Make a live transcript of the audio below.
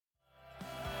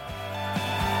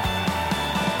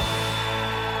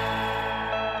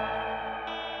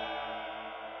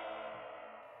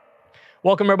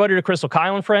Welcome, everybody, to Crystal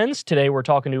Kyle and Friends. Today, we're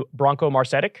talking to Branko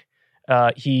Marcetic.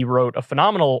 He wrote a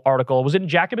phenomenal article. Was it in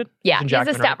Jacobin? Yeah, he's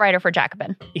a staff writer for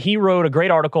Jacobin. He wrote a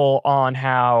great article on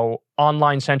how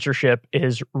online censorship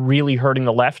is really hurting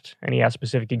the left, and he has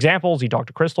specific examples. He talked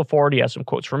to Crystal Ford. He has some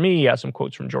quotes from me. He has some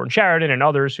quotes from Jordan Sheridan and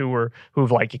others who've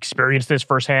experienced this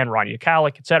firsthand, Rania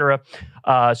Kalik, etc.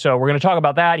 So we're going to talk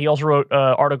about that. He also wrote an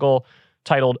article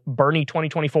titled Bernie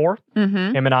 2024.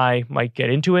 Mm-hmm. Him and I might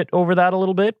get into it over that a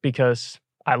little bit because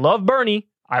I love Bernie.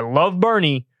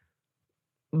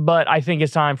 But I think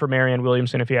it's time for Marianne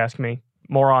Williamson, if you ask me.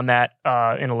 More on that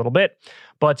in a little bit.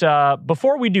 But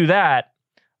before we do that,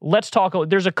 let's talk.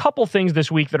 There's a couple things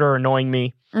this week that are annoying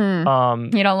me. You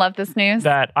don't love this news?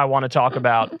 That I want to talk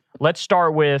about. Let's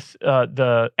start with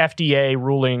the FDA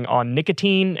ruling on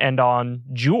nicotine and on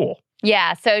Juul.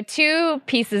 Yeah, so two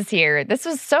pieces here. This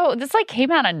came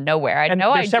out of nowhere. I had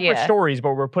no idea. They're separate stories,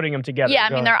 but we're putting them together. Yeah,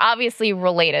 I mean, they're obviously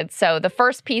related. So the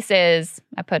first piece is,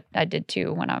 I did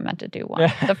two when I meant to do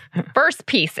one. The first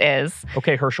piece is...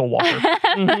 Okay, Herschel Walker.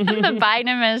 The Biden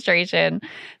administration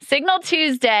signaled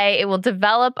Tuesday it will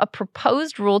develop a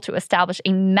proposed rule to establish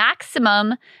a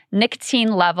maximum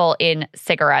nicotine level in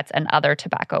cigarettes and other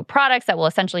tobacco products that will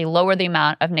essentially lower the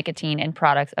amount of nicotine in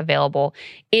products available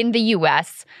in the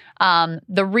U.S.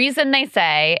 The reason they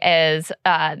say is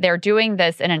they're doing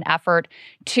this in an effort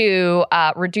to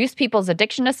reduce people's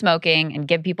addiction to smoking and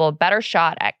give people a better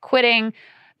shot at quitting.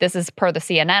 This is per the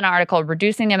CNN article.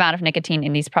 Reducing the amount of nicotine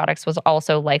in these products was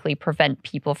also likely prevent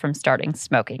people from starting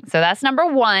smoking. So that's number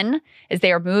one, is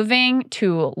they are moving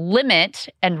to limit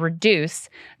and reduce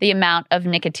the amount of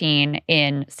nicotine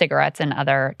in cigarettes and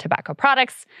other tobacco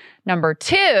products. Number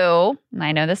two, and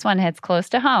I know this one hits close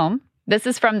to home. This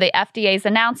is from the FDA's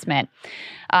announcement.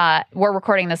 We're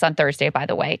recording this on Thursday, by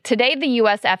the way. Today, the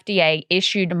U.S. FDA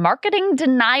issued marketing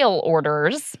denial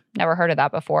orders, never heard of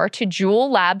that before, to Juul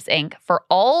Labs, Inc. for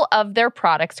all of their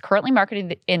products currently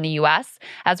marketed in the U.S.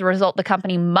 As a result, the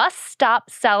company must stop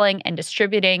selling and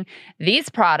distributing these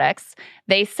products.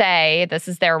 They say, this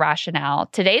is their rationale,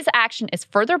 today's action is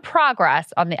further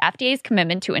progress on the FDA's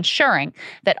commitment to ensuring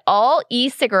that all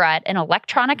e-cigarette and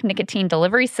electronic nicotine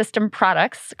delivery system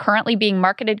products currently being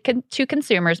marketed to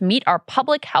consumers meet our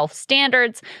public health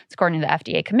standards. According to the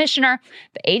FDA commissioner,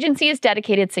 the agency has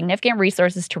dedicated significant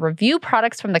resources to review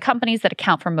products from the companies that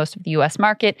account for most of the U.S.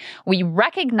 market. We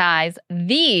recognize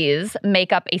these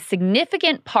make up a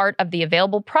significant part of the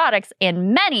available products,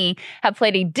 and many have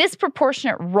played a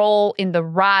disproportionate role in the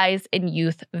rise in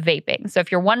youth vaping. So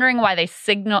if you're wondering why they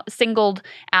singled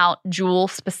out Juul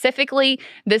specifically,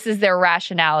 this is their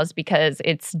rationale, is because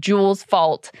it's Juul's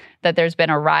fault that there's been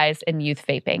a rise in youth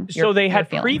vaping. So they had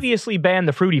previously banned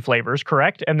the fruity flavors,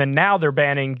 correct? And then now they're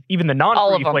banning even the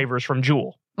non-fruity flavors from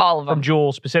Juul. All of them. From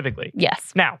Juul specifically.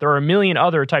 Yes. Now, there are a million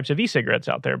other types of e-cigarettes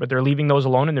out there, but they're leaving those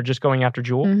alone and they're just going after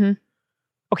Juul. Mm-hmm.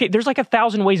 Okay, there's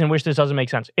 1,000 ways in which this doesn't make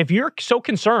sense. If you're so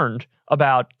concerned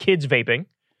about kids vaping,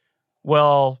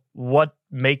 well,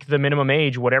 make the minimum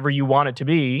age whatever you want it to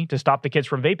be to stop the kids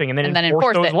from vaping and then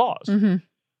enforce those laws. Mm-hmm.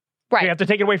 Right. So you have to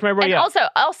take it away from everybody else.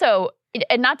 Also,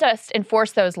 and not just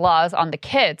enforce those laws on the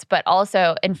kids, but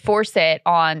also enforce it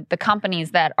on the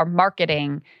companies that are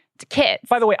marketing to kids.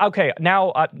 By the way, okay,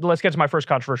 now let's get to my first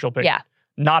controversial pick. Yeah.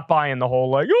 Not buying the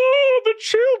whole the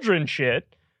children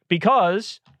shit,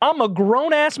 because I'm a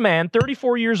grown-ass man,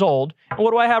 34 years old, and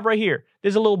what do I have right here?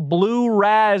 There's a little blue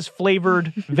Raz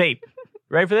flavored vape.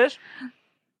 Ready for this?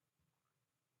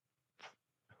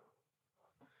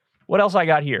 What else I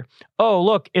got here? Oh,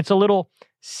 look, it's a little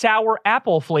sour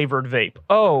apple flavored vape.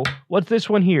 Oh, what's this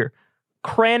one here?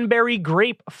 Cranberry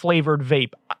grape flavored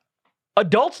vape.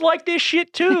 Adults like this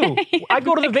shit too. I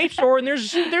go to the vape store and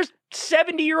there's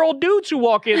 70-year-old dudes who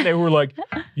walk in there who are like,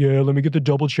 yeah, let me get the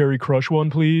double cherry crush one,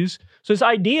 please. So this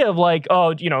idea of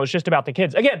it's just about the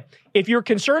kids. Again, if your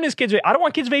concern is kids, I don't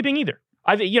want kids vaping either.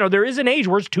 There is an age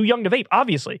where it's too young to vape,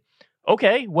 obviously.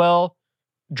 Okay, well,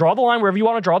 draw the line wherever you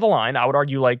want to draw the line. I would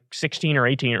argue 16 or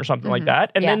 18 or something like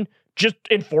that. And then just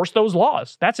enforce those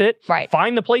laws. That's it. Right.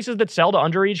 Find the places that sell to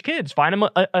underage kids. Find them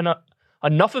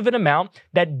enough of an amount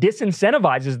that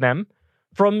disincentivizes them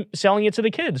from selling it to the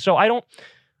kids. So I don't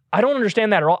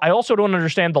understand that at all. I also don't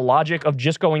understand the logic of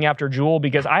just going after Juul,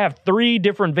 because I have 3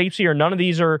 different vapes here. None of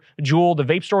these are Juul. The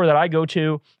vape store that I go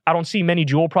to, I don't see many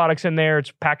Juul products in there.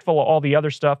 It's packed full of all the other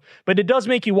stuff. But it does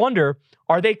make you wonder,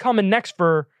 are they coming next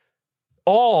for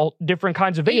all different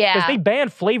kinds of vapes? Because they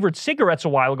banned flavored cigarettes a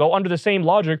while ago under the same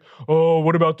logic. Oh,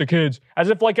 what about the kids? As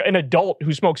if an adult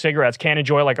who smokes cigarettes can't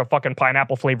enjoy a fucking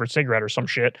pineapple flavored cigarette or some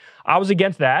shit. I was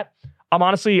against that.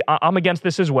 I'm against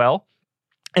this as well.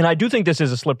 And I do think this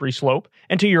is a slippery slope.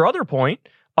 And to your other point,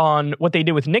 on what they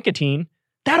did with nicotine,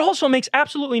 that also makes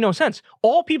absolutely no sense.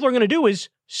 All people are going to do is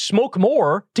smoke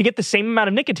more to get the same amount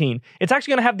of nicotine. It's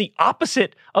actually going to have the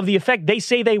opposite of the effect they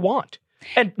say they want.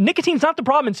 And nicotine's not the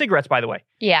problem in cigarettes, by the way.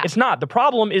 Yeah. It's not. The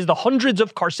problem is the hundreds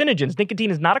of carcinogens.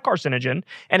 Nicotine is not a carcinogen,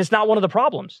 and it's not one of the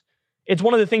problems. It's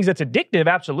one of the things that's addictive,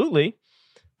 absolutely,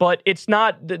 but it's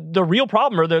not the real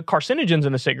problem are the carcinogens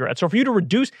in the cigarette. So for you to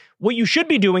reduce, what you should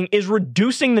be doing is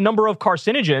reducing the number of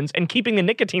carcinogens and keeping the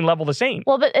nicotine level the same.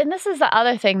 Well, and this is the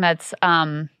other thing that's,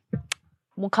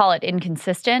 we'll call it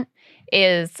inconsistent,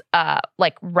 is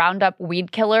like Roundup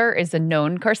weed killer is a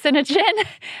known carcinogen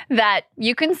that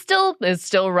you can is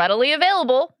still readily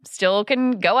available, still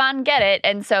can go on and get it.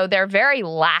 And so they're very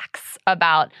lax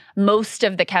about most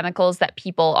of the chemicals that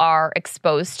people are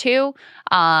exposed to.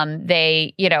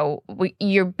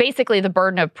 You're basically, the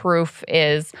burden of proof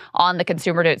is on the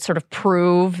consumer to sort of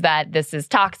prove that this is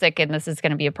toxic and this is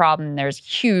going to be a problem. There's a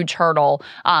huge hurdle,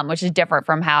 which is different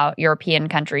from how European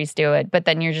countries do it. But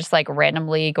then you're just like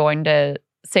randomly going to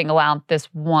single out this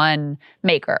one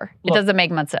maker. It doesn't make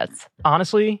much sense.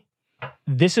 Honestly,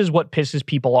 this is what pisses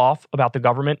people off about the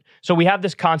government. So we have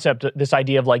this concept, this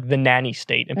idea of like the nanny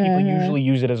state, and people usually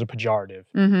use it as a pejorative.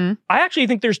 I actually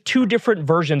think there's two different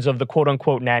versions of the quote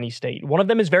unquote nanny state. One of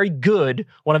them is very good.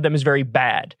 One of them is very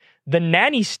bad. The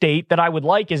nanny state that I would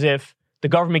like is if the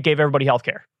government gave everybody health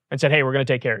care and said, hey, we're going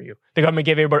to take care of you. The government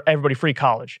gave everybody free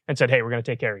college and said, hey, we're going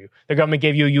to take care of you. The government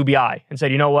gave you a UBI and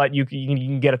said, you know what, you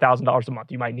can get $1,000 a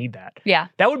month. You might need that. Yeah.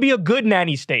 That would be a good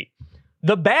nanny state.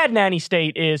 The bad nanny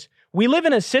state is we live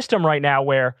in a system right now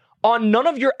where on none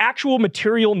of your actual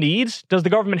material needs does the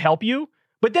government help you,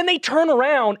 but then they turn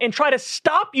around and try to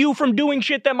stop you from doing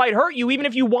shit that might hurt you, even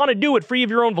if you want to do it free of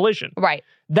your own volition. Right.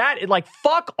 That, like,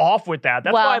 fuck off with that.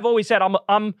 That's why I've always said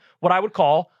I'm what I would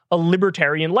call a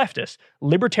libertarian leftist.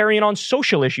 Libertarian on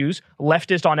social issues,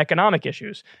 leftist on economic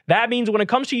issues. That means when it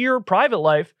comes to your private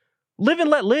life, live and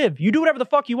let live. You do whatever the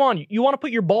fuck you want. You want to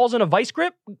put your balls in a vice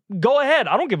grip? Go ahead.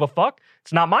 I don't give a fuck.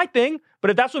 It's not my thing. But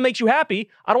if that's what makes you happy,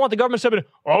 I don't want the government saying,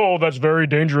 oh, that's very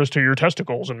dangerous to your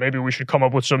testicles, and maybe we should come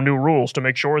up with some new rules to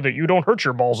make sure that you don't hurt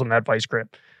your balls in that vice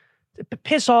grip.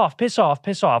 Piss off, piss off,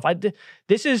 piss off.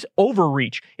 This is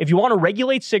overreach. If you want to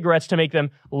regulate cigarettes to make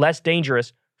them less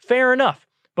dangerous, fair enough.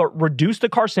 But reduce the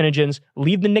carcinogens,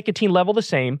 leave the nicotine level the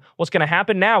same. What's going to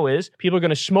happen now is people are going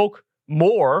to smoke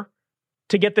more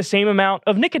to get the same amount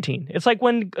of nicotine. It's like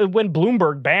when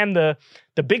Bloomberg banned the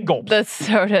big gulps. The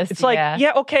sodas. It's like,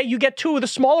 yeah, okay, you get two of the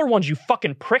smaller ones, you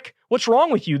fucking prick. What's wrong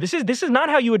with you? This is not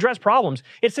how you address problems.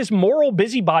 It's this moral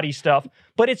busybody stuff,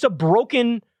 but it's a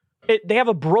broken... they have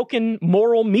a broken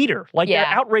moral meter. Like, they're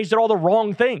outraged at all the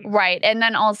wrong things. Right. And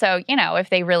then also, if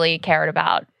they really cared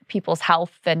about people's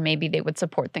health, then maybe they would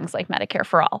support things like Medicare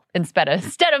for all instead of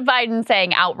Biden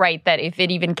saying outright that if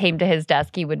it even came to his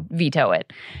desk, he would veto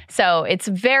it. So it's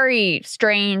very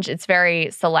strange. It's very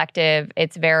selective.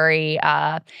 It's very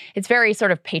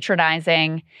sort of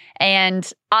patronizing.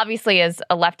 And obviously, as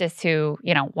a leftist who,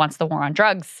 wants the war on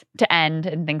drugs to end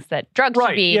and thinks that drugs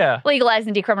should be legalized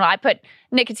and decriminalized, I put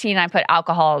nicotine, I put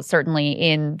alcohol certainly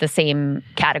in the same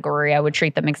category. I would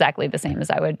treat them exactly the same as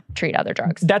I would treat other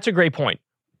drugs. That's a great point.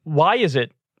 Why is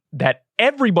it that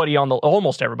everybody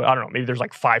almost everybody, I don't know, maybe there's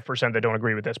like 5% that don't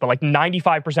agree with this, but like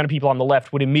 95% of people on the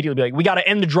left would immediately be like, we got to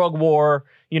end the drug war.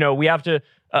 We have to,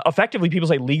 effectively, people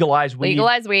say legalize weed.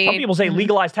 Legalize weed. Some people say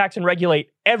legalize, tax, and regulate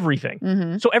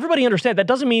everything. So everybody understands that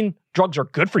doesn't mean drugs are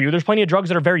good for you. There's plenty of drugs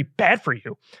that are very bad for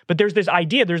you. But there's this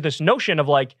idea, there's this notion of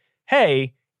like,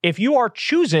 hey, if you are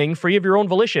choosing free of your own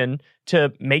volition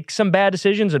to make some bad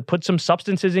decisions and put some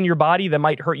substances in your body that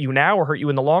might hurt you now or hurt you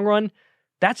in the long run,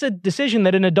 that's a decision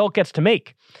that an adult gets to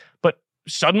make. But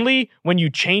suddenly, when you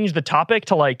change the topic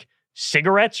to like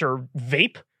cigarettes or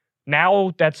vape,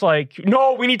 now that's like,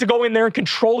 no, we need to go in there and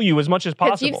control you as much as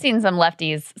possible. Because you've seen some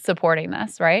lefties supporting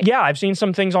this, right? Yeah, I've seen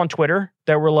some things on Twitter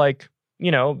that were like,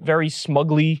 very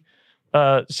smugly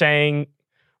saying,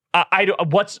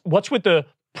 what's with the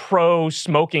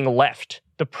pro-smoking left,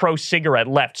 the pro-cigarette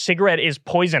left? Cigarette is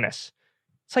poisonous.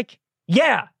 It's like,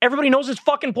 yeah, everybody knows it's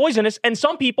fucking poisonous, and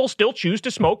some people still choose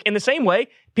to smoke in the same way.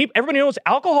 Everybody knows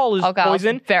alcohol is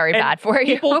poison. Very bad for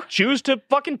you. People choose to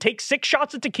fucking take 6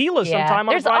 shots of tequila sometime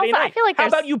on a Friday night. I feel like how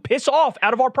about you piss off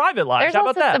out of our private lives? How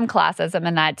about that? There's also some classism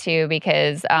in that too,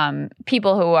 because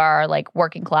people who are like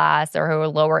working class or who are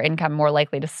lower income more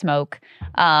likely to smoke,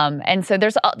 and so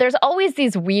there's always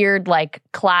these weird like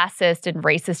classist and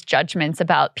racist judgments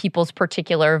about people's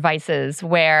particular vices,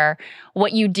 where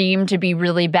what you deem to be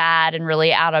really bad been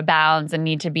really out of bounds and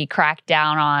need to be cracked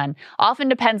down on often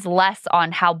depends less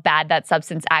on how bad that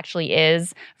substance actually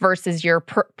is versus your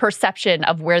perception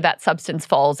of where that substance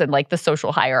falls in like the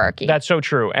social hierarchy. That's so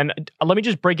true. And let me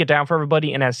just break it down for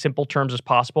everybody in as simple terms as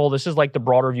possible. This is like the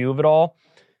broader view of it all.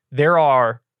 There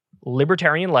are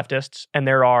libertarian leftists and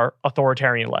there are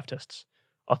authoritarian leftists.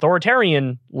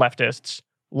 Authoritarian leftists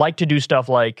like to do stuff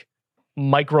like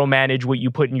micromanage what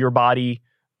you put in your body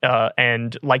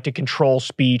and like to control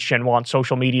speech and want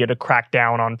social media to crack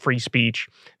down on free speech.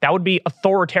 That would be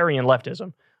authoritarian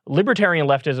leftism. Libertarian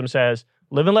leftism says,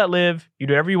 live and let live. You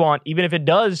do whatever you want. Even if it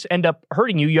does end up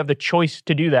hurting you, you have the choice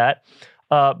to do that.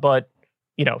 But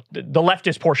you know, the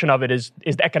leftist portion of it is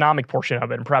the economic portion of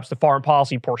it and perhaps the foreign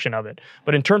policy portion of it.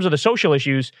 But in terms of the social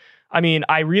issues, I mean,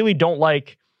 I really don't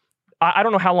like, I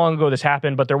don't know how long ago this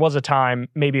happened, but there was a time,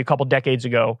 maybe a couple decades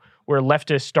ago, where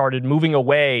leftists started moving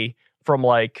away from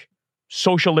like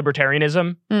social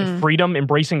libertarianism, and freedom,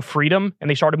 embracing freedom, and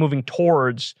they started moving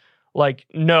towards like,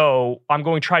 no, I'm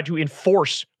going to try to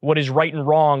enforce what is right and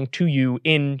wrong to you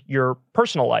in your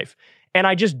personal life. And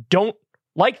I just don't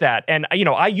like that. And, you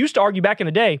know, I used to argue back in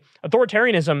the day,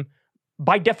 authoritarianism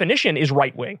by definition is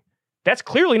right-wing. That's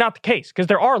clearly not the case because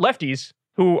there are lefties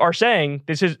who are saying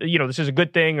this is, you know, this is a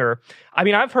good thing. Or, I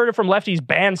mean, I've heard it from lefties,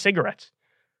 ban cigarettes.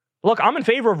 Look, I'm in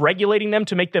favor of regulating them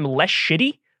to make them less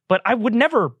shitty, but I would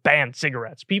never ban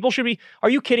cigarettes. People should be, are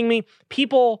you kidding me?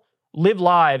 People live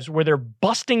lives where they're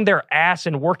busting their ass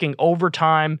and working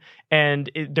overtime and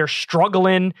they're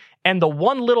struggling. And the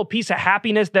one little piece of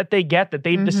happiness that they get that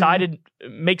they've decided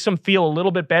makes them feel a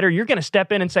little bit better, you're going to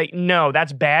step in and say, no,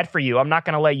 that's bad for you. I'm not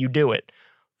going to let you do it.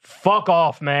 Fuck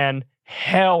off, man.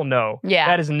 Hell no. Yeah.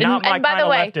 That is not my kind of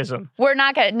leftism. We're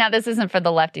not going to, now this isn't for the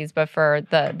lefties, but for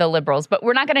the liberals, but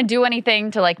we're not going to do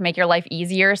anything to like make your life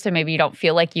easier. So maybe you don't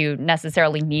feel like you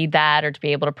necessarily need that or to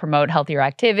be able to promote healthier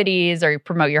activities or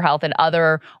promote your health in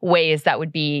other ways that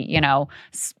would be, you know,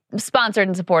 sponsored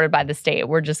and supported by the state.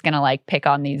 We're just going to like pick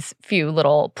on these few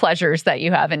little pleasures that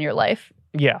you have in your life.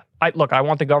 Yeah. I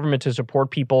want the government to support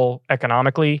people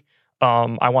economically.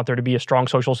 I want there to be a strong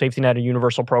social safety net and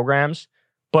universal programs.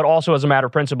 But also, as a matter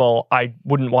of principle, I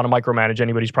wouldn't want to micromanage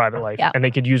anybody's private life. Yep. And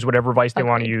they could use whatever vice they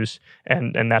want to use.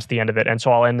 And that's the end of it. And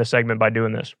so I'll end the segment by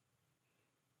doing this.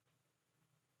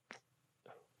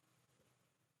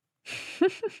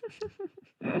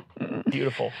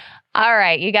 Beautiful. All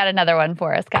right. You got another one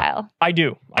for us, Kyle. I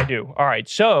do. All right.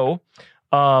 So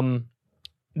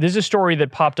this is a story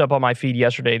that popped up on my feed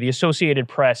yesterday. The Associated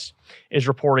Press is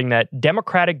reporting that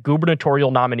Democratic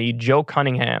gubernatorial nominee Joe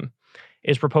Cunningham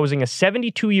is proposing a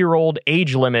 72-year-old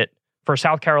age limit for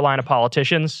South Carolina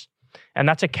politicians. And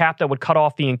that's a cap that would cut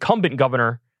off the incumbent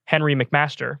governor, Henry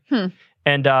McMaster.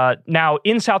 And now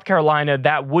in South Carolina,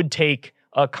 that would take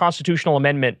a constitutional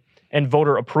amendment and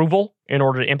voter approval in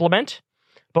order to implement.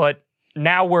 But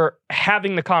now we're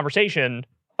having the conversation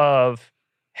of,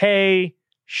 hey,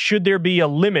 should there be a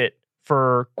limit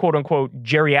for quote unquote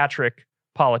geriatric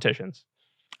politicians?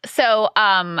 So,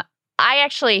 I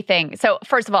actually think, so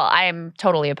first of all, I am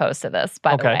totally opposed to this,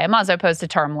 by the way. I'm also opposed to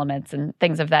term limits and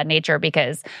things of that nature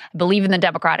because I believe in the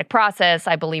democratic process.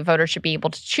 I believe voters should be able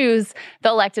to choose the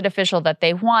elected official that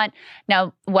they want.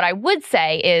 Now, what I would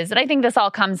say is, and I think this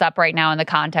all comes up right now in the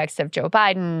context of Joe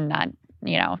Biden not,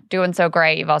 you know, doing so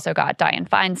great. You've also got Dianne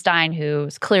Feinstein,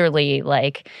 who's clearly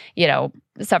like, you know,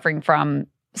 suffering from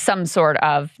some sort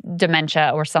of dementia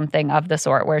or something of the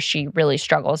sort where she really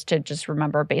struggles to just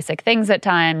remember basic things at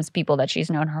times, people that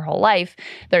she's known her whole life.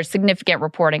 There's significant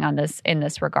reporting on this in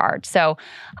this regard. So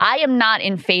I am not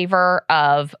in favor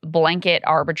of blanket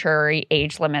arbitrary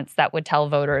age limits that would tell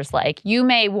voters like, you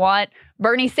may want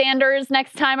Bernie Sanders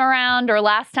next time around or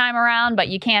last time around, but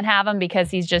you can't have him because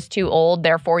he's just too old.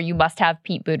 Therefore, you must have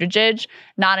Pete Buttigieg.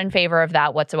 Not in favor of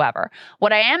that whatsoever.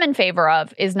 What I am in favor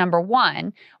of is, number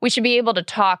one, we should be able to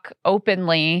talk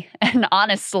openly and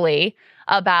honestly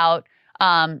about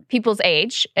people's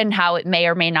age and how it may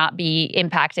or may not be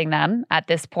impacting them at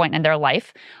this point in their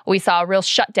life. We saw a real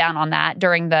shutdown on that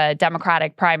during the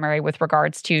Democratic primary with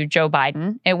regards to Joe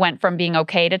Biden. It went from being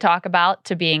okay to talk about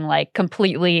to being like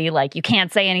completely like you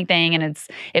can't say anything and it's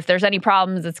if there's any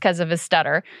problems, it's because of his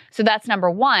stutter. So that's number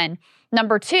one.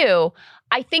 Number two,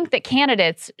 I think that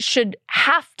candidates should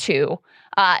have to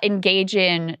engage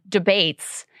in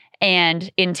debates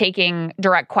and in taking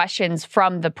direct questions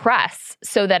from the press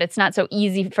so that it's not so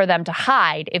easy for them to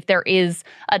hide if there is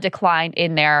a decline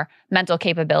in their mental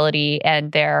capability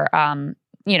and their,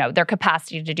 their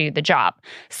capacity to do the job.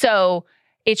 So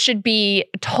it should be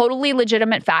a totally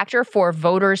legitimate factor for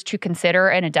voters to consider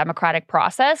in a democratic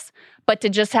process, but to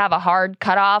just have a hard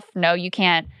cutoff, no, you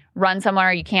can't run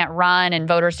somewhere you can't run and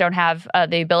voters don't have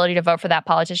the ability to vote for that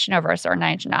politician over a certain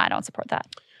age. No, I don't support that.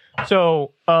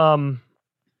 So I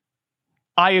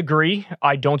agree.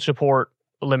 I don't support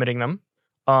limiting them.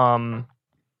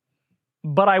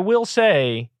 But I will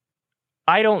say,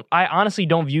 I honestly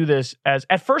don't view this as,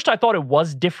 at first I thought it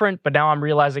was different, but now I'm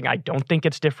realizing I don't think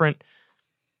it's different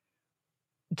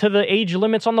to the age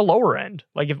limits on the lower end.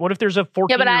 Like, what if there's a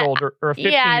 14-year-old or a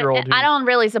 15-year-old? I don't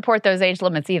really support those age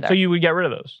limits either. So you would get rid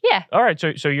of those? Yeah. All right.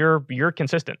 So you're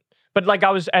consistent. But like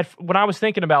when I was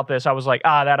thinking about this, I was like,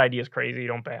 that idea is crazy. You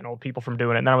don't ban old people from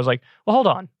doing it. And then I was like, well, hold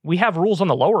on. We have rules on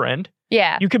the lower end.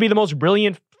 Yeah. You could be the most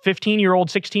brilliant 15-year-old,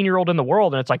 16-year-old in the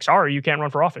world, and it's like, sorry, you can't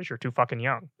run for office. You're too fucking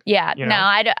young. Yeah. You know? No,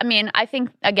 I mean, I think,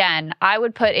 again, I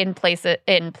would put in place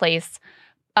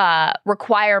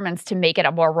requirements to make it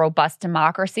a more robust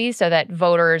democracy so that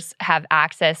voters have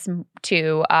access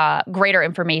to greater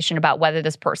information about whether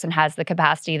this person has the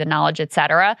capacity, the knowledge, et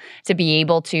cetera, to be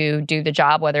able to do the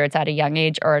job, whether it's at a young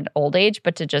age or an old age.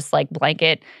 But to just like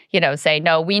blanket, say,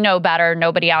 no, we know better.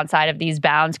 Nobody outside of these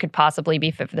bounds could possibly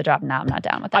be fit for the job. No, I'm not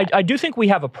down with that. I do think we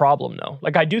have a problem, though.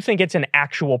 Like, I do think it's an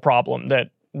actual problem that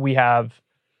we have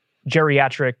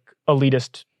geriatric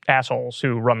elitist assholes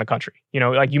who run the country.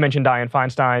 Like you mentioned Dianne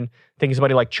Feinstein, think of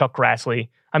somebody like Chuck Grassley.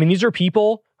 I mean, these are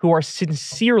people who are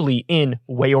sincerely in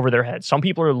way over their heads. Some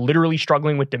people are literally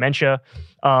struggling with dementia.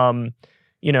 You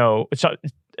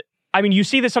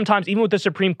see this sometimes even with the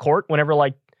Supreme Court, whenever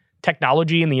like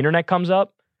technology and the internet comes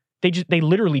up, they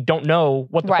literally don't know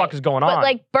what the fuck is going on. But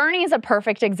like Bernie is a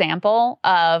perfect example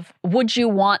of, would you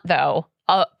want though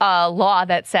a law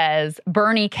that says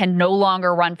Bernie can no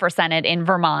longer run for Senate in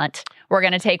Vermont? We're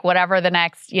going to take whatever the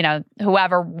next,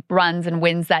 whoever runs and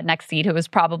wins that next seat, who is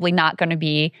probably not going to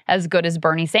be as good as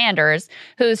Bernie Sanders,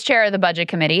 who's chair of the budget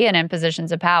committee and in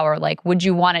positions of power. Like, would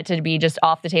you want it to be just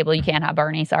off the table? You can't have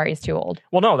Bernie. Sorry, he's too old.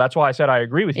 Well, no, that's why I said I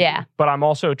agree with you. Yeah. But I'm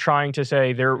also trying to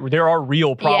say there are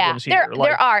real problems here.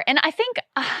 There are. And I think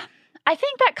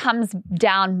that comes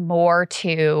down more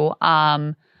to,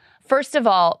 first of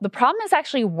all, the problem is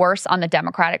actually worse on the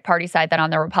Democratic Party side than on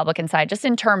the Republican side, just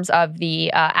in terms of the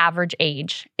average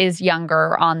age is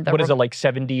younger on the... What is it, like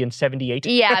 70 and 78?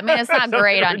 Yeah, I mean, it's not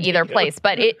great on either place,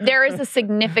 but there is a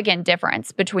significant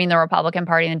difference between the Republican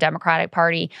Party and the Democratic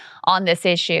Party on this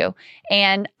issue.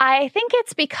 And I think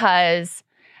it's because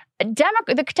the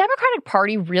Democratic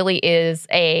Party really is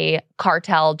a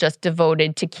cartel just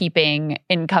devoted to keeping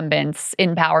incumbents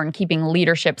in power and keeping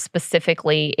leadership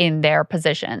specifically in their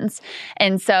positions.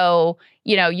 And so,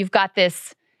 you've got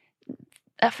this,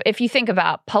 if you think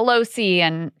about Pelosi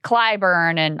and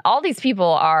Clyburn and all these people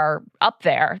are up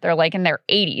there, they're like in their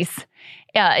 80s,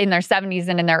 in their 70s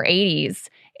and in their 80s.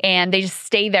 And they just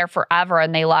stay there forever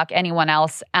and they lock anyone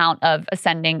else out of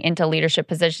ascending into leadership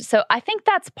positions. So I think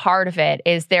that's part of it,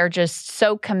 is they're just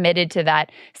so committed to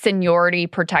that seniority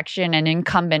protection and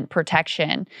incumbent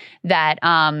protection that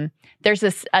there's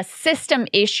a system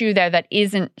issue there that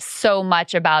isn't so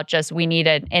much about just we need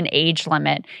an age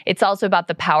limit. It's also about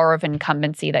the power of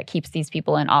incumbency that keeps these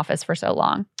people in office for so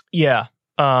long. Yeah,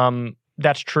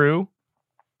 that's true.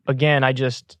 Again,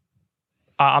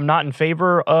 I'm not in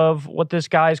favor of what this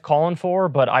guy's calling for,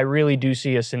 but I really do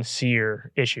see a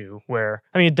sincere issue where,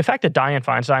 the fact that Dianne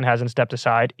Feinstein hasn't stepped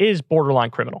aside is borderline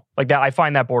criminal. Like that, I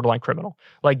find that borderline criminal.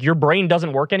 Like, your brain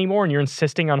doesn't work anymore and you're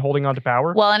insisting on holding on to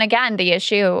power. Well, and again, the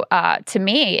issue to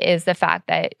me is the fact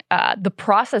that the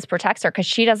process protects her because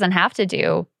she doesn't have to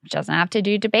do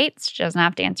debates. She doesn't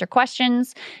have to answer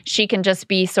questions. She can just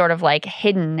be sort of like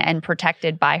hidden and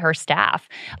protected by her staff.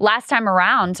 Last time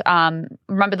around,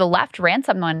 remember the left ran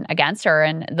someone against her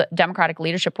and the Democratic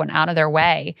leadership went out of their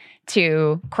way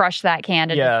to crush that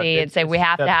candidacy and say we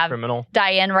have to have criminal.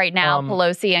 Dianne right now.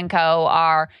 Pelosi and co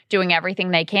are doing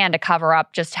everything they can to cover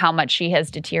up just how much she has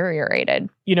deteriorated.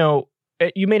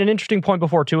 You made an interesting point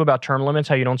before too about term limits,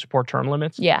 how you don't support term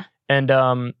limits. Yeah. And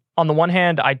on the one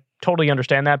hand, I totally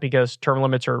understand that because term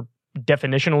limits are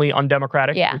definitionally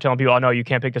undemocratic. Yeah. You're telling people, oh no, you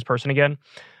can't pick this person again.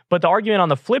 But the argument on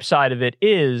the flip side of it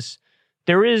is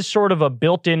there is sort of a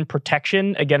built-in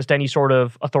protection against any sort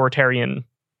of authoritarian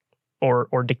or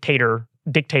dictator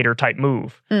type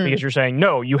move. Because you're saying,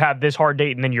 no, you have this hard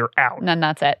date and then you're out. And then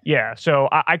that's it. Yeah. So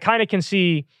I kind of can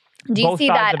see both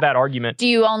sides of that argument.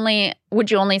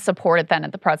 Would you only support it then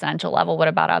at the presidential level? What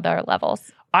about other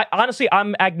levels?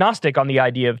 I'm agnostic on the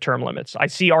idea of term limits. I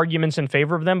see arguments in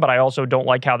favor of them, but I also don't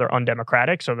like how they're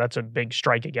undemocratic, so that's a big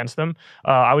strike against them.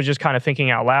 I was just kind of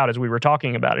thinking out loud as we were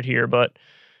talking about it here, but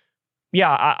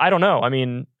yeah, I don't know.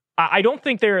 I don't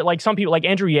think they're like some people, like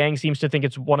Andrew Yang seems to think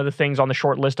it's one of the things on the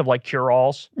short list of like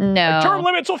cure-alls. No. Like, term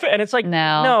limits will fit. And it's like,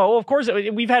 no, of course,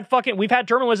 we've had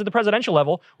term limits at the presidential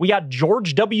level. We got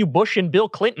George W. Bush and Bill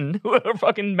Clinton, who are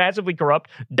fucking massively corrupt.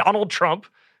 Donald Trump,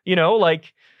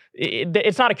 like,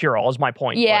 it's not a cure-all is my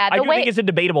point. Yeah. I do think it's a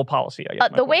debatable policy, I guess.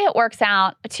 The way it works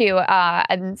out too,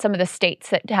 in some of the states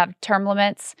that have term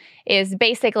limits is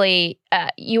basically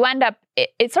you end up,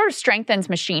 it sort of strengthens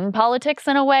machine politics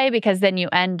in a way, because then you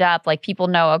end up like people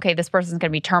know, okay, this person's going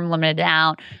to be term limited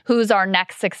out. Who's our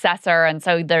next successor? And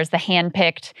so there's the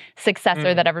handpicked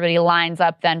successor that everybody lines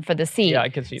up then for the seat. Yeah, I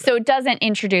can see that. So it doesn't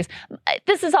introduce,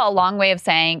 this is all a long way of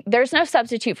saying there's no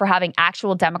substitute for having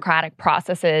actual democratic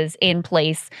processes in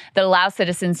place that allow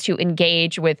citizens to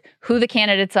engage with who the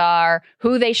candidates are,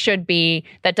 who they should be,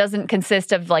 that doesn't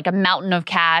consist of like a mountain of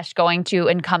cash going to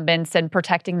incumbents and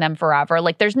protecting them forever.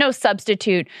 Like there's no substitute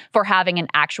for having an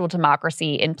actual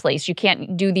democracy in place. You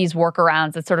can't do these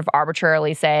workarounds that sort of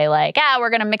arbitrarily say like,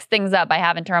 we're going to mix things up by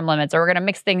having term limits, or we're going to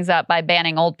mix things up by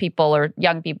banning old people or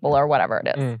young people or whatever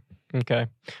it is. Okay.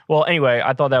 Well, anyway,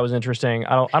 I thought that was interesting.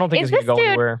 I don't think it's going to go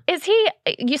anywhere. Is he,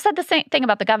 you said the same thing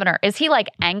about the governor. Is he like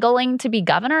angling to be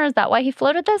governor? Is that why he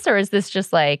floated this? Or is this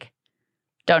just like,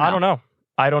 don't know? I don't know.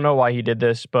 I don't know why he did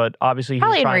this, but obviously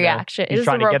probably he's trying in reaction. He's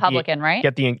a Republican, right?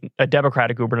 Get a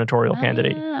Democratic gubernatorial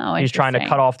candidate. He's trying to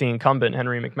cut off the incumbent,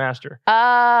 Henry McMaster.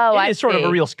 It's sort of a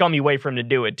real scummy way for him to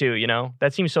do it too,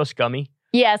 That seems so scummy.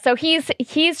 Yeah, so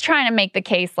he's trying to make the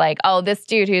case like, this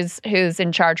dude who's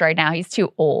in charge right now, he's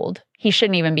too old. He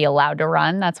shouldn't even be allowed to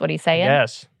run. That's what he's saying.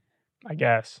 Yes, I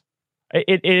guess.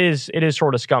 It is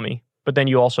sort of scummy. But then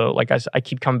you also, like I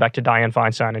keep coming back to Dianne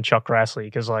Feinstein and Chuck Grassley,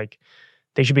 because like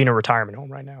they should be in a retirement home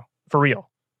right now. For real.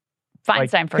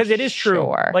 Feinstein, for sure. Because it is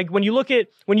true. Like when you look at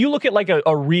like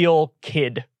a real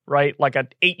kid, right? Like an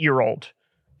 8-year-old.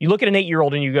 You look at an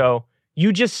 8-year-old and you go,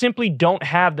 you just simply don't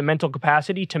have the mental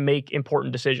capacity to make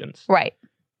important decisions. Right.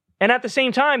 And at the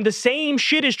same time, the same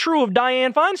shit is true of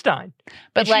Dianne Feinstein.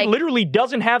 But she literally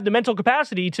doesn't have the mental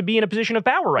capacity to be in a position of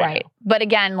power right now. But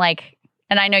again, like,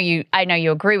 and I know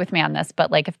you agree with me on this,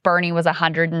 but like if Bernie was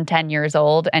 110 years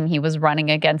old and he was running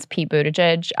against Pete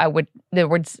Buttigieg, there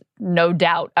was no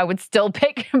doubt I would still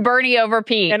pick Bernie over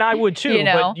Pete. And I would too,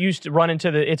 but you used to run into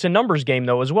it's a numbers game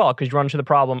though as well, because you run into the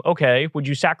problem, okay, would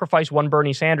you sacrifice one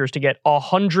Bernie Sanders to get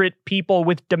 100 people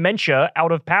with dementia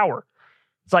out of power?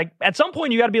 It's like, at some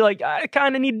point you got to be like, I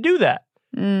kind of need to do that.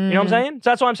 You know what I'm saying? So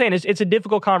that's what I'm saying. It's a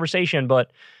difficult conversation,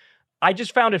 but I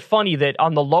just found it funny that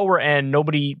on the lower end,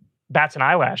 nobody bats an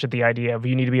eyelash at the idea of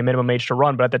you need to be a minimum age to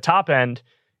run. But at the top end,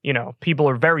 people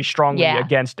are very strongly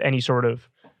against any sort of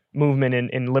movement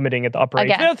in limiting at the upper age.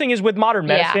 The other thing is with modern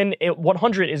medicine,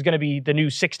 100 is going to be the new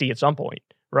 60 at some point,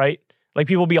 right? Like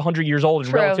people will be 100 years old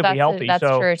and relatively healthy. That's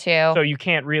true too. So you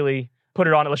can't really put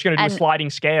it on unless you're going to do a sliding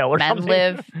scale or something.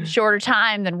 Men live shorter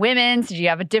time than women. So do you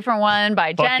have a different one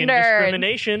by fucking gender?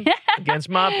 Discrimination against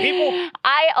my people.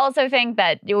 I also think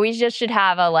that we just should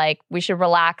have we should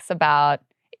relax about,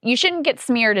 you shouldn't get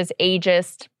smeared as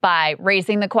ageist by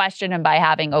raising the question and by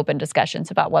having open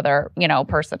discussions about whether, a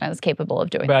person is capable of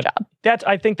doing the job.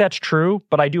 I think that's true,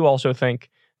 but I do also think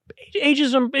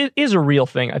ageism is a real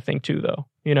thing, I think, too, though.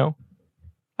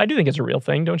 I do think it's a real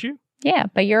thing, don't you? Yeah,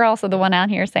 but you're also the one out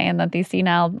here saying that these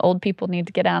senile old people need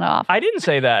to get out off. I didn't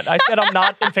say that. I said I'm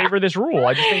not in favor of this rule.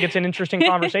 I just think it's an interesting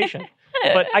conversation.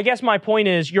 But I guess my point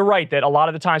is, you're right that a lot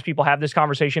of the times people have this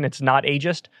conversation, it's not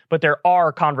ageist, but there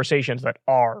are conversations that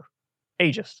are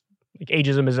ageist. Like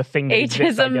ageism is a thing that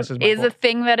exists, I guess, is a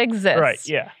thing that exists. Right,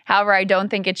 yeah. However, I don't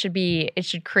think it should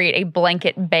create a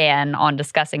blanket ban on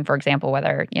discussing, for example,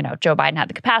 whether, Joe Biden had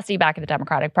the capacity back in the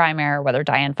Democratic primary or whether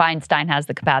Dianne Feinstein has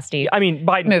the capacity. I mean,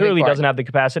 Biden clearly doesn't have the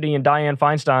capacity, and Dianne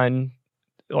Feinstein,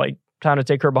 time to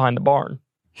take her behind the barn.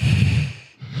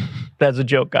 That's a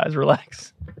joke, guys.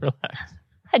 Relax.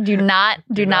 I do not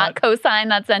co-sign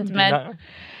that sentiment.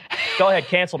 Go ahead,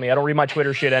 cancel me. I don't read my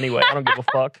Twitter shit anyway. I don't give a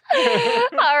fuck.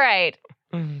 All right.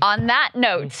 On that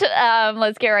note,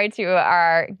 let's get right to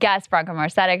our guest, Branko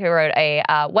Marcetic, who wrote a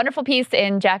wonderful piece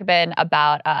in Jacobin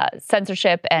about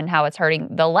censorship and how it's hurting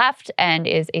the left, and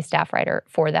is a staff writer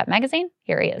for that magazine.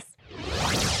 Here he is.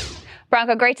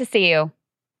 Branko, great to see you.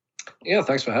 Yeah,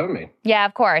 thanks for having me. Yeah,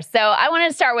 of course. So I wanted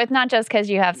to start with, not just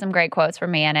because you have some great quotes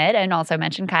from me in it and also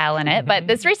mentioned Kyle in it, but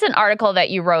this recent article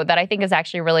that you wrote that I think is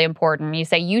actually really important. You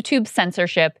say YouTube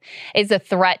censorship is a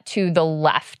threat to the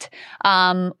left,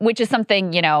 which is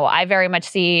something, I very much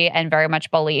see and very much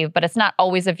believe, but it's not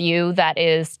always a view that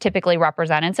is typically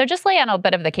represented. So just lay on a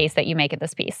bit of the case that you make in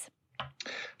this piece.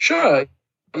 Sure.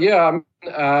 Yeah.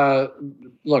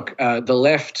 Look, the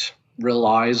left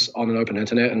relies on an open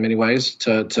internet in many ways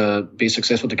to be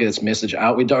successful, to get its message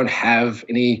out. We don't have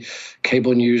any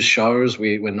cable news shows.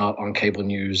 We're not on cable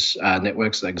news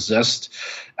networks that exist.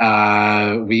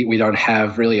 We don't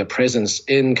have really a presence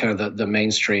in kind of the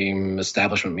mainstream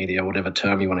establishment media, whatever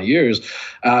term you want to use.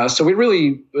 So we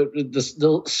really,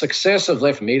 the success of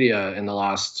left media in the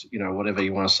last, whatever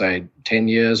you want to say, 10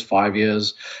 years, 5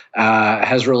 years,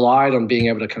 has relied on being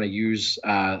able to kind of use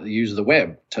the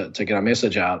web to get our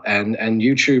message out. And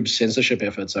YouTube's censorship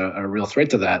efforts are a real threat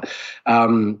to that.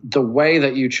 The way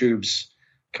that YouTube's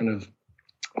kind of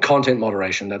content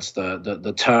moderation, that's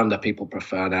the term that people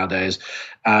prefer nowadays.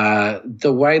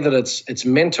 The way that it's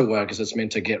meant to work is it's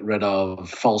meant to get rid of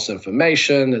false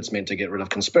information. It's meant to get rid of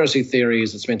conspiracy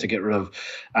theories. It's meant to get rid of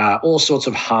all sorts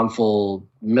of harmful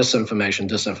misinformation,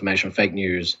 disinformation, fake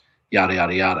news, yada,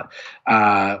 yada,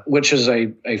 yada, which is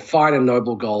a fine and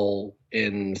noble goal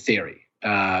in theory.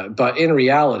 But in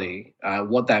reality,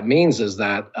 what that means is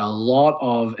that a lot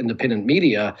of independent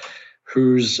media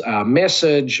whose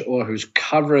message or whose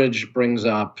coverage brings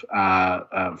up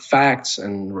facts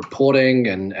and reporting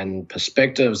and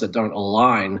perspectives that don't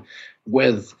align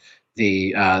with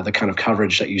the kind of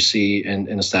coverage that you see in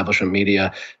establishment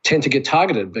media tend to get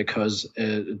targeted, because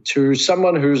to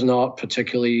someone who's not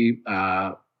particularly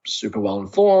super well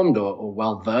informed or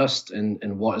well versed in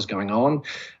what is going on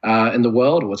in the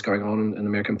world, or what's going on in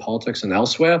American politics and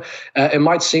elsewhere, it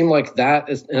might seem like that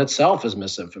in itself is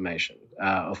misinformation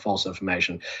or false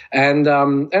information. And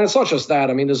it's not just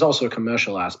that. I mean, there's also a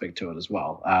commercial aspect to it as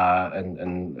well.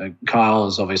 And Kyle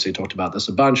has obviously talked about this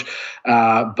a bunch.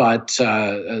 But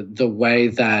the way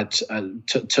that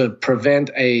to prevent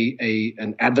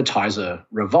an advertiser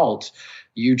revolt,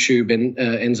 YouTube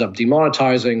ends up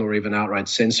demonetizing or even outright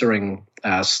censoring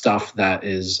stuff that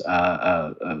is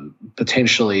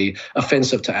potentially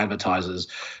offensive to advertisers,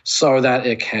 so that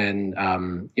it can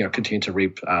continue to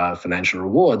reap financial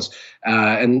rewards.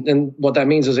 And what that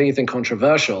means is anything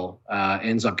controversial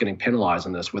ends up getting penalized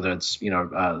in this, whether it's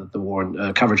the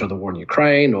war, coverage of the war in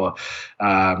Ukraine, or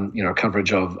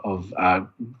coverage of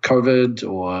COVID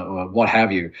or what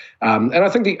have you. And I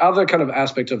think the other kind of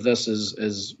aspect of this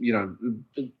is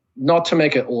not to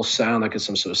make it all sound like it's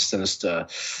some sort of sinister,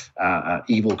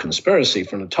 evil conspiracy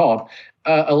from the top.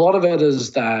 A lot of it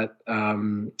is that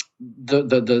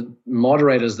the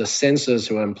moderators, the censors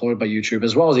who are employed by YouTube,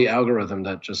 as well as the algorithm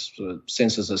that just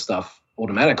censors this stuff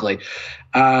automatically,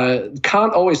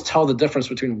 can't always tell the difference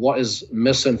between what is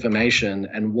misinformation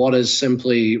and what is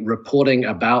simply reporting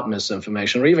about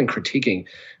misinformation or even critiquing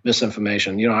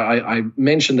misinformation. I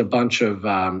mentioned a bunch of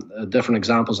different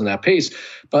examples in that piece,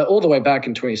 but all the way back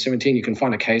in 2017, you can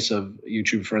find a case of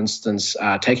YouTube, for instance,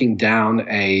 taking down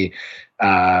a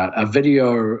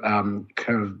video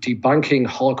kind of debunking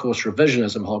Holocaust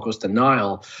revisionism, Holocaust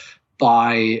denial,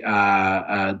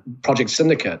 by Project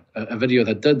Syndicate, a video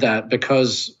that did that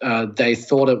because they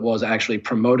thought it was actually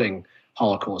promoting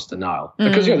Holocaust denial.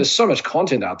 Because there's so much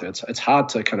content out there, it's hard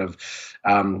to kind of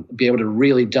be able to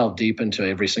really delve deep into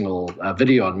every single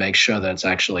video and make sure that it's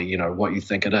actually what you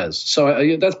think it is.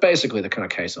 So that's basically the kind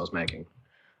of case I was making.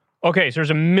 Okay, so there's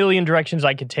a million directions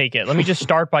I could take it. Let me just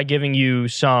start by giving you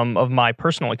some of my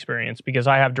personal experience, because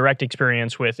I have direct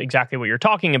experience with exactly what you're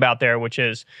talking about there, which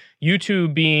is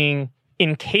YouTube being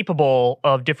incapable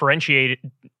of differentiating?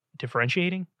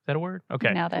 Is that a word?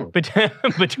 Okay. Nailed it.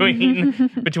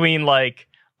 between like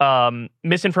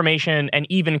misinformation and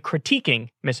even critiquing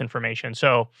misinformation.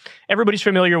 So everybody's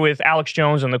familiar with Alex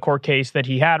Jones and the court case that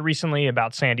he had recently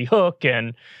about Sandy Hook.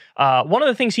 And one of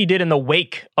the things he did in the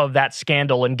wake of that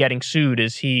scandal and getting sued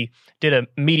is he did a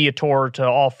media tour to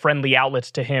all friendly outlets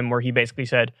to him where he basically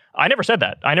said, I never said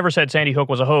that. I never said Sandy Hook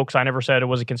was a hoax. I never said it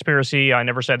was a conspiracy. I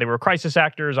never said they were crisis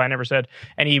actors. I never said,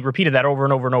 and he repeated that over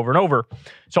and over and over and over.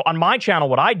 So on my channel,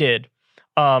 what I did,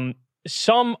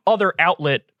 some other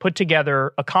outlet put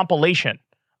together a compilation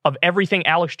of everything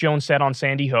Alex Jones said on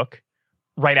Sandy Hook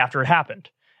right after it happened.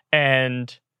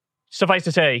 And suffice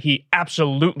to say, he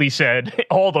absolutely said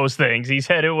all those things. He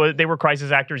said they were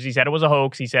crisis actors. He said it was a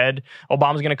hoax. He said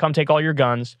Obama's going to come take all your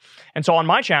guns. And so on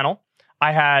my channel,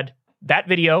 I had that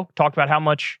video, talked about how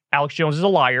much Alex Jones is a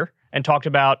liar, and talked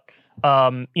about,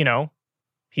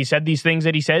 he said these things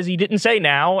that he says he didn't say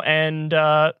now, and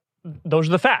those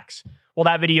are the facts. Well,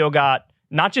 that video got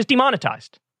not just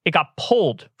demonetized, it got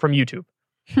pulled from YouTube.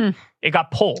 It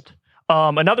got pulled.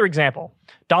 Another example,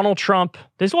 Donald Trump,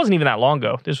 this wasn't even that long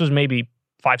ago. This was maybe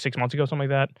 5-6 months ago, something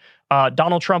like that.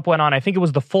 Donald Trump went on, I think it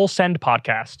was the Full Send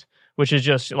podcast, which is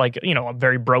just like, a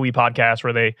very bro-y podcast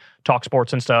where they talk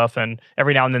sports and stuff. And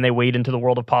every now and then they wade into the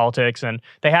world of politics. And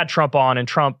they had Trump on, and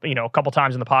Trump, a couple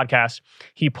times in the podcast,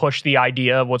 he pushed the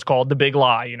idea of what's called the big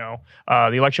lie.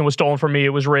 The election was stolen from me. It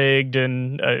was rigged.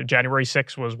 And January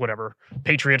 6th was whatever.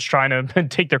 Patriots trying to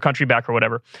take their country back or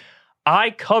whatever.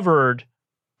 I covered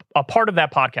a part of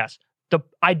that podcast.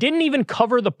 I didn't even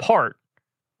cover the part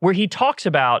where he talks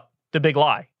about the big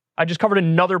lie. I just covered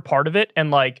another part of it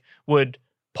and would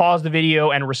pause the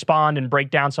video and respond and break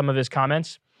down some of his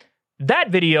comments. That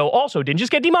video also didn't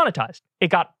just get demonetized. It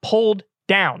got pulled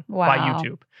down by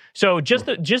YouTube. So just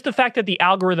the fact that the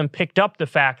algorithm picked up the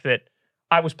fact that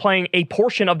I was playing a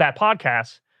portion of that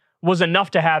podcast was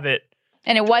enough to have it.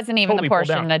 And it wasn't even the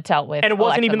portion that dealt with. And it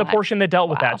wasn't even the portion that dealt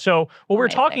with that. So what we're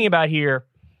talking about here,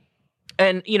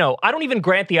 and I don't even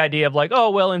grant the idea of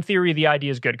in theory the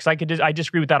idea is good, because I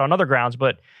disagree with that on other grounds.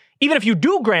 But even if you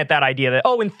do grant that idea that,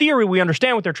 in theory, we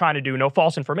understand what they're trying to do, no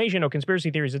false information, no conspiracy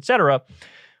theories, etc.,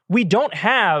 we don't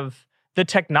have the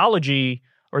technology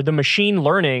or the machine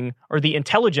learning or the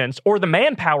intelligence or the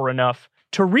manpower enough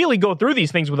to really go through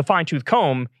these things with a fine-tooth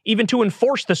comb, even to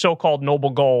enforce the so-called noble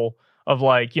goal of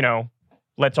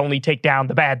let's only take down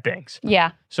the bad things.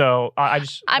 Yeah. So I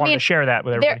wanted to share that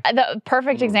with everybody. The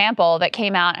perfect example that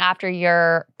came out after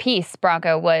your piece,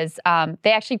 Branko, was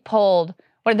they actually pulled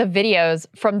one of the videos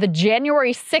from the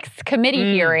January 6th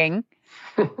committee hearing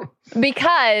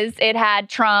because it had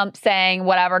Trump saying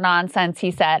whatever nonsense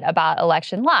he said about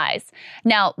election lies.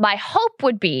 Now, my hope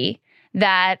would be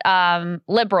that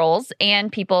liberals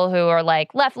and people who are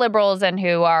left liberals and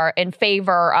who are in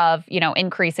favor of,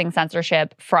 increasing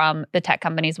censorship from the tech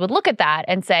companies would look at that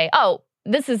and say, oh,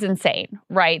 this is insane,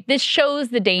 right? This shows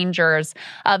the dangers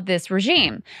of this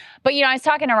regime. But, I was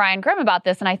talking to Ryan Grim about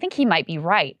this, and I think he might be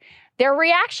right. Their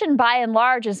reaction by and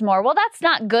large is more, well, that's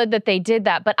not good that they did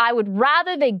that, but I would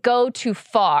rather they go too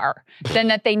far than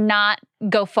that they not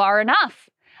go far enough.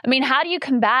 I mean, how do you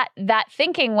combat that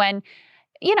thinking when,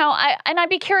 I'd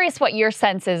be curious what your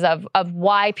sense is of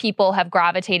why people have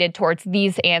gravitated towards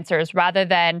these answers rather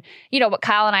than, what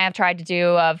Kyle and I have tried to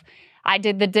do of, I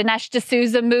did the Dinesh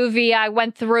D'Souza movie. I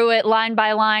went through it line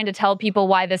by line to tell people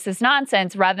why this is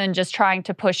nonsense rather than just trying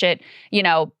to push it,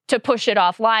 to push it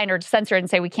offline or to censor it and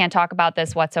say we can't talk about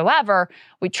this whatsoever.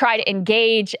 We try to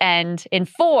engage and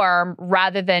inform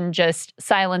rather than just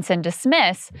silence and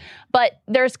dismiss. But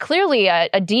there's clearly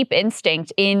a deep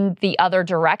instinct in the other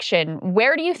direction.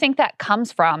 Where do you think that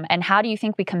comes from, and how do you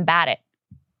think we combat it?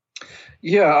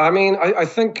 Yeah, I mean, I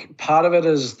think part of it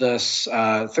is this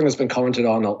thing that's been commented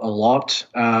on a lot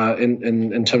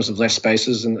in terms of less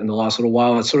spaces in the last little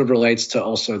while. It sort of relates to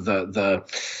also the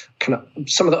kind of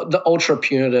some of the ultra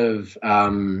punitive,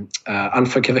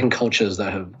 unforgiving cultures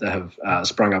that have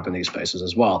sprung up in these spaces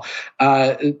as well.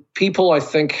 People, I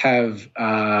think, have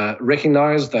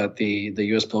recognized that the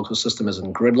U.S. political system is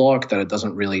in gridlock, that it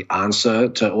doesn't really answer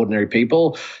to ordinary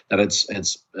people, that it's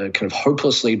kind of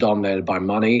hopelessly dominated by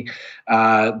money,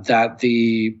 that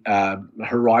the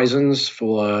horizons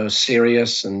for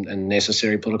serious and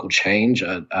necessary political change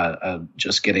are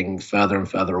just getting further and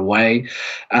further away.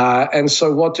 And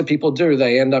so what do people do?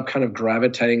 They end up kind of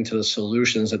gravitating to the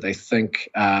solutions that they think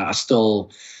are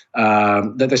still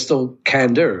that they still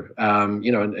can do.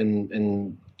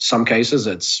 In some cases,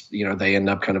 it's, they end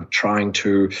up kind of trying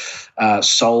to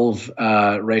solve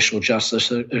racial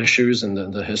justice issues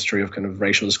and the history of kind of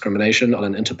racial discrimination on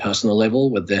an interpersonal level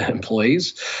with their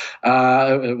employees,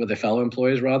 with their fellow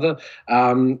employees, rather.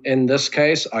 In this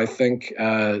case, I think,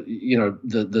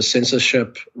 the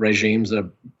censorship regimes that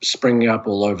are springing up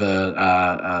all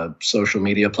over social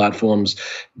media platforms,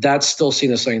 that's still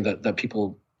seen as something that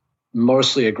people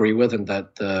mostly agree with and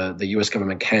that the U.S.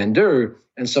 government can do.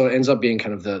 And so it ends up being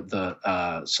kind of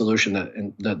the solution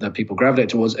that people gravitate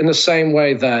towards, in the same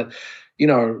way that,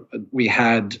 we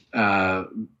had,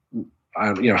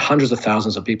 hundreds of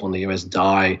thousands of people in the U.S.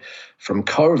 die from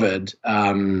COVID.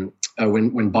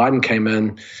 When Biden came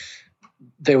in,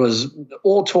 there was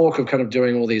all talk of kind of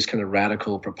doing all these kind of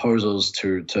radical proposals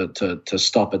to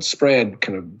stop its spread,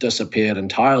 kind of disappeared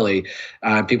entirely.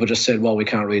 People just said, well, we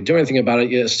can't really do anything about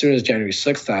it. As soon as January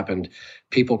 6th happened,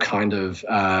 people kind of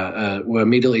were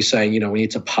immediately saying, we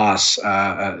need to pass,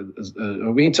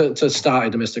 we need to start a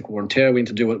domestic war on terror. We need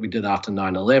to do what we did after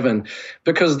 9/11,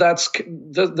 because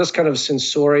this kind of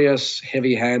censorious,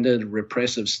 heavy-handed,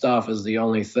 repressive stuff is the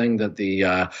only thing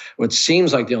that what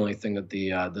seems like the only thing that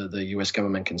the U.S.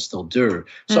 government can still do.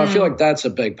 So I feel like that's a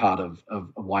big part of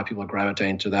why people are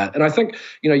gravitating to that. And I think,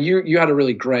 you had a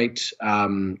really great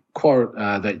quote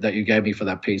that you gave me for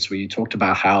that piece where you talked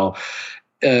about how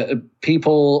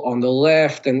people on the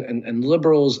left and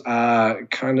liberals are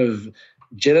kind of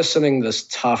jettisoning this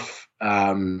tough,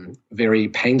 very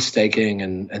painstaking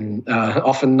and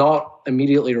often not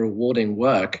immediately rewarding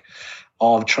work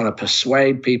of trying to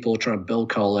persuade people, trying to build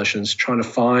coalitions, trying to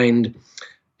find,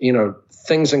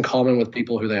 things in common with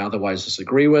people who they otherwise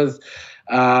disagree with.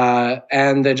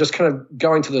 And they're just kind of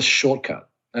going to this shortcut.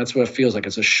 That's what it feels like.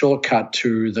 It's a shortcut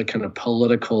to the kind of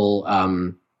political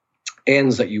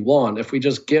ends that you want. If we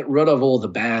just get rid of all the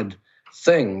bad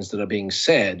things that are being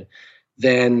said,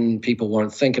 then people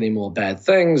won't think any more bad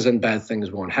things and bad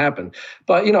things won't happen.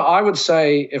 But, I would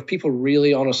say if people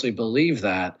really honestly believe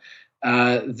that,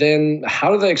 then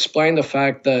how do they explain the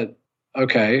fact that,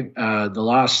 the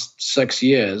last 6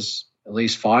 years, at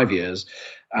least 5 years,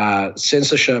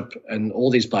 censorship and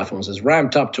all these platforms has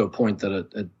ramped up to a point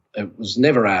that it was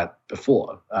never at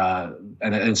before.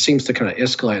 And it seems to kind of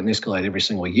escalate every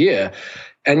single year.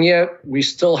 And yet we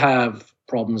still have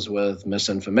problems with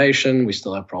misinformation. We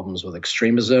still have problems with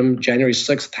extremism. January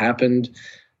 6th happened,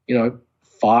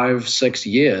 5-6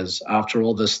 years after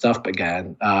all this stuff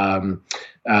began.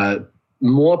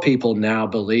 More people now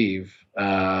believe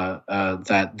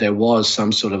that there was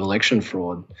some sort of election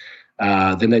fraud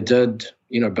than they did,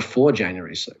 before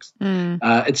January 6th.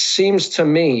 It seems to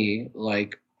me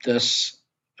like this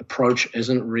approach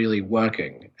isn't really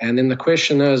working. And then the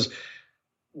question is,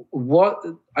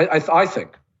 I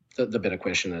think that the better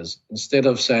question is, instead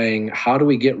of saying, how do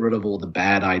we get rid of all the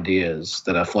bad ideas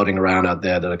that are floating around out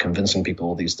there that are convincing people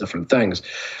all these different things,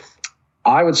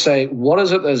 I would say, what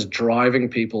is it that's driving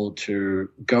people to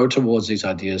go towards these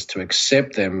ideas, to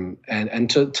accept them, and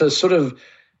to sort of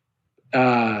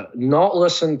not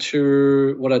listen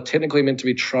to what are technically meant to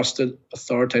be trusted,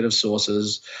 authoritative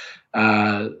sources,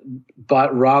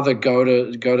 but rather go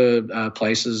to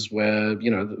places where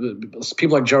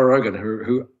people like Joe Rogan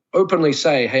who openly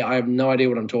say, "Hey, I have no idea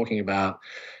what I'm talking about.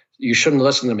 You shouldn't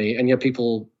listen to me," and yet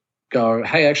people go,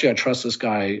 "Hey, actually, I trust this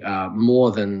guy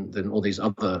more than all these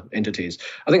other entities."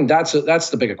 I think that's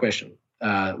the bigger question.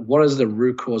 What is the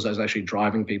root cause that's actually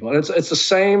driving people? And it's the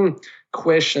same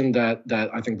question that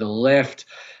I think the left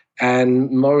and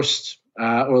most,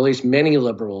 or at least many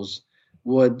liberals,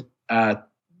 would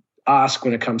ask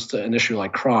when it comes to an issue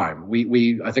like crime.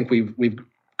 I think we've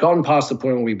gone past the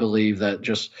point where we believe that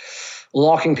just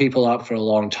locking people up for a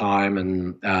long time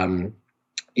and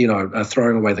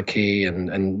throwing away the key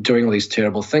and doing all these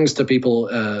terrible things to people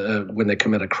when they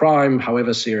commit a crime,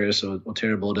 however serious or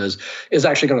terrible it is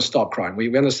actually going to stop crime.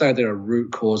 We understand there are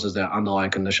root causes, there are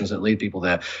underlying conditions that lead people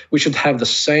there. We should have the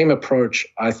same approach,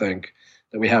 I think,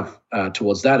 that we have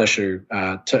towards that issue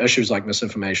to issues like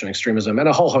misinformation, extremism, and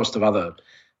a whole host of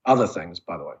other things,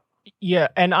 by the way. Yeah,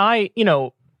 and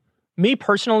me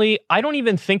personally, I don't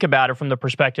even think about it from the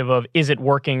perspective of, is it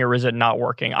working or is it not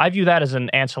working? I view that as an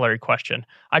ancillary question.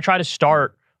 I try to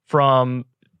start from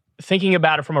thinking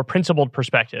about it from a principled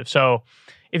perspective. So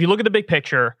if you look at the big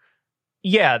picture,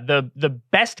 yeah, the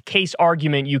best case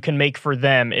argument you can make for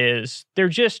them is they're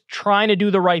just trying to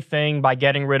do the right thing by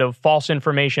getting rid of false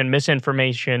information,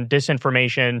 misinformation,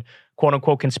 disinformation, quote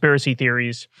unquote conspiracy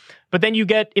theories. But then you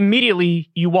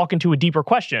walk into a deeper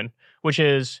question, which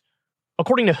is,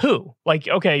 according to who? Like,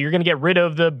 okay, you're going to get rid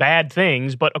of the bad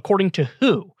things, but according to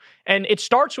who? And it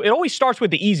always starts with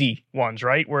the easy ones,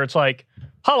 right? Where it's like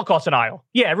Holocaust denial.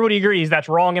 Yeah, everybody agrees that's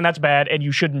wrong and that's bad and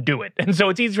you shouldn't do it. And so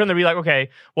it's easy for them to be like, okay,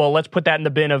 well, let's put that in the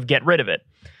bin of get rid of it.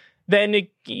 Then,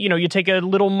 you take a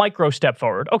little micro step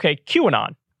forward. Okay,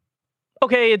 QAnon.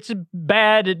 Okay, it's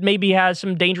bad. It maybe has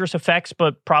some dangerous effects,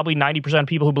 but probably 90% of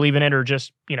people who believe in it are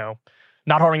just,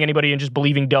 not harming anybody and just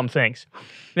believing dumb things.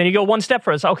 Then you go one step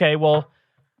further. Okay, well,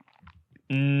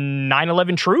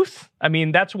 9/11 truth? I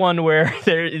mean, that's one where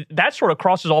that sort of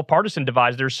crosses all partisan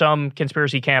divides. There's some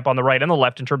conspiracy camp on the right and the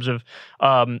left in terms of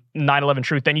 9/11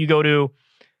 truth. Then you go to,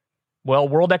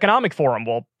 World Economic Forum.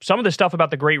 Well, some of the stuff about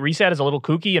the Great Reset is a little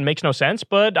kooky and makes no sense,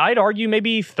 but I'd argue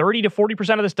maybe 30 to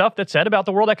 40% of the stuff that's said about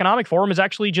the World Economic Forum is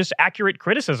actually just accurate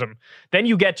criticism. Then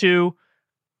you get to,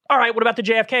 all right, what about the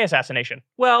JFK assassination?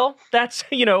 Well, that's,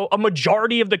 a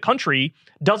majority of the country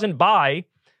doesn't buy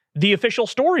the official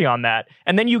story on that.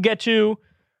 And then you get to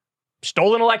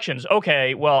stolen elections.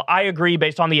 Okay, well, I agree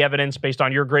based on the evidence, based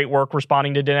on your great work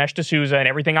responding to Dinesh D'Souza and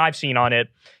everything I've seen on it.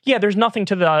 Yeah, there's nothing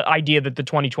to the idea that the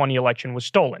 2020 election was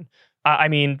stolen.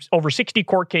 Over 60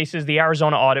 court cases, the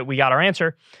Arizona audit, we got our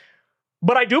answer.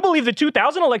 But I do believe the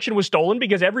 2000 election was stolen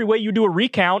because every way you do a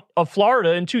recount of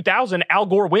Florida in 2000, Al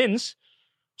Gore wins.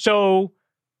 So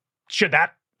should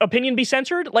that opinion be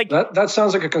censored? Like that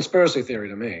sounds like a conspiracy theory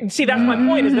to me. See, that's my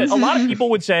point, is that a lot of people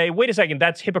would say, wait a second,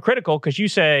 that's hypocritical because you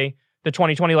say the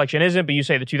 2020 election isn't, but you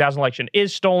say the 2000 election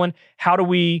is stolen. How do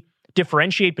we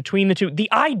differentiate between the two?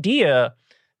 The idea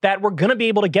that we're going to be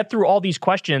able to get through all these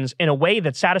questions in a way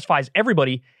that satisfies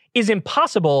everybody is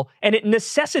impossible, and it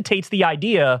necessitates the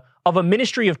idea of a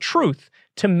ministry of truth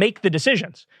to make the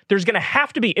decisions. There's going to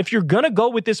have to be, if you're going to go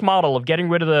with this model of getting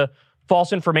rid of the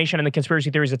false information and the conspiracy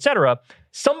theories, et cetera,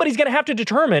 somebody's going to have to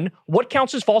determine what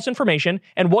counts as false information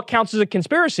and what counts as a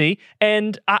conspiracy.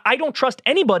 And I don't trust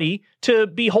anybody to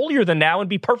be holier than thou and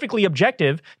be perfectly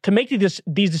objective to make these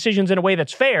decisions in a way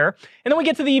that's fair. And then we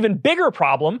get to the even bigger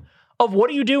problem of what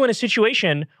do you do in a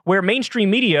situation where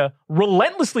mainstream media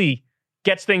relentlessly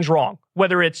gets things wrong,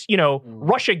 whether it's,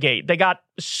 Russiagate. They got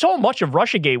so much of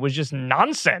Russiagate was just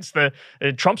nonsense.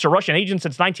 Trump's a Russian agent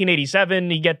since 1987.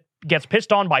 He gets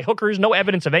pissed on by hookers. No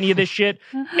evidence of any of this shit.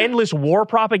 Endless war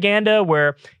propaganda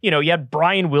where, you had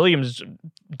Brian Williams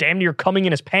damn near coming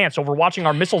in his pants over watching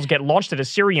our missiles get launched at a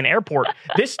Syrian airport.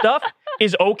 This stuff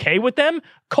is okay with them.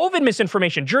 COVID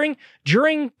misinformation.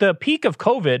 During the peak of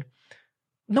COVID,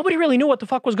 nobody really knew what the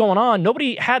fuck was going on.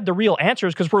 Nobody had the real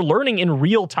answers because we're learning in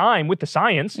real time with the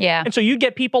science. Yeah. And so you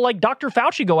get people like Dr.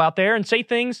 Fauci go out there and say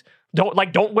things, don't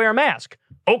wear a mask.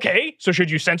 Okay, so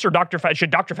should you censor Dr. Fauci?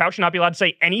 Should Dr. Fauci not be allowed to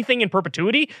say anything in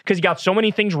perpetuity because he got so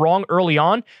many things wrong early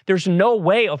on? There's no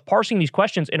way of parsing these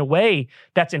questions in a way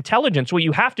that's intelligent. So what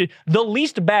you have to, the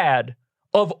least bad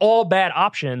of all bad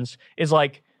options is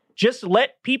just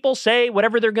let people say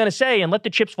whatever they're going to say and let the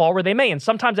chips fall where they may. And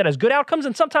sometimes that has good outcomes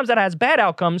and sometimes that has bad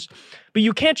outcomes. But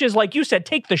you can't just, like you said,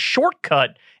 take the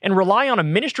shortcut and rely on a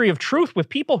ministry of truth with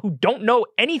people who don't know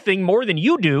anything more than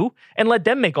you do and let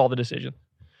them make all the decisions.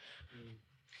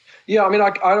 Yeah, I mean, I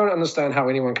don't understand how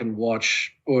anyone can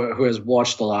watch or who has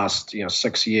watched the last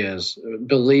 6 years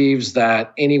believes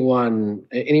that any one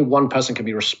person can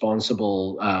be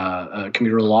responsible, can be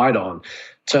relied on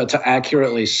to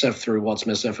accurately sift through what's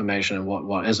misinformation and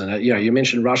what isn't. You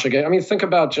mentioned Russiagate. I mean, think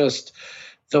about just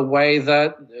the way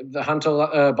that the Hunter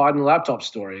Biden laptop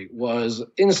story was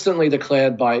instantly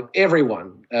declared by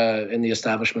everyone in the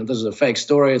establishment. This is a fake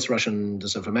story. It's Russian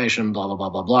disinformation, blah, blah, blah,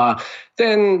 blah, blah.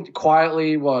 Then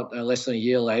quietly, less than a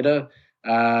year later,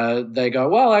 they go,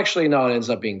 well, actually, no, it ends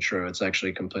up being true. It's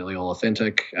actually completely all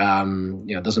authentic.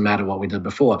 It doesn't matter what we did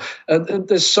before.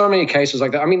 There's so many cases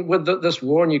like that. I mean, with this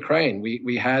war in Ukraine,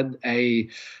 we had a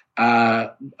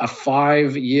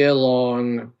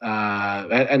 5-year-long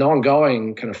and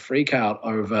ongoing kind of freak out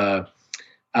over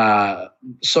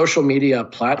social media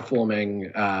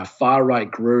platforming far-right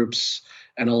groups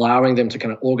and allowing them to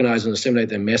kind of organize and disseminate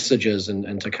their messages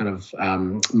and to kind of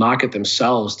market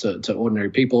themselves to ordinary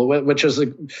people, which is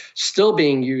still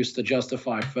being used to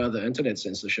justify further internet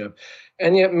censorship.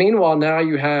 And yet, meanwhile, now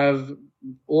you have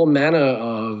all manner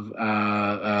of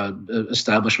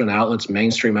establishment outlets,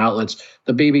 mainstream outlets,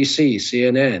 the BBC,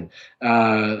 CNN,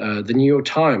 the New York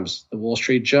Times, the Wall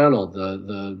Street Journal,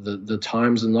 the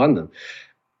Times in London,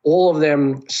 all of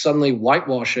them suddenly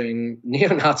whitewashing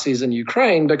neo-Nazis in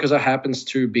Ukraine because it happens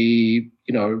to be,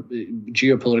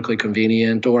 geopolitically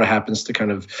convenient, or it happens to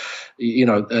kind of,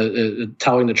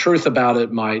 telling the truth about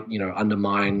it might,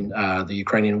 undermine the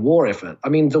Ukrainian war effort. I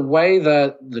mean, the way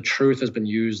that the truth has been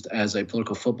used as a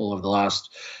political football over the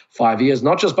last 5 years,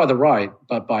 not just by the right,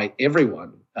 but by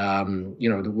everyone.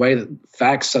 The way that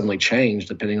facts suddenly change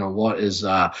depending on what's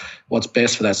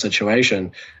best for that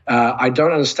situation. I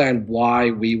don't understand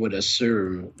why we would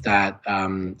assume that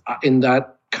in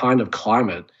that kind of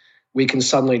climate, we can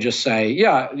suddenly just say,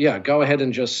 yeah, go ahead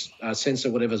and just censor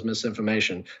whatever's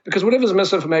misinformation. Because whatever's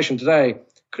misinformation today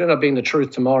could end up being the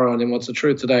truth tomorrow, and then what's the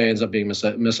truth today ends up being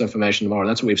misinformation tomorrow.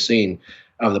 That's what we've seen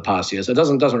over the past years. It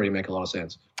doesn't really make a lot of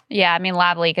sense. Yeah, I mean,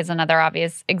 lab leak is another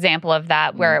obvious example of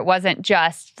that, where it wasn't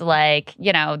just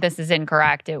this is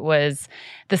incorrect. It was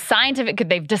the scientific,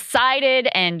 they've decided,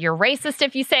 and you're racist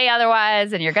if you say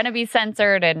otherwise, and you're going to be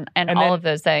censored, and all of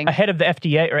those things. Ahead of the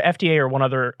FDA or one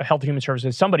other Health and Human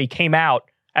Services, somebody came out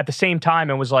at the same time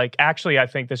and was like, actually, I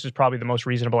think this is probably the most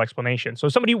reasonable explanation. So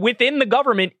somebody within the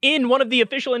government in one of the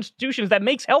official institutions that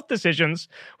makes health decisions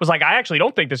was like, I actually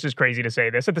don't think this is crazy to say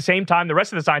this. At the same time, the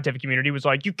rest of the scientific community was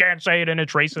like, you can't say it and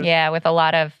it's racist. Yeah, with a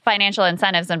lot of financial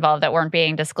incentives involved that weren't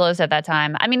being disclosed at that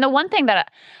time. I mean, the one thing that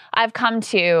I've come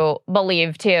to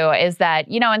believe too is that,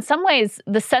 in some ways,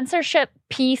 the censorship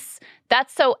piece,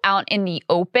 that's so out in the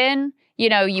open.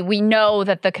 We know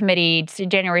that the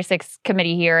January 6th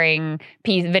committee hearing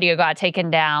video got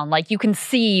taken down. You can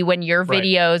see when your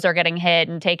videos are getting hit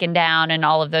and taken down and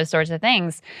all of those sorts of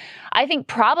things. I think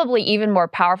probably even more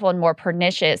powerful and more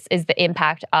pernicious is the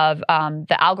impact of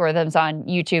the algorithms on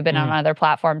YouTube and on other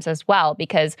platforms as well,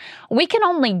 because we can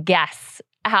only guess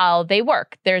how they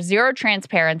work. There's zero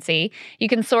transparency. You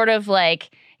can sort of like,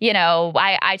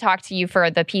 I talked to you for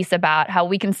the piece about how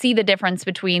we can see the difference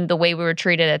between the way we were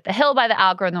treated at the Hill by the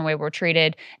algorithm and the way we're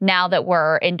treated now that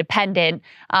we're independent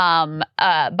by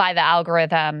the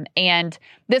algorithm. And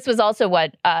this was also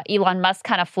what Elon Musk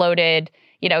kind of floated.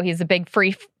 He's a big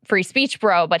free speech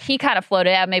bro, but he kind of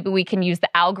floated out. Maybe we can use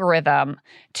the algorithm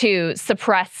to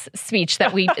suppress speech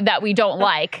that we don't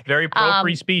like. Very pro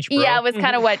free speech, bro. Yeah, it was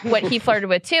kind of what he flirted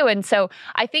with too. And so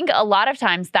I think a lot of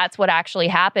times that's what actually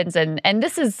happens. And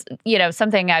this is,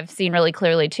 something I've seen really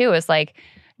clearly too, is like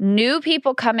new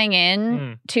people coming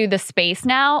in to the space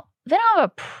now, they don't have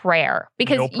a prayer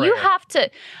because you have to,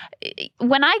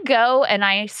 when I go and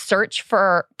I search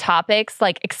for topics,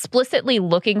 like explicitly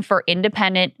looking for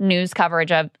independent news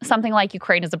coverage of something like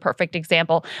Ukraine is a perfect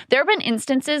example. There have been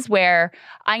instances where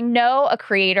I know a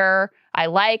creator I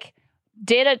like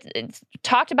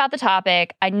talked about the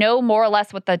topic. I know more or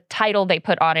less what the title they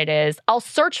put on it is. I'll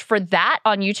search for that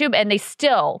on YouTube and they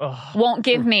still won't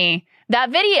give me that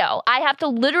video. I have to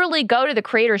literally go to the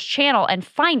creator's channel and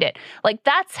find it. Like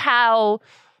that's how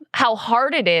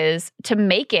hard it is to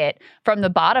make it from the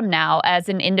bottom now as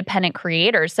an independent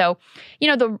creator. So,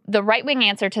 the right-wing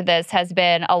answer to this has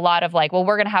been a lot of like, well,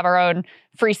 we're going to have our own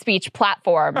free speech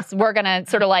platforms. We're going to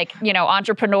sort of like,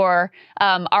 entrepreneur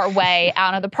our way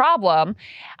out of the problem.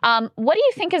 What do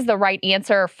you think is the right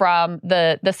answer from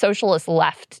the socialist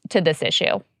left to this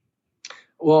issue?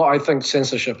 Well, I think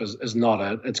censorship is not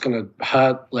it. It's going to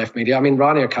hurt left media. I mean,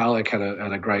 Rania Khalek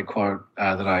had a great quote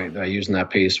that I used in that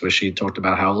piece where she talked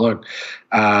about how, look,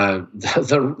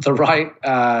 the right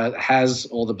has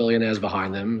all the billionaires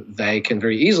behind them. They can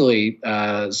very easily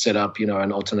set up,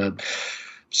 an alternate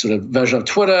sort of version of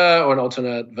Twitter or an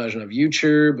alternate version of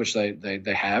YouTube, which they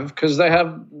have, because they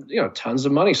have tons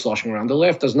of money sloshing around. The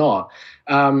left does not.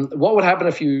 What would happen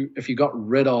if you got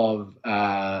rid of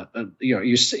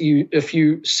if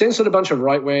you censored a bunch of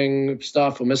right-wing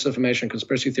stuff or misinformation,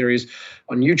 conspiracy theories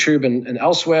on YouTube and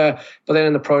elsewhere, but then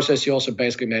in the process you also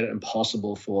basically made it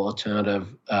impossible for alternative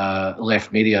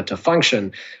left media to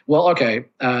function? Well, okay,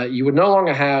 you would no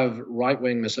longer have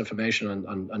right-wing misinformation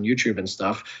on YouTube and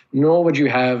stuff, nor would you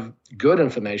have good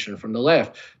information from the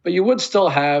left, but you would still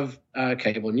have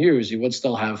cable news. You would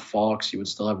still have Fox. You would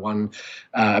still have one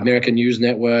American News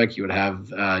Network. You would have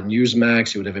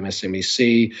Newsmax. You would have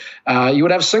MSNBC. You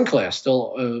would have Sinclair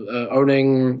still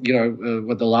owning,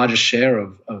 with the largest share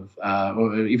of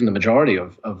or even the majority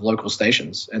of local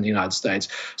stations in the United States.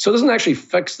 So it doesn't actually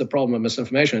fix the problem of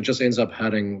misinformation. It just ends up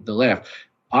hurting the left.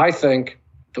 I think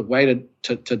the way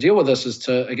to deal with this is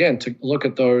to look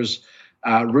at those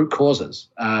root causes.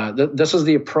 This is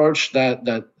the approach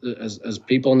that as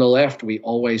people on the left we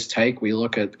always take. We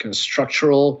look at kind of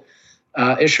structural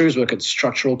issues, we look at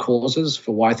structural causes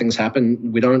for why things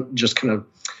happen. We don't just kind of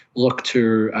look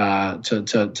to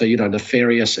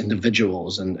nefarious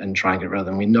individuals and try and get rid of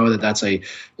them. We know that that's a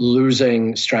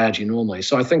losing strategy normally.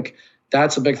 So I think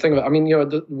that's a big thing. I mean,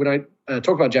 when I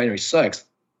talk about January 6th,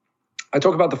 I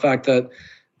talk about the fact that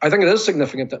I think it is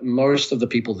significant that most of the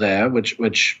people there, which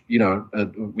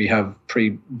we have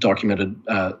pre-documented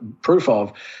proof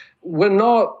of, were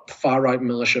not far-right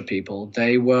militia people.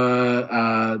 They were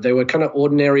kind of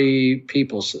ordinary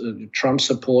people, Trump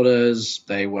supporters.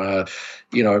 They were,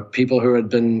 people who had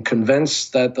been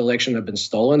convinced that the election had been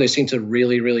stolen. They seemed to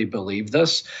really, really believe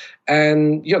this.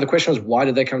 And the question was, why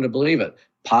did they come to believe it?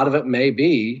 Part of it may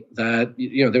be that,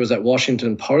 there was that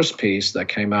Washington Post piece that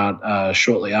came out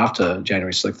shortly after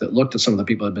January 6th that looked at some of the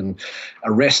people who had been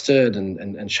arrested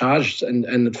and charged and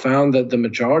it found that the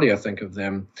majority, I think, of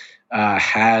them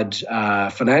had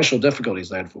financial difficulties.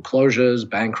 They had foreclosures,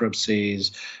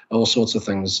 bankruptcies, all sorts of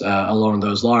things along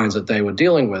those lines that they were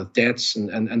dealing with, debts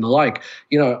and the like.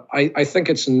 I think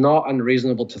it's not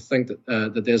unreasonable to think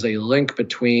that there's a link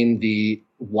between the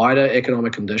wider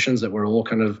economic conditions that we're all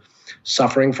kind of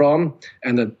suffering from,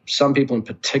 and that some people in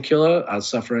particular are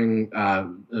suffering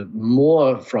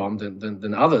more from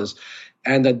than others,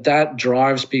 and that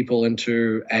drives people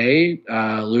into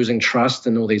losing trust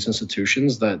in all these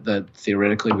institutions that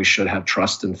theoretically we should have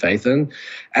trust and faith in,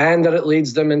 and that it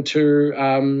leads them into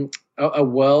a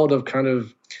world of kind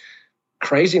of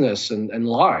craziness and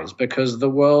lies, because the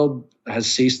world has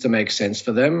ceased to make sense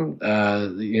for them.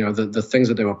 The things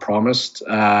that they were promised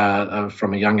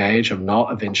from a young age have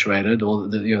not eventuated, or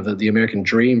the American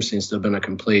dream seems to have been a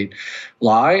complete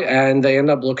lie, and they end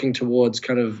up looking towards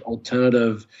kind of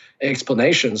alternative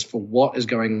explanations for what is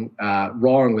going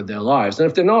wrong with their lives. And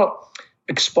if they're not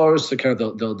exposed to kind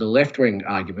of the left-wing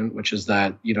argument, which is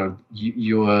that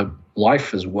your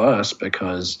life is worse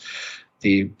because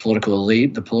the political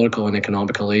elite, the political and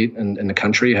economic elite in the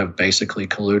country have basically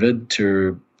colluded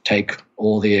to take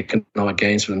all the economic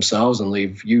gains for themselves and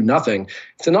leave you nothing.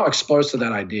 If they're not exposed to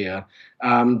that idea,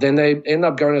 then they end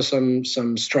up going to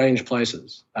some strange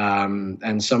places. And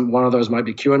one of those might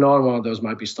be QAnon, one of those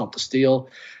might be Stop the Steal.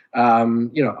 I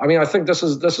mean, I think this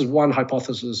is one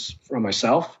hypothesis from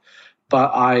myself,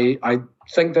 but I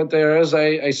think that there is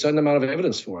a certain amount of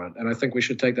evidence for it, and I think we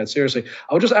should take that seriously.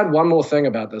 I would just add one more thing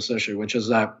about this issue, which is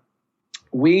that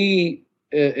we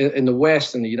in the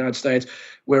West, in the United States,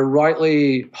 we're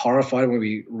rightly horrified when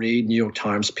we read New York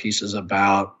Times pieces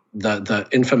about the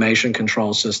information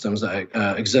control systems that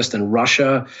exist in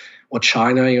Russia or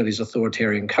China, these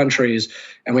authoritarian countries.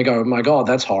 And we go, oh my God,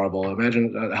 that's horrible.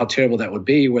 Imagine how terrible that would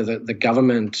be, where the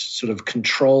government sort of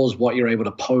controls what you're able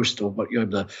to post or what you're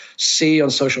able to see on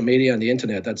social media and the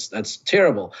internet. That's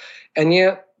terrible. And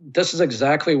yet, this is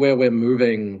exactly where we're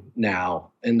moving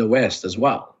now in the West as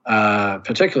well,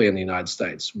 particularly in the United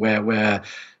States, where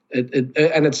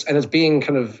it's being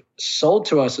kind of sold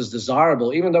to us as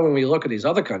desirable, even though when we look at these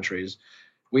other countries,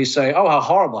 we say, oh, how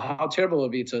horrible, how terrible it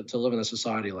would be to live in a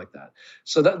society like that.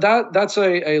 So that's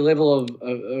a level of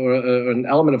or an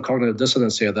element of cognitive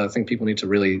dissonance here that I think people need to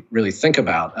really, really think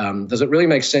about. Does it really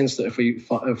make sense that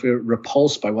if we're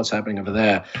repulsed by what's happening over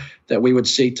there, that we would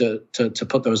seek to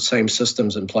put those same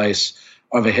systems in place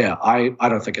over here? I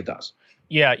don't think it does.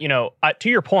 Yeah, to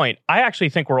your point, I actually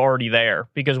think we're already there,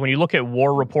 because when you look at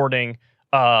war reporting,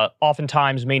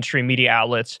 oftentimes mainstream media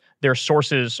outlets, their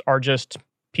sources are just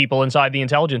people inside the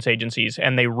intelligence agencies,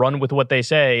 and they run with what they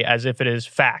say as if it is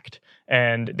fact.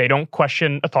 And they don't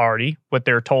question authority. What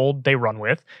they're told, they run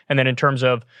with. And then in terms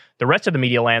of the rest of the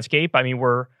media landscape, I mean,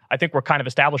 I think we're kind of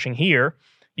establishing here,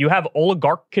 you have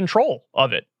oligarch control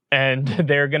of it. And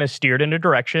they're going to steer it in a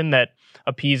direction that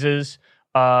appeases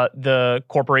the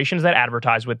corporations that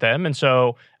advertise with them. And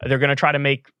so they're going to try to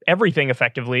make everything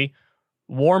effectively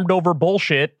warmed over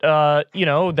bullshit,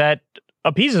 that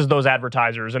appeases those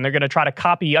advertisers. And they're going to try to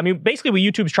copy. I mean, basically what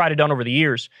YouTube's tried to done over the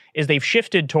years is they've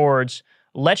shifted towards,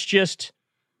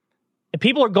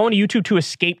 people are going to YouTube to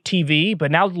escape TV, but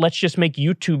now let's just make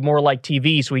YouTube more like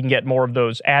TV so we can get more of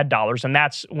those ad dollars. And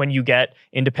that's when you get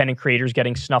independent creators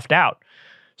getting snuffed out.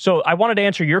 So I wanted to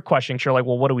answer your question, Shirley,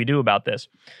 well, what do we do about this?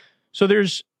 So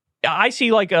I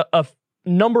see like a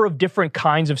number of different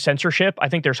kinds of censorship. I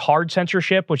think there's hard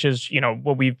censorship, which is,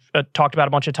 what we've talked about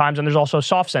a bunch of times, and there's also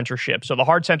soft censorship. So the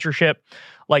hard censorship,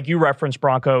 like you referenced,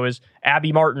 Bronco, is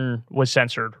Abby Martin was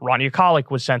censored, Rania Khalek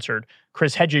was censored,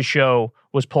 Chris Hedges' show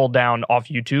was pulled down off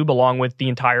YouTube along with the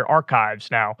entire archives.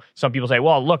 Now, some people say,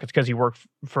 well, look, it's because he worked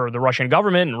for the Russian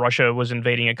government and Russia was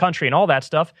invading a country and all that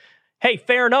stuff. Hey,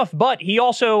 fair enough, but he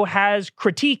also has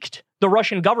critiqued the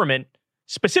Russian government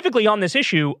specifically on this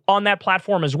issue on that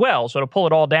platform as well. So to pull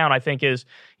it all down, I think is,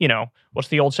 what's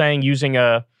the old saying? Using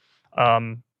a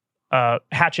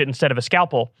hatchet instead of a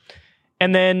scalpel.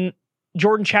 And then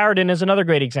Jordan Chariton is another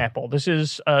great example. This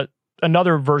is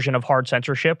another version of hard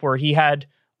censorship where he had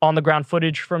on-the-ground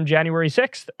footage from January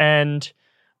 6th, and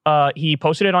he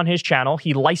posted it on his channel.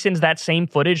 He licensed that same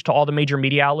footage to all the major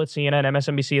media outlets, CNN,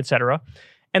 MSNBC, etc.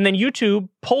 And then YouTube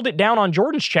pulled it down on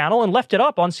Jordan's channel and left it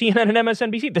up on CNN and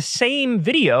MSNBC. The same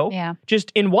video, just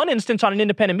in one instance on an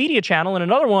independent media channel and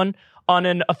another one on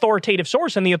an authoritative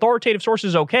source. And the authoritative source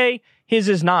is okay, his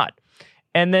is not.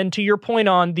 And then to your point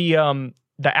on the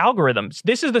algorithms,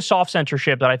 this is the soft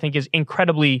censorship that I think is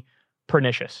incredibly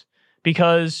pernicious,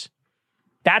 because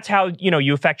that's how,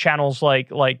 you affect channels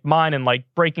like mine and like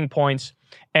Breaking Points.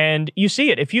 And you see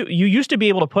it. If you used to be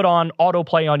able to put on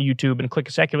autoplay on YouTube and click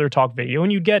a secular talk video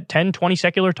and you'd get 10, 20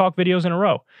 secular talk videos in a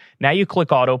row. Now you click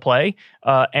autoplay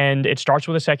and it starts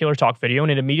with a secular talk video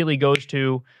and it immediately goes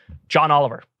to John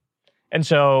Oliver. And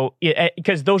so,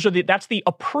 because that's the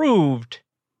approved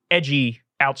edgy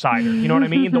outsider. You know what I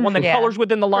mean? The one that colors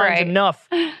within the lines enough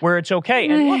where it's okay.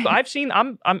 And look,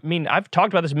 I've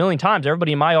talked about this a million times.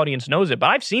 Everybody in my audience knows it,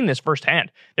 but I've seen this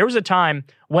firsthand. There was a time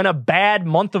when a bad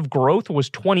month of growth was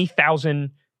 20,000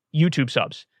 YouTube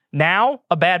subs. Now,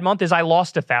 a bad month is I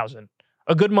lost 1,000.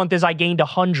 A good month is I gained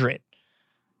 100.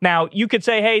 Now, you could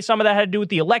say, hey, some of that had to do with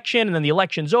the election, and then the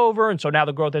election's over, and so now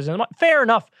the growth isn't. Fair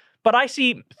enough. But I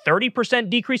see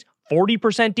 30% decrease,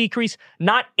 40% decrease,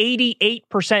 not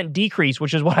 88% decrease,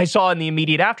 which is what I saw in the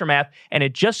immediate aftermath. And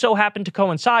it just so happened to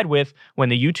coincide with when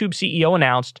the YouTube CEO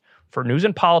announced, for news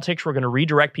and politics, we're going to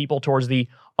redirect people towards the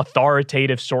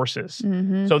authoritative sources.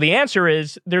 Mm-hmm. So the answer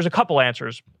is, there's a couple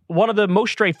answers. One of the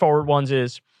most straightforward ones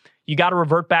is, you got to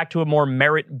revert back to a more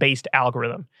merit-based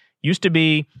algorithm. Used to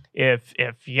be if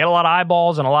you get a lot of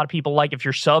eyeballs and a lot of people if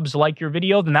your subs like your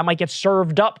video, then that might get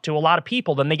served up to a lot of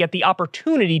people. Then they get the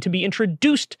opportunity to be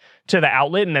introduced to the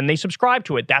outlet and then they subscribe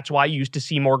to it. That's why you used to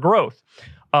see more growth.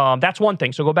 That's one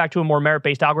thing. So go back to a more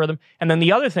merit-based algorithm. And then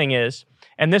the other thing is,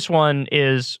 and this one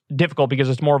is difficult because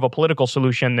it's more of a political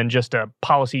solution than just a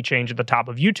policy change at the top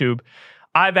of YouTube.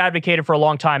 I've advocated for a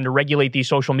long time to regulate these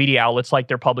social media outlets like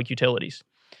they're public utilities.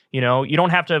 You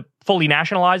don't have to fully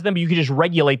nationalize them, but you can just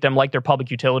regulate them like they're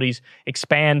public utilities,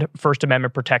 expand First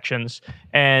Amendment protections,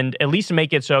 and at least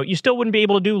make it so you still wouldn't be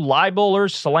able to do libel or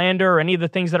slander or any of the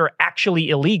things that are actually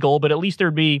illegal, but at least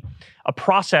there'd be a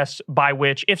process by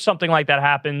which, if something like that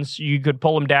happens, you could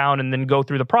pull them down and then go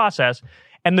through the process.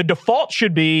 And the default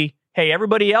should be, hey,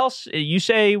 everybody else, you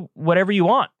say whatever you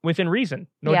want within reason.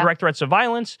 No direct threats of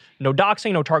violence, no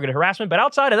doxing, no targeted harassment. But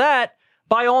outside of that,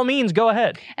 by all means, go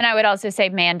ahead. And I would also say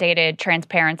mandated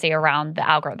transparency around the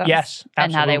algorithms. Yes, absolutely.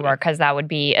 And how they work, because that would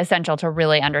be essential to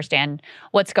really understand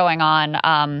what's going on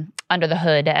under the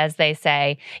hood, as they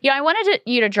say. I wanted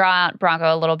you to draw out,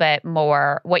 Branko, a little bit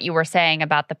more what you were saying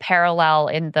about the parallel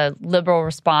in the liberal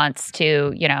response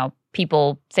to,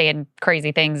 people saying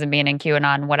crazy things and being in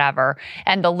QAnon, whatever,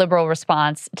 and the liberal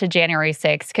response to January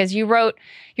 6th, because you wrote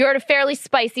a fairly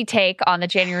spicy take on the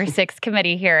January 6th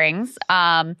committee hearings.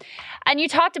 And you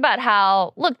talked about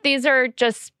how, look, these are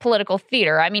just political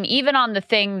theater. I mean, even on the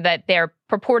thing that they're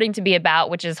purporting to be about,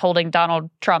 which is holding Donald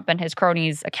Trump and his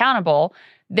cronies accountable,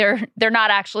 they're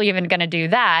not actually even going to do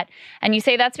that. And you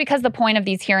say that's because the point of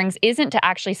these hearings isn't to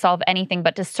actually solve anything,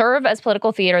 but to serve as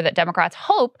political theater that Democrats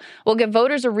hope will give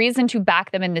voters a reason to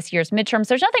back them in this year's midterms.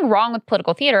 There's nothing wrong with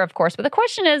political theater, of course, but the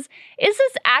question is this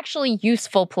actually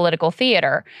useful political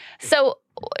theater? So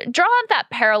draw up that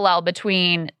parallel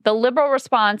between the liberal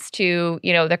response to,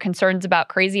 the concerns about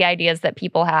crazy ideas that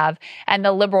people have and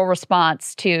the liberal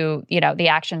response to, the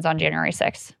actions on January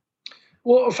 6th.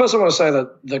 Well, first I want to say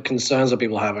that the concerns that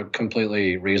people have are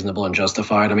completely reasonable and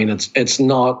justified. I mean, it's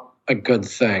not a good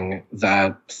thing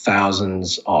that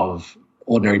thousands of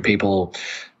ordinary people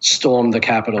stormed the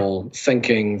Capitol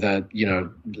thinking that,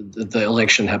 the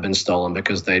election had been stolen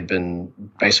because they'd been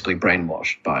basically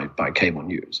brainwashed by cable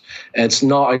news. It's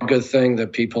not a good thing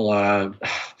that people are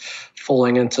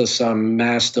falling into some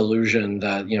mass delusion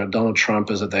that, Donald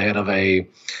Trump is at the head of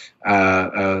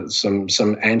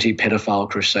some anti-pedophile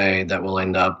crusade that will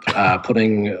end up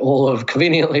putting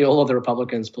conveniently all of the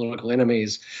Republicans' political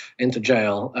enemies into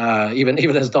jail. Even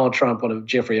as Donald Trump, one of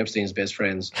Jeffrey Epstein's best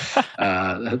friends,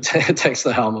 takes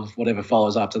the helm of whatever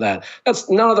follows after that.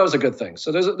 None of those are good things.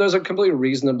 So those are completely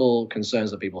reasonable concerns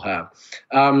that people have.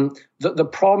 The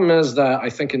problem is that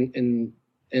I think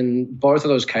in both of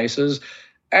those cases,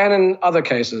 and in other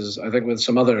cases, I think with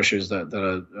some other issues that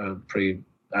are pretty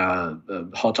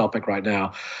hot topic right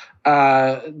now,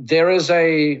 there is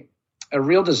a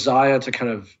real desire to kind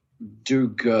of do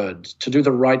good, to do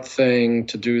the right thing,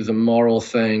 to do the moral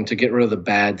thing, to get rid of the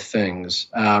bad things,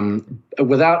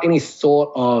 without any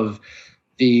thought of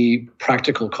the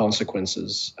practical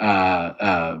consequences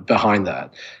behind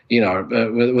that.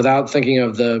 Without thinking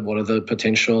of what are the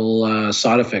potential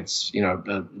side effects.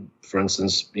 For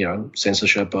instance,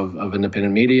 censorship of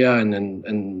independent media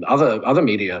and other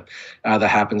media that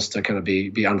happens to kind of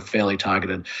be unfairly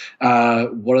targeted.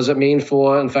 What does it mean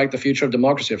for, in fact, the future of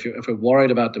democracy? If we're worried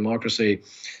about democracy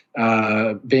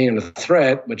being under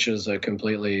threat, which is a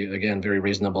completely, again, very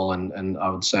reasonable and I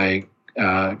would say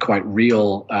quite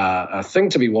real thing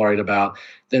to be worried about,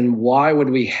 then why would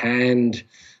we hand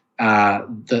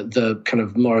the kind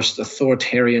of most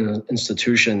authoritarian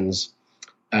institutions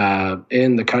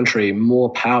in the country more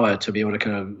power to be able to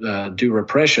kind of do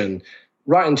repression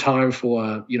right in time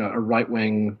for a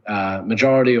right-wing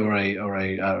majority or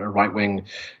a right-wing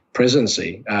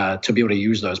presidency to be able to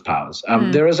use those powers?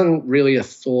 There isn't really a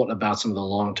thought about some of the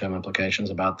long-term implications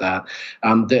about that.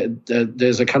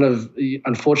 There's a kind of,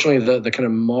 unfortunately, the kind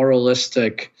of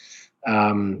moralistic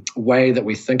way that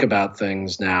we think about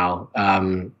things now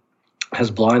has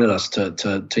blinded us to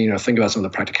think about some of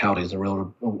the practicalities, the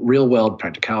real world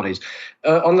practicalities.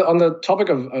 On the topic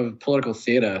of political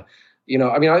theater,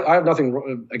 I have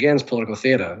nothing against political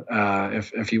theater.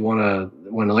 If you want to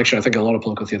win an election, I think a lot of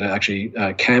political theater actually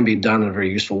can be done in a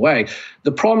very useful way.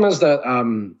 The problem is that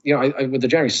with the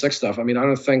January 6th stuff, I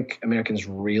don't think Americans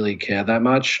really care that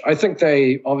much. I think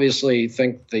they obviously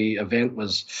think the event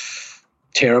was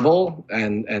terrible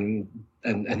and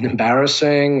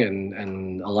embarrassing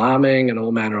and alarming and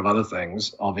all manner of other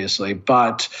things, obviously.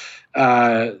 But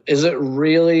is it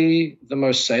really the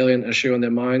most salient issue in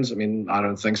their minds? I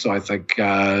don't think so. I think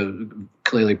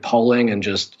clearly polling and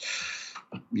just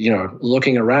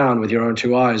looking around with your own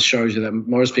two eyes shows you that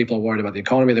most people are worried about the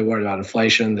economy. They're worried about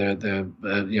inflation.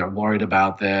 They're worried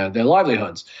about their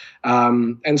livelihoods.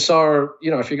 And so,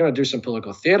 if you're going to do some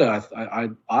political theater,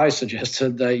 I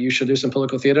suggested that you should do some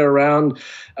political theater around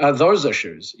those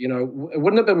issues. It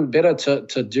wouldn't have been better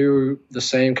to do the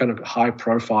same kind of high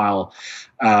profile,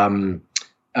 almost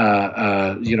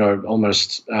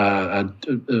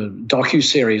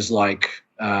docuseries like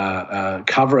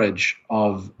coverage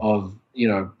of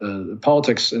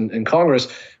politics in Congress.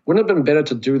 Wouldn't it have been better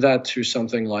to do that to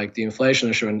something like the inflation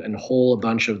issue and haul a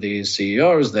bunch of these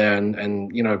CEOs there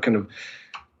and kind of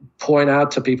point out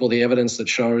to people the evidence that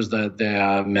shows that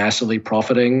they're massively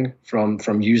profiting from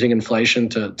using inflation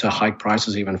to hike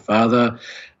prices even further?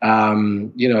 I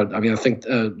think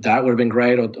that would have been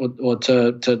great, or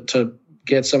to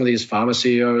get some of these pharma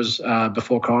CEOs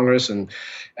before Congress and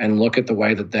look at the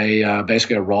way that they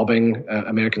basically are robbing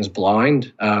Americans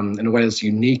blind in a way that's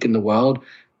unique in the world.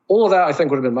 All of that, I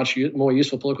think, would have been much more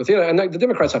useful political theater. And the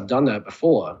Democrats have done that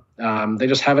before. They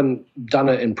just haven't done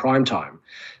it in prime time.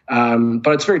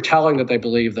 But it's very telling that they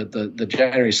believe that the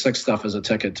January 6th stuff is a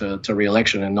ticket to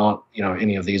re-election and not,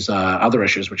 any of these other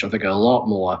issues, which I think are a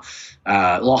lot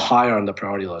higher on the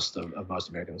priority list of most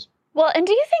Americans. Well, and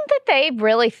do you think that they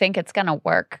really think it's going to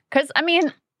work? Because,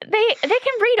 they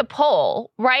can read a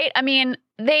poll, right?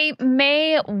 They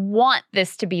may want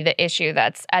this to be the issue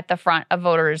that's at the front of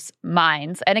voters'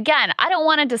 minds. And again, I don't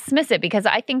want to dismiss it because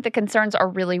I think the concerns are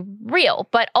really real.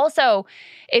 But also,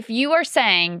 if you are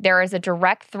saying there is a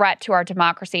direct threat to our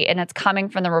democracy and it's coming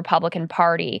from the Republican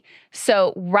Party,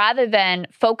 so rather than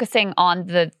focusing on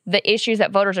the issues that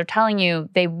voters are telling you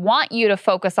they want you to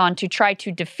focus on to try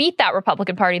to defeat that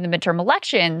Republican Party in the midterm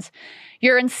elections,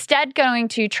 you're instead going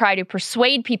to try to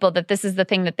persuade people that this is the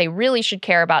thing that they really should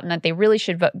care about and that they really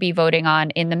should be voting on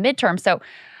in the midterm. So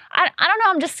I don't know.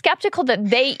 I'm just skeptical that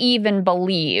they even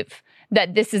believe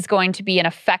that this is going to be an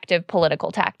effective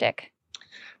political tactic.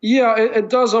 Yeah, it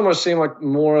does almost seem like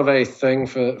more of a thing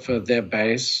for their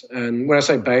base. And when I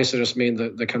say base, I just mean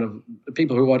the kind of the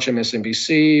people who watch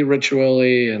MSNBC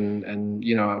ritually and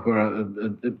who are,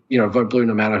 vote blue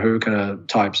no matter who kind of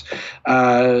types.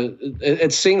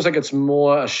 It seems like it's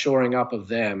more a shoring up of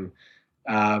them,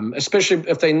 especially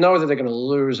if they know that they're going to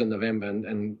lose in November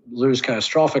and lose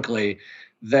catastrophically.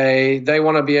 They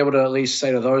want to be able to at least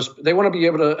say to those, they want to be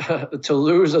able to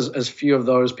lose as few of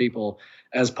those people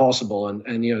as possible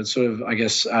and sort of, I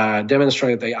guess,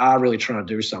 demonstrate that they are really trying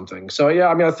to do something. So, yeah,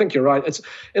 I think you're right.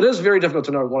 It is very difficult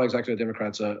to know what exactly the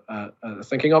Democrats are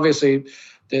thinking. Obviously,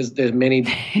 there's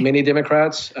many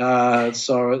Democrats.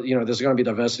 So, there's going to be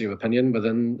diversity of opinion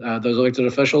within those elected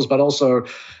officials. But also,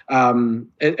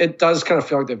 it does kind of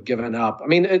feel like they've given up.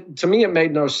 To me, it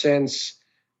made no sense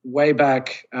way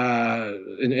back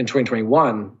in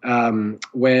 2021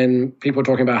 when people were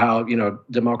talking about how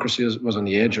democracy was on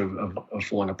the edge of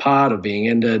falling apart, of being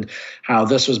ended, how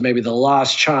this was maybe the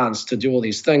last chance to do all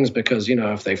these things because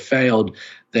if they failed,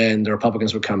 then the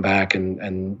Republicans would come back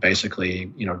and basically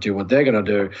do what they're going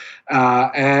to do.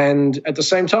 And at the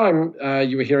same time,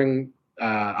 you were hearing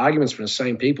arguments from the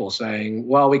same people saying,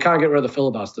 well, we can't get rid of the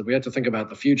filibuster. We have to think about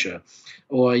the future.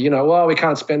 Or, well, we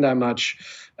can't spend that much.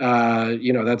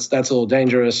 That's a little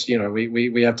dangerous.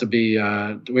 We have to be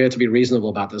reasonable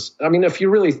about this. If you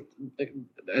really,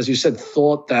 as you said,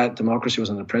 thought that democracy was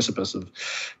on the precipice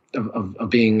of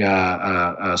being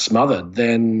smothered,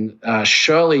 then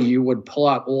surely you would pull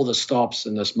out all the stops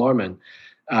in this moment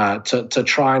to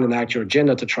try and enact your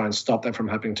agenda, to try and stop that from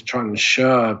happening, to try and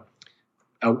ensure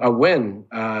a win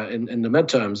in the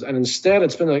midterms. And instead,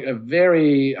 it's been a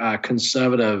very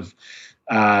conservative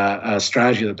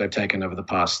strategy that they've taken over the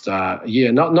past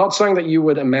year. Not something that you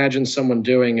would imagine someone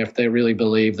doing if they really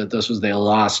believed that this was their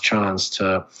last chance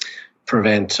to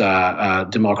prevent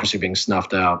democracy being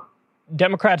snuffed out.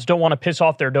 Democrats don't want to piss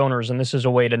off their donors, and this is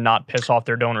a way to not piss off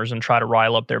their donors and try to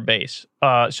rile up their base.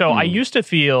 I used to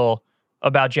feel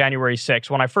about January 6th,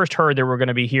 when I first heard there were going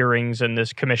to be hearings and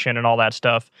this commission and all that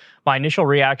stuff, my initial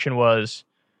reaction was,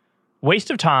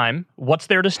 waste of time. What's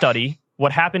there to study?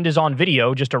 What happened is on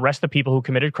video. Just arrest the people who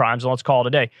committed crimes and let's call it a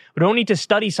day. We don't need to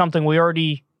study something we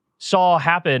already saw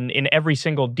happen in every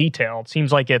single detail. It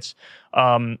seems like it's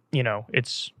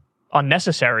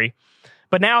unnecessary.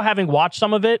 But now, having watched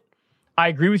some of it, I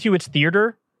agree with you, it's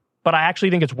theater, but I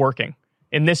actually think it's working.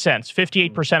 In this sense,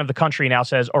 58% of the country now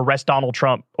says arrest Donald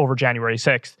Trump over January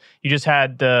 6th. You just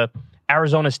had the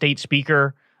Arizona State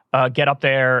Speaker get up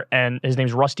there, and his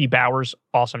name's Rusty Bowers,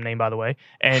 awesome name, by the way.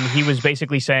 And he was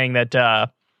basically saying that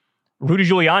Rudy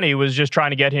Giuliani was just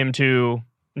trying to get him to,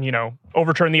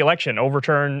 overturn the election,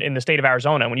 overturn in the state of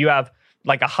Arizona. When you have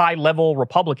like a high-level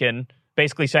Republican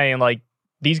basically saying like,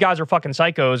 these guys are fucking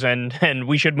psychos and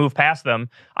we should move past them.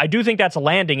 I do think that's a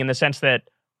landing in the sense that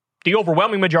the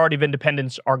overwhelming majority of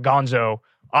independents are gonzo.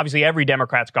 Obviously, every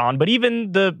Democrat's gone, but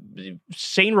even the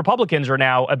sane Republicans are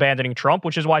now abandoning Trump,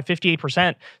 which is why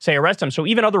 58% say arrest him. So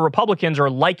even other Republicans are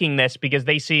liking this because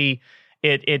they see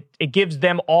it gives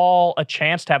them all a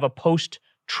chance to have a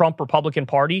post-Trump Republican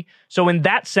Party. So in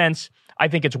that sense, I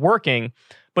think it's working.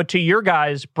 But to your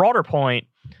guys' broader point,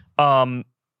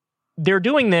 they're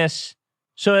doing this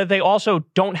so that they also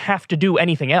don't have to do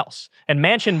anything else. And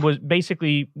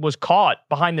Manchin was caught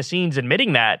behind the scenes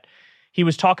admitting that. He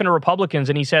was talking to Republicans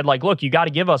and he said, like, look, you got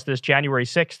to give us this January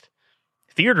 6th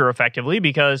theater effectively,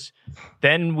 because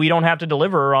then we don't have to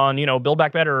deliver on, Build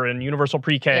Back Better and universal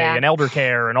pre-K and elder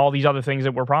care and all these other things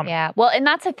that we're promised. Yeah. Well, and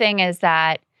that's the thing is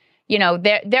that,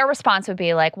 their response would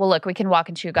be like, well, look, we can walk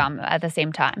and chew gum at the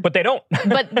same time. But they don't.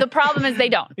 But the problem is they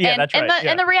don't. Yeah, that's right.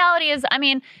 And the reality is,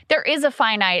 there is a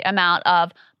finite amount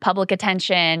of public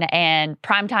attention and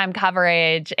primetime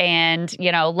coverage and,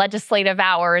 legislative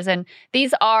hours. And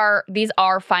these are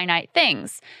finite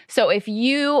things. So if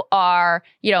you are,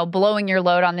 blowing your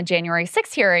load on the January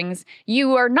 6th hearings,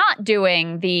 you are not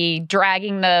doing the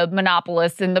dragging the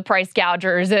monopolists and the price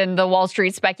gougers and the Wall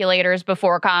Street speculators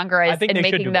before Congress and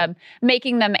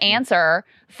making them answer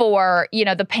for,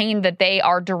 the pain that they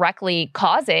are directly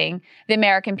causing the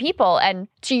American people. And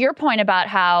to your point about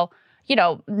how,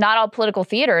 not all political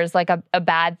theater is like a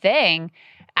bad thing.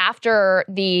 After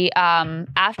the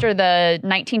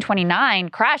 1929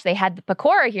 crash, they had the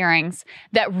Pecora hearings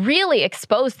that really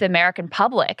exposed the American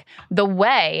public the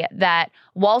way that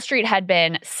Wall Street had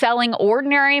been selling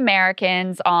ordinary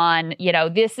Americans on,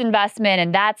 this investment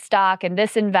and that stock and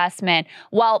this investment,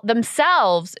 while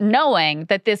themselves knowing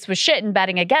that this was shit and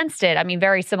betting against it.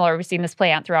 Very similar. We've seen this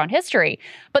play out throughout history.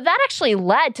 But that actually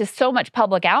led to so much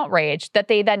public outrage that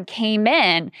they then came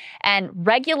in and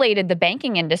regulated the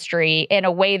banking industry in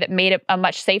a way that made it a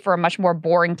much safer, a much more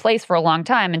boring place for a long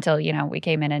time until, we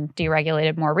came in and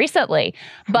deregulated more recently.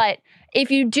 But if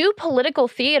you do political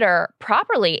theater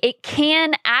properly, it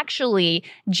can actually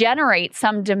generate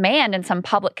some demand and some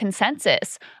public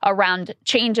consensus around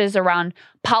changes, around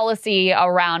policy,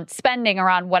 around spending,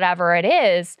 around whatever it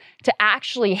is, to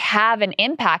actually have an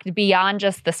impact beyond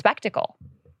just the spectacle.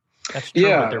 That's true,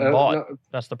 but they're bought. No,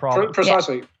 that's the problem.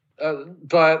 Precisely.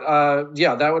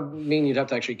 Yeah. That would mean you'd have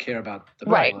to actually care about the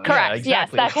right. Correct. Yeah,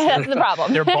 exactly. Yes, that's the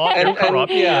problem. They're bought and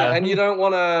corrupt. And you don't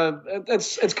want to.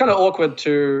 It's kind of awkward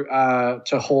to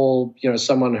haul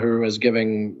someone who is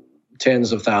giving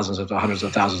tens of thousands of hundreds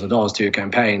of thousands of dollars to your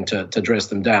campaign to dress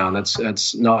them down.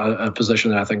 It's not a position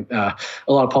that I think a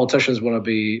lot of politicians want to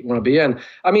be in.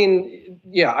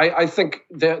 I think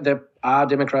there are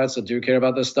Democrats that do care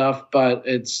about this stuff, but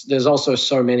there's also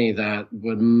so many that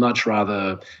would much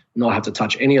rather not have to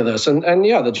touch any of this. And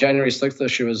the January 6th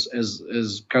issue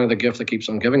is kind of the gift that keeps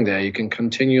on giving there. You can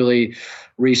continually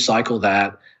recycle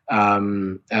that.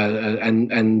 And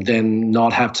then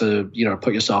not have to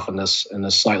put yourself in this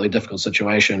slightly difficult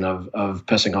situation of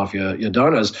pissing off your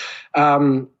donors.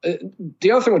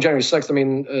 The other thing with January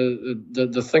 6th,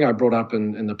 the thing I brought up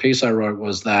in the piece I wrote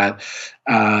was that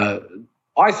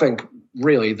I think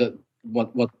really that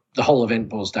what the whole event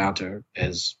boils down to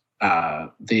is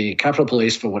the Capitol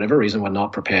Police, for whatever reason, were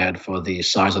not prepared for the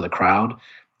size of the crowd.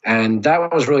 And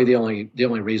that was really the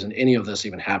only reason any of this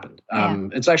even happened.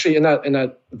 It's actually in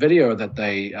that video that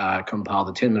they compiled,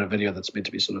 the 10-minute video that's meant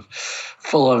to be sort of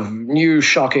full of new,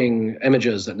 shocking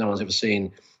images that no one's ever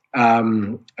seen,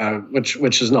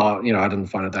 which is not, I didn't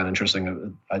find it that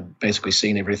interesting. I'd basically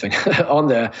seen everything on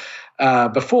there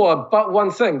before. But one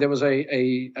thing, there was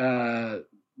a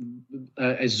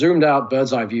zoomed out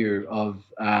bird's eye view of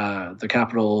the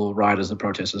Capitol rioters, the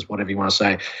protesters, whatever you want to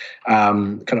say,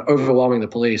 kind of overwhelming the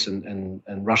police and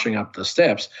rushing up the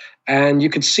steps. And you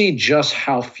could see just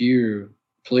how few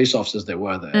police officers there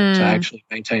were there to actually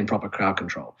maintain proper crowd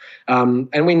control.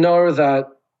 And we know that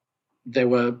there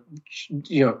were,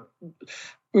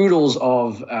 oodles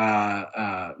of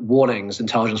warnings,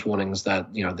 intelligence warnings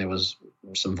that, there was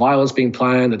some violence being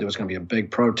planned, that there was going to be a big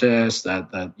protest,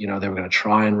 that they were going to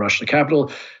try and rush the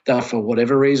Capitol, that for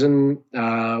whatever reason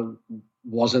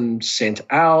wasn't sent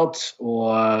out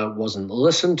or wasn't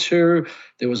listened to.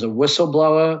 There was a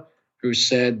whistleblower who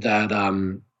said that, I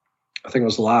think it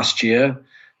was last year,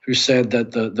 who said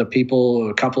that the people,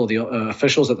 a couple of the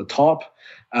officials at the top,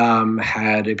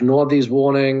 had ignored these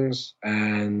warnings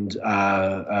and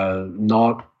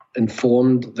not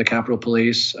informed the Capitol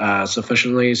Police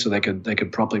sufficiently so they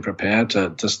could properly prepare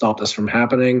to stop this from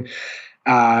happening.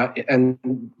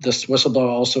 And this whistleblower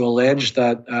also alleged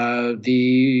that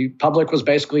the public was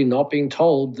basically not being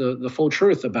told the full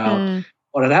truth about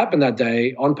what had happened that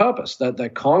day on purpose.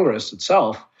 That Congress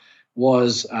itself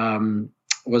was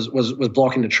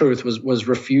blocking the truth, was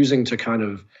refusing to kind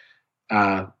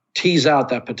of tease out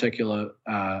that particular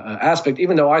aspect,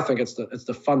 even though I think it's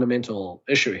the fundamental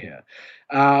issue here.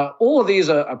 All of these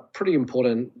are pretty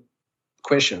important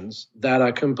questions that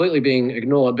are completely being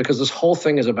ignored because this whole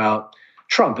thing is about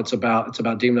Trump. It's about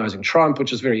demonizing Trump,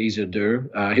 which is very easy to do.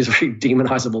 He's a very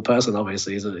demonizable person,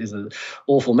 obviously. He's an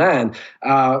awful man.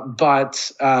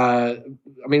 But I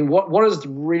mean, what is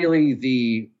really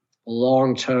the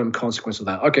long-term consequence of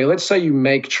that? Okay, let's say you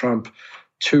make Trump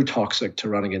too toxic to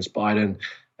run against Biden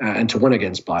and to win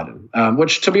against Biden,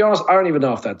 which, to be honest, I don't even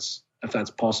know if that's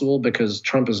possible because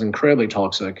Trump is incredibly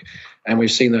toxic, and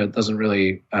we've seen that it doesn't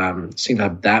really seem to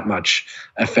have that much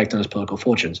effect on his political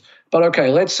fortunes. But okay,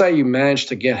 let's say you manage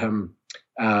to get him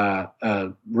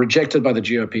rejected by the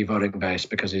GOP voting base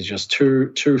because he's just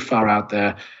too far out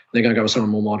there. They're going to go with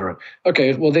someone more moderate.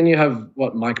 Okay, well then you have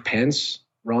Mike Pence,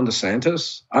 Ron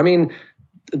DeSantis. I mean,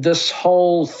 this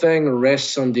whole thing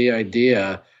rests on the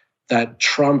idea that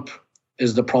Trump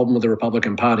is the problem with the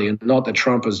Republican Party, and not that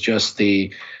Trump is just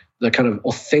the kind of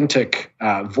authentic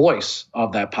voice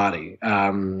of that party.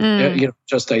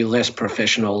 Just a less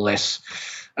professional, less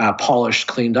polished,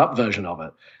 cleaned up version of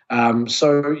it.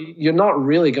 So you're not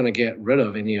really going to get rid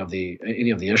of any of the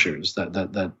issues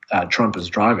that Trump is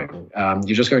driving.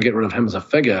 You're just going to get rid of him as a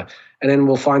figure, and then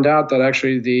we'll find out that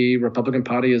actually the Republican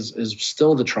Party is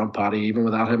still the Trump party even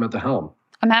without him at the helm.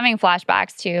 I'm having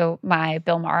flashbacks to my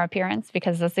Bill Maher appearance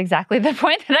because that's exactly the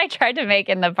point that I tried to make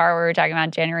in the part where we were talking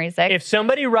about January 6th. If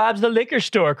somebody robs the liquor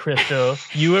store, Crystal,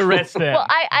 you arrest them. Well,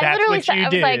 I literally said, I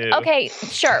was like, okay,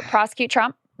 sure, prosecute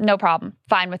Trump. No problem.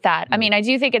 Fine with that. I mean, I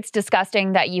do think it's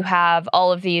disgusting that you have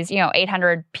all of these,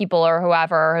 800 people or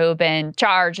whoever who've been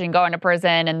charged and going to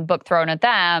prison and book thrown at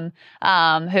them,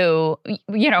 who,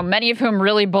 many of whom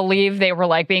really believe they were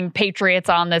like being patriots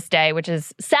on this day, which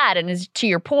is sad. And is to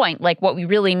your point, like what we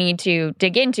really need to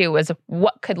dig into is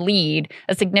what could lead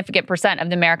a significant percent of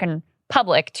the American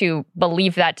public to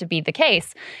believe that to be the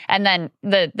case. And then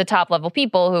the top level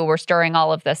people who were stirring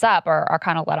all of this up are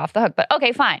kind of let off the hook. But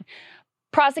okay, fine.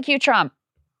 Prosecute Trump.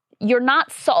 You're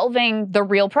not solving the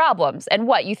real problems. And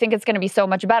what, you think it's going to be so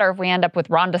much better if we end up with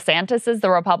Ron DeSantis as the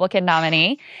Republican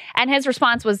nominee? And his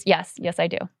response was, yes, I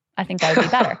do. I think that would be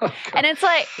better. And it's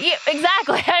like, yeah,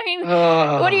 exactly. I mean,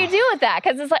 what do you do with that?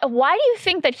 Because it's like, why do you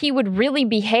think that he would really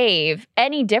behave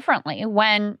any differently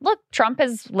when, look, Trump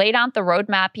has laid out the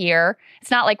roadmap here.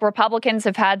 It's not like Republicans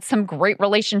have had some great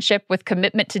relationship with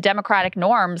commitment to democratic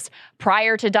norms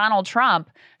prior to Donald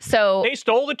Trump. So they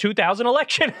stole the 2000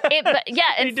 election. And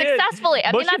successfully.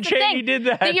 I mean, that's the thing. Did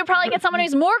that. Then you probably get someone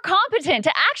who's more competent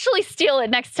to actually steal it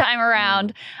next time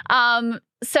around.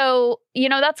 So,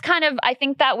 that's kind of, I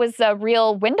think that was a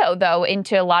real window, though,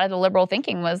 into a lot of the liberal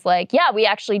thinking was like, yeah, we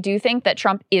actually do think that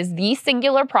Trump is the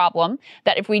singular problem,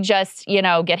 that if we just,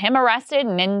 get him arrested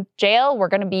and in jail, we're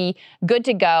going to be good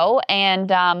to go. And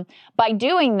by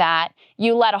doing that,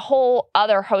 you let a whole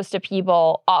other host of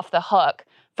people off the hook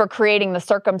for creating the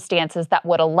circumstances that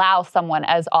would allow someone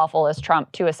as awful as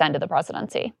Trump to ascend to the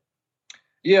presidency.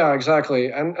 Yeah,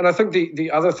 exactly. And I think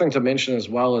the other thing to mention as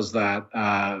well is that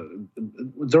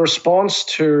the response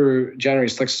to January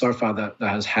 6th so far that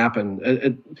has happened,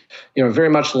 very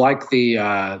much like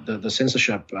the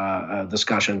censorship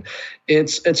discussion,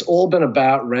 it's all been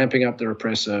about ramping up the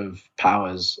repressive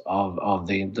powers of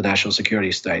the national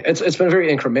security state. It's been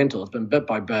very incremental. It's been bit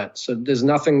by bit. So there's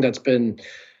nothing that's been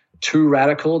too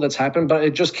radical that's happened, but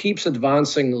it just keeps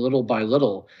advancing little by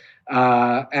little.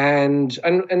 And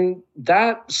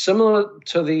that, similar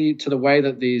to the way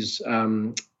that these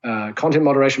content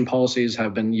moderation policies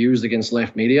have been used against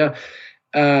left media,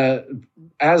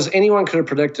 as anyone could have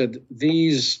predicted,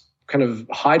 these kind of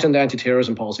heightened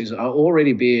anti-terrorism policies are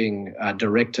already being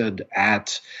directed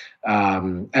at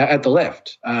the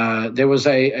left. There was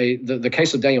the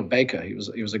case of Daniel Baker. He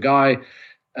was a guy,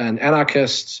 an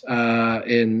anarchist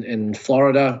in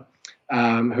Florida,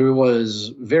 who was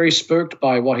very spooked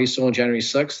by what he saw on January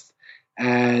 6th.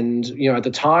 And, at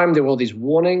the time, there were all these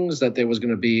warnings that there was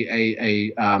going to be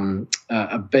a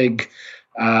big,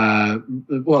 there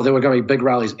were going to be big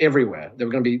rallies everywhere. There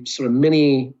were going to be sort of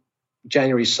mini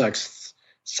January 6th,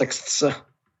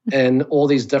 in all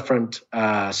these different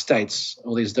states,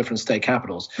 all these different state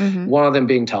capitals. Mm-hmm. One of them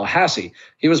being Tallahassee.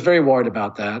 He was very worried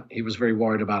about that. He was very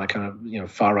worried about a kind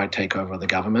of far right takeover of the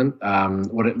government.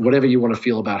 Whatever you want to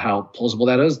feel about how plausible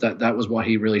that is, that was what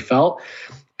he really felt.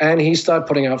 And he started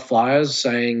putting out flyers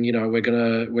saying, we're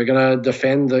gonna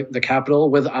defend the Capitol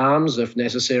with arms if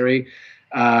necessary.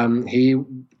 He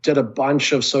did a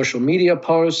bunch of social media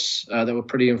posts that were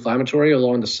pretty inflammatory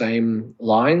along the same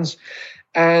lines.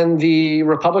 And the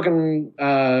Republican,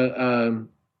 I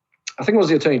think it was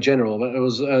the Attorney General, but it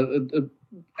was a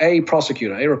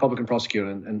Republican prosecutor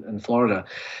in Florida.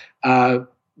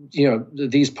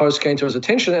 These posts came to his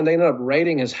attention, and they ended up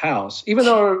raiding his house, even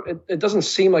though it doesn't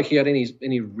seem like he had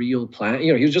any real plan.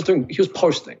 He was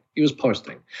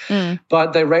posting.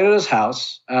 But they raided his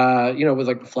house, with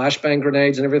like flashbang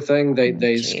grenades and everything.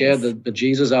 They scared the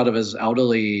bejesus out of his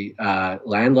elderly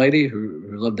landlady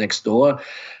who lived next door.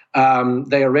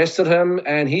 They arrested him,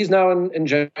 and he's now in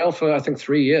jail for, I think,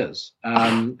 3 years,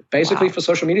 basically for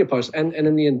social media posts. And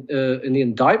in the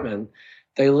indictment,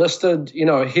 they listed,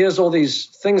 here's all these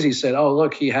things he said. Oh,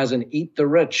 look, he has an Eat the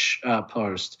Rich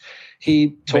post.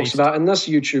 He talks about in this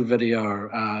YouTube video,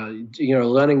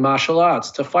 learning martial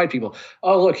arts to fight people.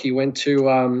 Oh, look, he went to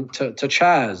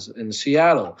Chaz in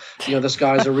Seattle. This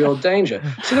guy's a real danger.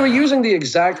 So they were using the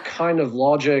exact kind of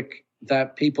logic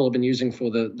that people have been using for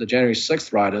the January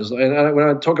 6th rioters. And when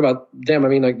I talk about them, I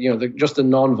mean, just the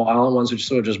non-violent ones who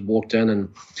sort of just walked in and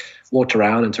walked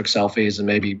around and took selfies and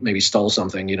maybe stole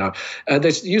something.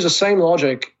 They use the same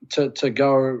logic to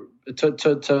throw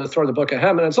the book at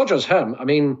him. And it's not just him. I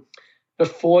mean,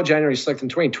 before January 6th in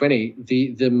 2020,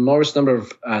 the most number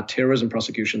of terrorism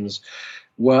prosecutions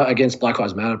were against Black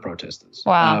Lives Matter protesters.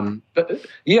 Wow. And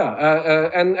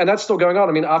that's still going on.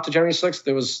 I mean, after January 6th,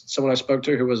 there was someone I spoke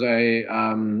to who was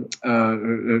who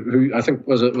I think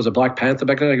was a Black Panther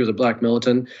back then. He was a Black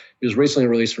militant. He was recently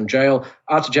released from jail.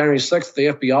 After January 6th, the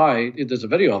FBI, there's a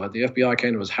video of it, the FBI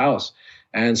came to his house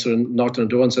and sort of knocked on the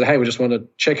door and said, hey, we just want to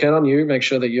check in on you, make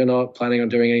sure that you're not planning on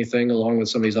doing anything along with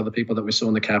some of these other people that we saw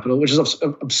in the Capitol, which is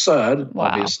absurd,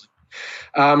 obviously.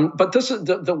 But this is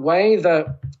the way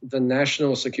that the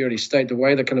national security state, the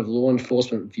way that kind of law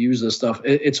enforcement views this stuff,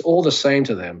 it's all the same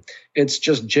to them. It's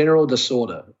just general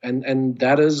disorder. And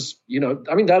that is,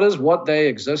 that is what they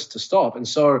exist to stop. And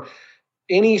so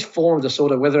any form of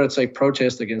disorder, whether it's a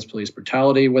protest against police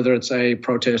brutality, whether it's a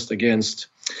protest against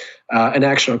an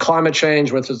action on climate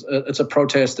change, whether it's a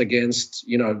protest against,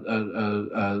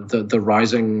 the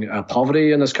rising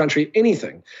poverty in this country,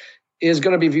 anything is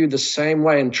going to be viewed the same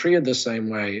way and treated the same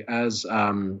way as,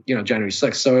 January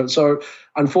 6th. So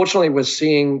unfortunately, we're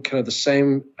seeing kind of the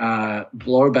same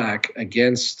blowback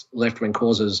against left-wing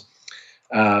causes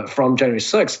from January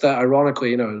 6th that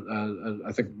ironically,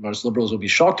 I think most liberals will be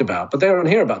shocked about, but they don't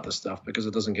hear about this stuff because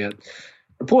it doesn't get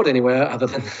reported anywhere other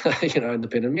than,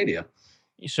 independent media.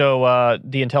 So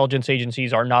the intelligence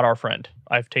agencies are not our friend.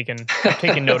 I've taken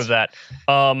note of that.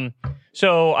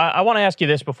 So I want to ask you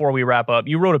this before we wrap up.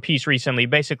 You wrote a piece recently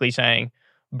basically saying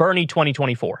Bernie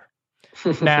 2024.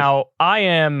 Now,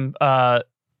 I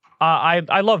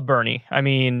love Bernie. I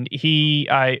mean,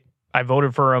 I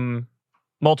voted for him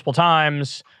multiple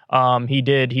times. He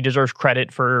deserves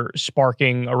credit for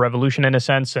sparking a revolution in a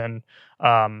sense and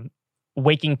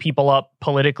waking people up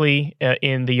politically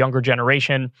in the younger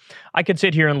generation. I could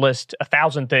sit here and list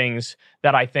 1,000 things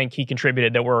that I think he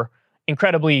contributed that were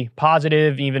incredibly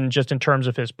positive, even just in terms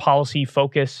of his policy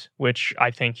focus, which I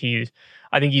think he's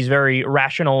very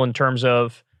rational in terms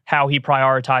of how he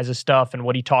prioritizes stuff and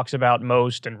what he talks about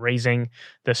most and raising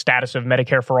the status of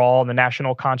Medicare for all and the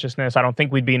national consciousness. I don't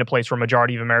think we'd be in a place where a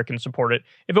majority of Americans support it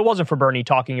if it wasn't for Bernie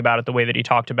talking about it the way that he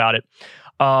talked about it.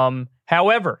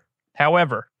 However,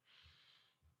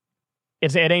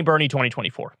 it ain't Bernie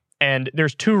 2024. And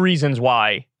there's two reasons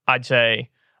why I'd say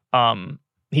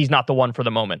he's not the one for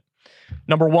the moment.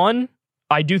 Number one,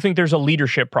 I do think there's a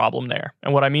leadership problem there.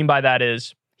 And what I mean by that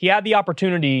is he had the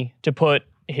opportunity to put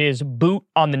his boot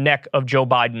on the neck of Joe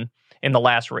Biden in the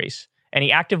last race, and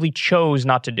he actively chose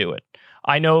not to do it.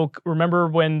 Remember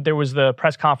when there was the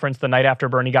press conference the night after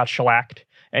Bernie got shellacked,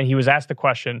 and he was asked the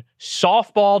question,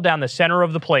 softball down the center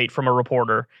of the plate from a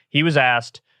reporter. He was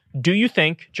asked, do you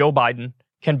think Joe Biden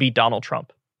can beat Donald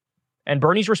Trump? And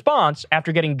Bernie's response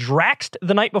after getting draxed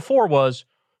the night before was,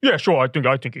 yeah, sure,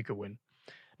 I think he could win.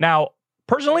 Now,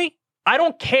 personally, I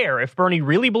don't care if Bernie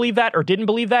really believed that or didn't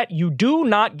believe that. You do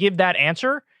not give that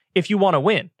answer if you want to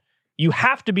win. You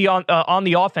have to be on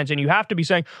the offense, and you have to be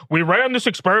saying, we ran this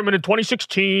experiment in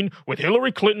 2016 with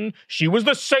Hillary Clinton. She was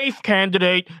the safe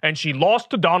candidate, and she lost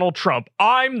to Donald Trump.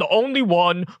 I'm the only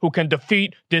one who can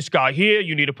defeat this guy here.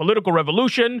 You need a political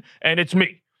revolution, and it's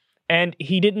me. And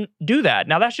he didn't do that.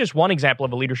 Now, that's just one example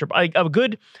of a leadership. A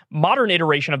good modern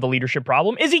iteration of the leadership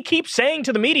problem is he keeps saying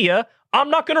to the media, I'm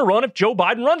not going to run if Joe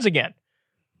Biden runs again.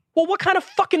 Well, what kind of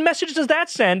fucking message does that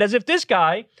send as if this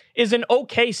guy is an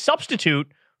okay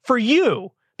substitute for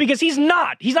you? Because he's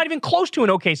not. He's not even close to an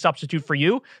okay substitute for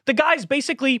you. The guy's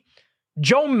basically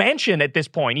Joe Manchin at this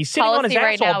point. He's sitting on his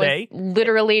ass all day.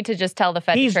 Literally to just tell the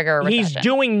Fed to trigger a recession. He's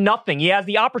doing nothing. He has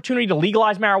the opportunity to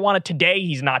legalize marijuana today.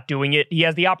 He's not doing it. He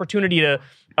has the opportunity to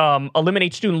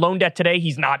eliminate student loan debt today.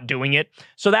 He's not doing it.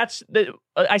 So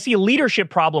I see a leadership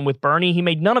problem with Bernie. He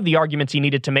made none of the arguments he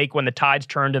needed to make when the tides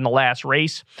turned in the last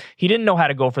race. He didn't know how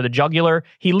to go for the jugular.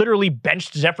 He literally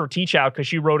benched Zephyr Teachout because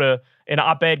she wrote an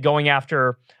op-ed going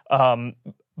after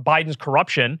Biden's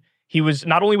corruption.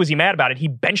 Not only was he mad about it, he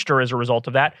benched her as a result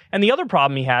of that. And the other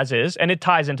problem he has is, and it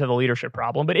ties into the leadership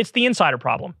problem, but it's the insider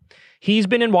problem. He's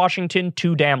been in Washington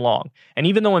too damn long. And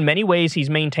even though in many ways he's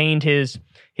maintained his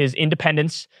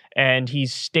independence and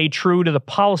he's stayed true to the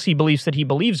policy beliefs that he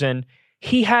believes in,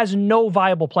 he has no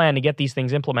viable plan to get these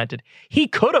things implemented. He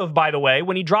could have, by the way,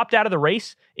 when he dropped out of the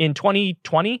race in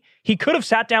 2020, he could have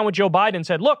sat down with Joe Biden and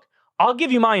said, look, I'll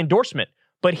give you my endorsement,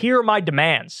 but here are my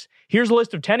demands. Here's a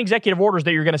list of 10 executive orders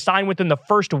that you're going to sign within the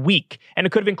first week. And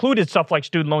it could have included stuff like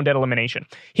student loan debt elimination.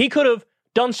 He could have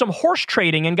done some horse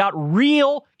trading and got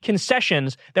real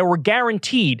concessions that were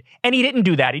guaranteed. And he didn't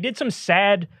do that. He did some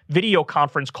sad video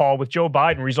conference call with Joe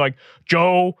Biden where he's like,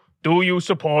 Joe, do you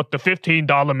support the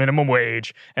 $15 minimum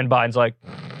wage? And Biden's like,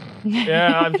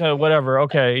 yeah, whatever.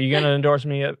 Okay, you going to endorse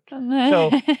me?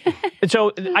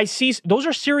 So I see those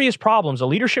are serious problems, a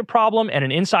leadership problem and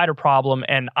an insider problem.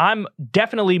 And I'm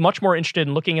definitely much more interested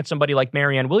in looking at somebody like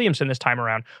Marianne Williamson this time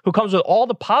around, who comes with all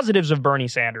the positives of Bernie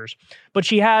Sanders, but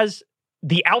she has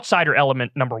the outsider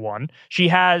element, number one. She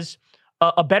has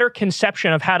a better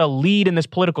conception of how to lead in this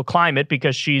political climate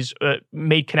because she's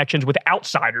made connections with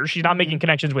outsiders. She's not making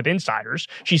connections with insiders.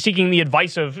 She's seeking the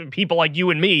advice of people like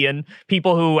you and me and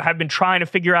people who have been trying to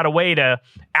figure out a way to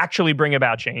actually bring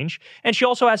about change. And she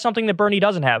also has something that Bernie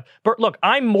doesn't have. But look,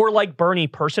 I'm more like Bernie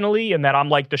personally in that I'm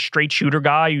like the straight shooter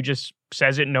guy who just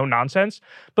says it no nonsense.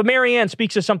 But Marianne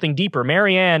speaks to something deeper.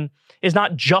 Marianne is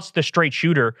not just the straight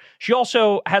shooter. She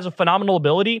also has a phenomenal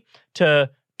ability to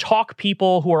talk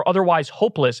people who are otherwise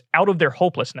hopeless out of their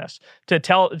hopelessness,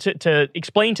 to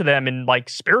explain to them in like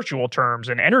spiritual terms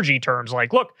and energy terms,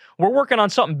 like, look, we're working on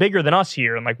something bigger than us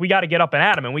here. And like, we got to get up and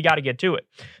at them and we got to get to it.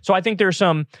 So I think there's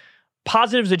some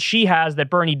positives that she has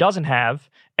that Bernie doesn't have.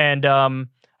 And and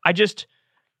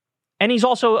he's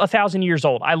also 1,000 years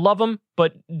old. I love him,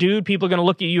 but dude, people are going to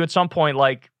look at you at some point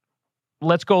like,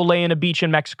 let's go lay in a beach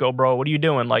in Mexico, bro. What are you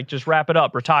doing? Like, just wrap it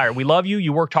up. Retire. We love you.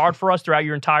 You worked hard for us throughout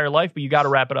your entire life, but you got to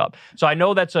wrap it up. So I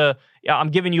know I'm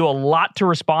giving you a lot to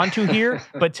respond to here,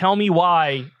 but tell me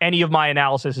why any of my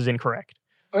analysis is incorrect.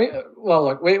 Well,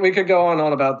 look, we could go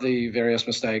on about the various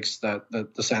mistakes that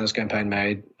the Sanders campaign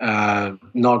made.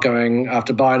 Not going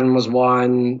after Biden was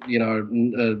one.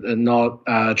 Not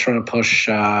trying to push.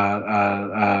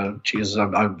 Jesus,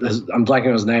 I'm blanking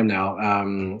on his name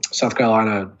now. South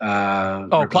Carolina.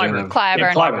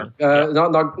 Clyburn. Yeah.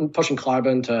 Not pushing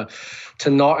Clyburn to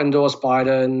not endorse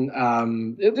Biden.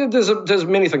 There's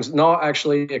many things. Not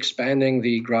actually expanding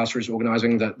the grassroots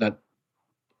organizing that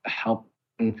help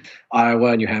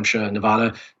Iowa, New Hampshire,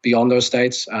 Nevada, beyond those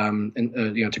states,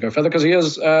 to go further.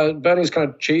 Because Bernie's kind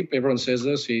of cheap. Everyone says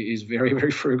this. He's very,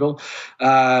 very frugal,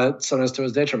 sometimes to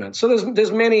his detriment. So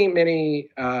there's many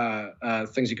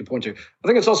things you could point to. I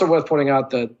think it's also worth pointing out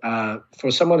that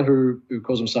for someone who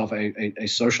calls himself a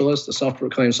socialist, a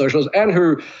self-proclaimed socialist, and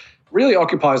who really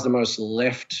occupies the most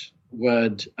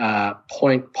leftward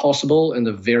point possible in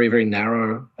the very, very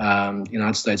narrow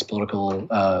United States political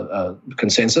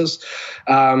consensus.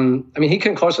 He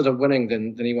came closer to winning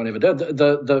than anyone ever did.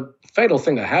 The fatal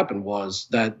thing that happened was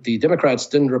that the Democrats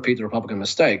didn't repeat the Republican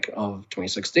mistake of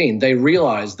 2016. They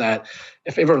realized that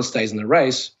if everyone stays in the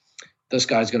race, this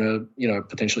guy's going to,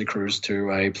 potentially cruise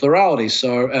to a plurality.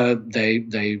 So they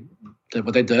did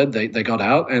what they did. They got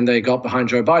out and they got behind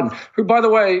Joe Biden, who, by the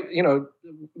way,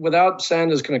 without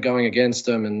Sanders kind of going against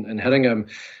him and hitting him,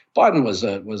 Biden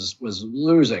was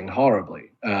losing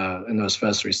horribly in those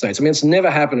first three states. It's never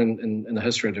happened in the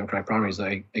history of Democratic primaries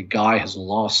that a guy has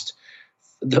lost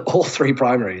all three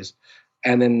primaries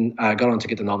and then got on to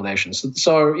get the nomination.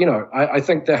 So I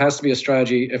think there has to be a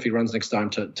strategy if he runs next time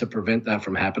to prevent that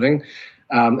from happening.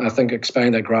 I think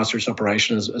expanding that grassroots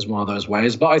operation is one of those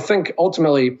ways. But I think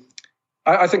ultimately,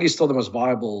 I think he's still the most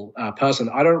viable person.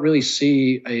 I don't really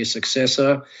see a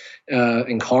successor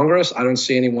in Congress. I don't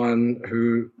see anyone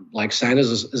who, like Sanders,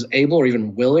 is able or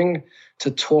even willing to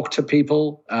talk to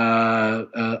people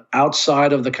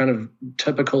outside of the kind of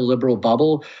typical liberal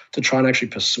bubble to try and actually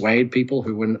persuade people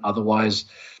who wouldn't otherwise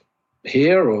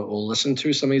hear or listen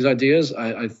to some of these ideas.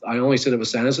 I only said it with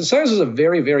Sanders. And Sanders is a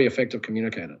very, very effective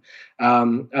communicator.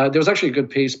 There was actually a good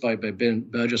piece by Ben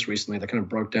Burgess recently that kind of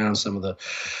broke down some of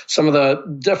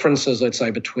the differences, let's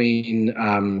say, between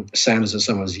Sanders and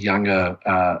some of his younger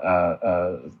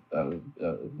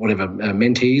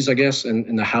mentees, I guess,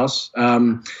 in the House.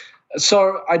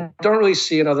 So I don't really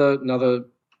see another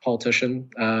politician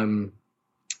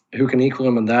who can equal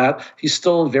him in that. He's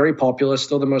still very popular,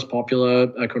 still the most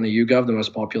popular, according to YouGov, the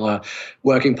most popular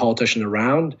working politician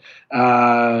around.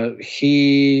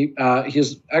 He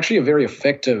is actually a very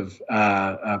effective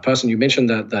person. You mentioned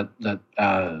that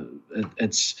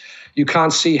it's you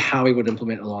can't see how he would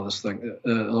implement a lot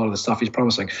of the stuff he's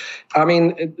promising. I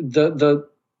mean,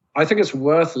 I think it's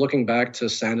worth looking back to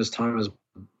Sanders' time as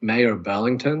mayor of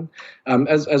Burlington.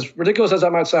 As ridiculous as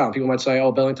that might sound, people might say,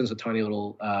 "Oh, Burlington's a tiny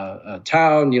little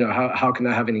town. You know, how can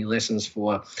that have any lessons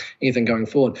for anything going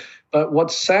forward?" But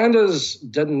what Sanders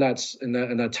did in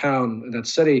that town, in that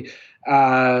city,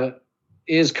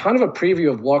 is kind of a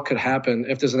preview of what could happen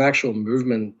if there's an actual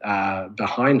movement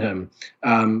behind him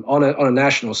on a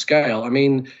national scale. I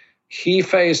mean, he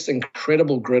faced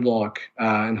incredible gridlock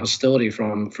and hostility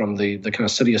from the kind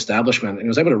of city establishment, and he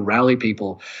was able to rally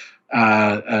people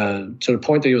to the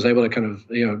point that he was able to kind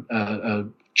of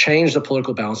change the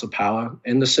political balance of power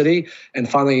in the city and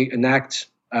finally enact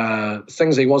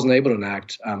things that he wasn't able to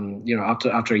enact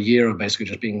after a year of basically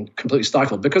just being completely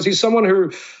stifled, because he's someone who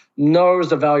knows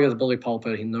the value of the bully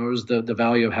pulpit. He knows the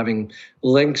value of having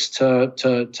links to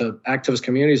activist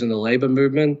communities in the labor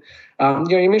movement.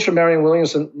 You mentioned Marianne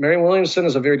Williamson. Marianne Williamson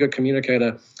is a very good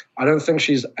communicator. I don't think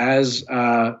she's as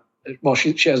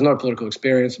she has no political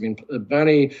experience. I mean,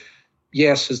 Bernie,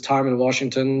 yes, his time in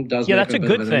Washington does. Yeah, that's a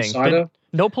good thing.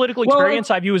 No political experience,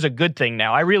 I view as a good thing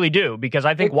now. I really do, because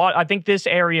I think this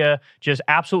area just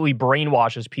absolutely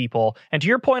brainwashes people. And to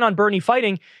your point on Bernie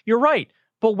fighting, you're right.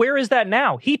 But where is that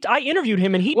now? I interviewed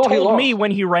him, and he told me when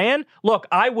he ran, "Look,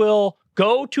 I will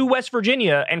go to West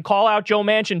Virginia and call out Joe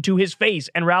Manchin to his face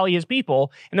and rally his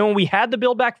people." And then when we had the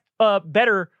Build Back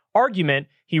Better argument,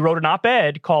 he wrote an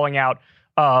op-ed calling out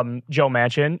Joe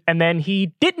Manchin, and then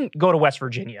he didn't go to West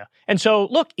Virginia. And so,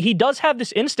 look, he does have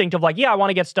this instinct of like, yeah, I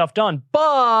want to get stuff done,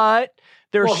 but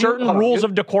there are certain rules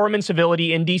of decorum and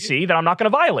civility in D.C. that I'm not going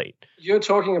to violate. You're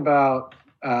talking about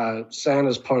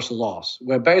Sanders post-loss,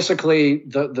 where basically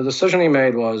the decision he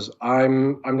made was,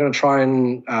 I'm going to try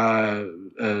and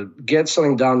get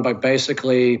something done by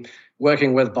basically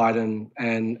working with Biden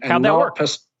and How'd that work?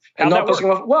 Not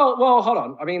pissing off. Well, hold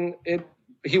on. I mean,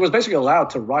 he was basically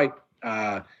allowed to write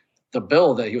the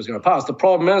bill that he was going to pass. The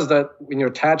problem is that when you're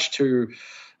attached to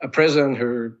a president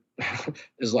who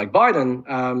is like Biden,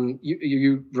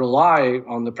 you rely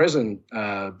on the president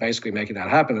basically making that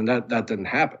happen, and that didn't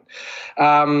happen.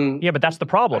 Yeah, but that's the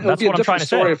problem. That's what I'm trying to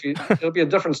say. It'll be a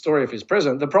different story if he's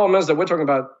president. The problem is that we're talking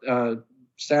about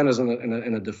Sanders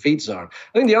in a defeat zone.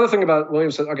 I think the other thing about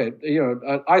Williamson,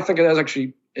 I think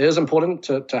it is important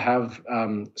to have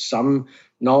some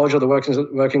knowledge of the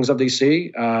workings of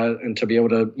DC and to be able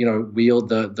to wield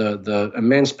the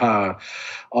immense power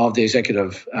of the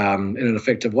executive in an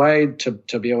effective way,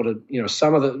 to be able to know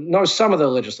some of the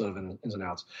legislative ins and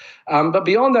outs. But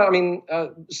beyond that, I mean,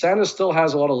 Sanders still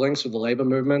has a lot of links with the labor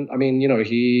movement. I mean,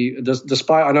 he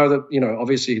despite, I know that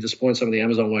obviously he disappointed some of the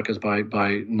Amazon workers by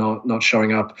not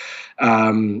showing up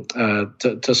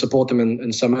to support them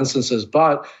in some instances,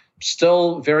 but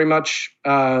still very much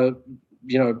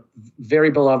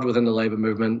very beloved within the labor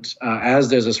movement, as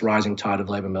there's this rising tide of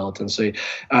labor militancy.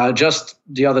 Just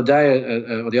the other day,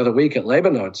 or the other week at Labor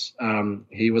Notes,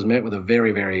 he was met with a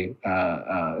very, very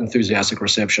enthusiastic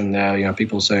reception there.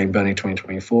 People saying Bernie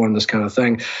 2024 and this kind of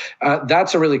thing.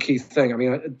 That's a really key thing. I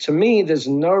mean, to me, there's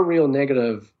no real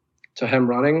negative to him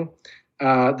running.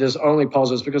 There's only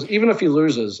positives, because even if he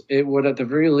loses, it would at the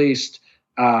very least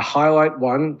highlight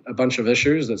a bunch of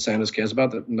issues that Sanders cares about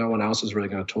that no one else is really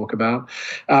going to talk about.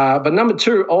 But number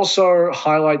two, also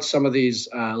highlight some of these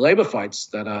labor fights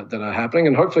that are happening,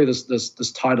 and hopefully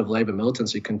this tide of labor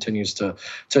militancy continues to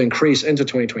increase into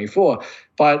 2024.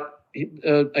 But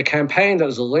a campaign that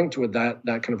is linked with that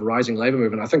kind of rising labor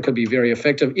movement, I think, could be very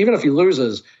effective. Even if he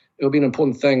loses, it will be an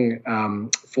important thing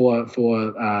for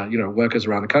workers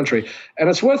around the country. And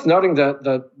it's worth noting that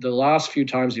the last few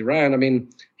times he ran, I mean,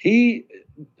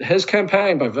 his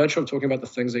campaign, by virtue of talking about the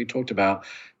things that he talked about,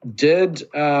 did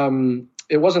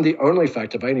it wasn't the only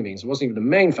factor by any means. It wasn't even the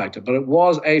main factor, but it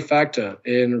was a factor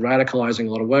in radicalizing a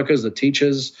lot of workers, the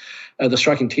teachers, the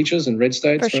striking teachers in red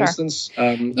states, for instance,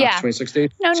 after 2016.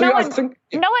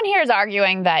 No one here is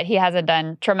arguing that he hasn't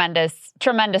done tremendous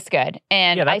good.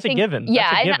 And yeah, that's I think, a given.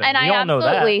 Yeah, that's a given. and I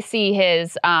absolutely see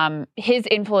his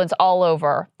influence all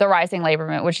over the rising labor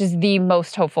movement, which is the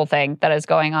most hopeful thing that is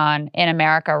going on in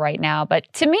America right now.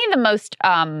 But to me, the most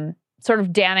sort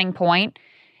of damning point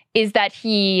is that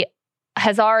he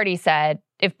has already said,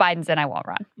 if Biden's in, I won't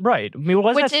run. Right. I mean,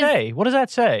 what does that say? What does that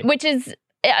say? Which is,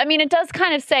 I mean, it does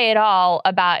kind of say it all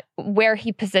about where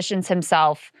he positions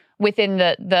himself within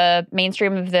the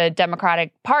mainstream of the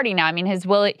Democratic Party now. I mean,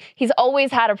 he's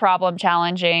always had a problem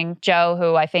challenging Joe,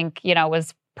 who I think,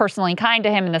 was personally kind to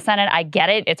him in the Senate. I get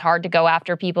it. It's hard to go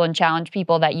after people and challenge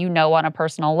people that you know on a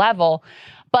personal level.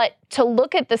 But to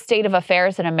look at the state of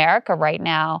affairs in America right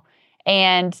now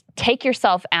and take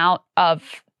yourself out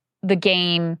of the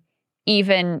game,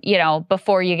 even,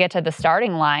 before you get to the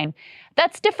starting line,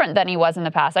 that's different than he was in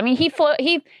the past. I mean, he flirted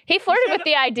with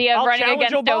the idea of running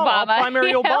against Obama. I'll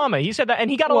primary Obama. He said that, and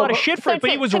he got a lot of shit for it,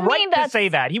 but he was right to say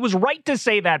that. He was right to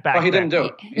say that back then. He didn't do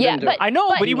it. I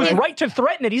know, but he was right to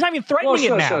threaten it. He's not even threatening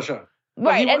it now. Sure.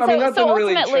 Right, and so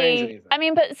ultimately,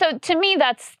 so to me,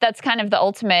 that's kind of the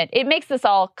ultimate. It makes this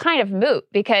all kind of moot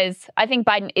because I think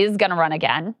Biden is going to run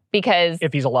again because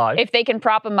if he's alive, if they can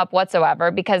prop him up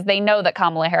whatsoever, because they know that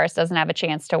Kamala Harris doesn't have a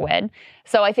chance to win.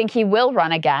 So I think he will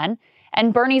run again.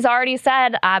 And Bernie's already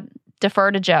said,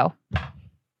 defer to Joe.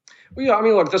 Well, yeah, I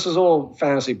mean, look, this is all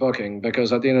fantasy booking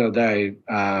because at the end of the day,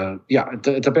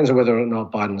 it depends on whether or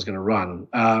not Biden's going to run.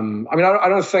 I mean, I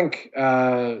don't think.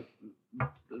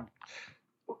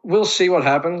 We'll see what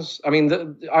happens. I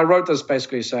mean, I wrote this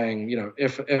basically saying,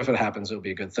 if it happens, it'll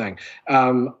be a good thing.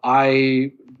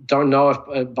 I don't know if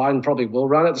Biden probably will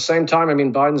run. At the same time, I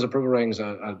mean, Biden's approval ratings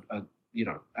are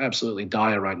absolutely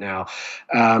dire right now,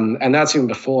 and that's even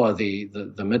before the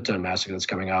midterm massacre that's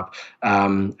coming up.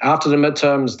 After the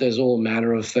midterms, there's all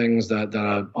manner of things that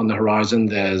are on the horizon.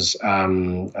 There's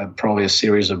probably a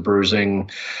series of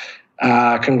bruising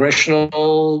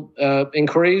congressional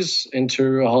inquiries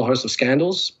into a whole host of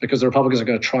scandals because the Republicans are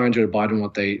going to try and do to Biden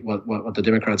what the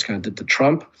Democrats kind of did to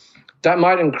Trump. That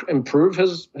might improve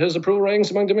his approval ratings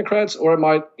among Democrats, or it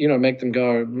might make them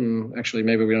go, actually,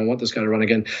 maybe we don't want this guy to run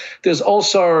again. There's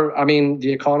also, I mean,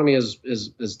 the economy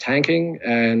is tanking,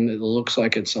 and it looks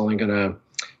like it's only going to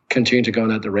continue to go in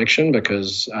that direction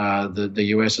because the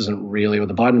U.S. isn't really, or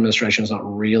the Biden administration is not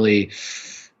really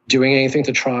doing anything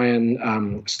to try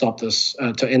and stop this,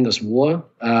 to end this war.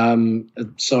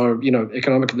 So,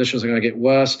 economic conditions are going to get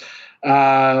worse.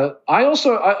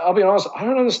 I'll be honest, I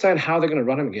don't understand how they're going to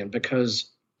run him again which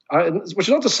is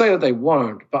not to say that they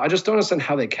won't, but I just don't understand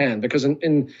how they can because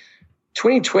in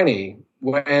 2020,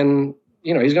 when,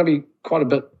 he's going to be quite a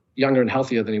bit younger and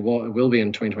healthier than he will be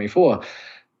in 2024,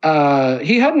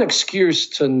 he had an excuse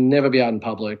to never be out in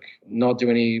public, not do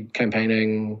any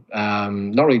campaigning,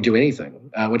 not really do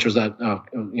anything, which was that,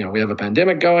 we have a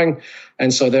pandemic going.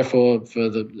 And so therefore,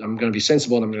 I'm going to be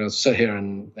sensible and I'm going to sit here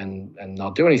and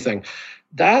not do anything.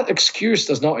 That excuse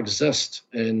does not exist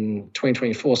in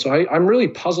 2024. So I'm really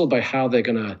puzzled by how they're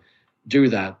going to do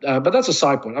that. But that's a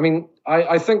side point. I mean,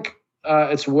 I think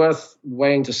it's worth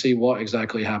waiting to see what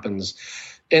exactly happens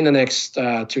in the next 2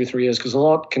 or 3 years, because a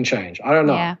lot can change. I don't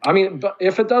know. Yeah. I mean, but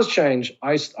if it does change,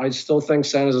 I still think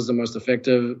Sanders is the most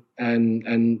effective,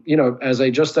 and as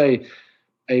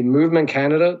a movement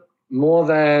candidate, more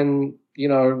than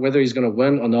whether he's going to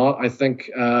win or not. I think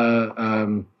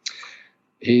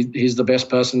he's the best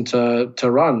person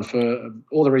to run for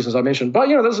all the reasons I mentioned. But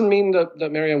that doesn't mean that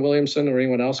Marianne Williamson or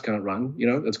anyone else can't run.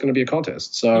 It's going to be a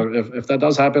contest. So if that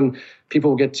does happen, people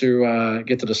will get to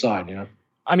decide.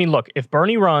 I mean, look, if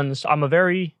Bernie runs, I'm a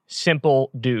very simple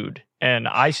dude. And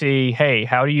I see, hey,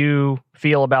 how do you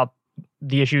feel about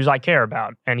the issues I care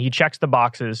about? And he checks the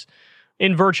boxes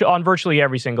on virtually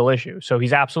every single issue. So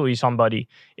he's absolutely somebody.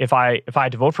 If I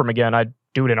had to vote for him again, I'd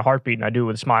do it in a heartbeat and I'd do it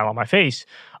with a smile on my face.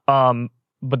 But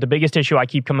the biggest issue I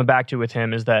keep coming back to with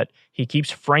him is that he keeps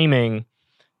framing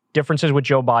differences with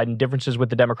Joe Biden, differences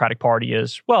with the Democratic Party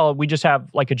is, well, we just have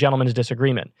like a gentleman's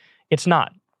disagreement. It's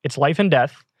not. It's life and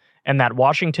death. And that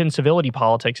Washington civility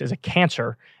politics is a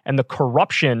cancer, and the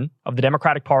corruption of the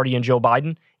Democratic Party and Joe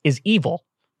Biden is evil.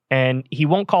 And he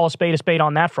won't call a spade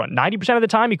on that front. 90% of the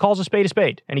time, he calls a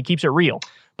spade, and he keeps it real.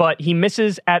 But he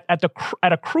misses at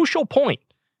a crucial point.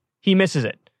 He misses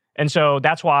it. And so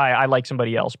that's why I like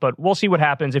somebody else. But we'll see what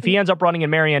happens. If he ends up running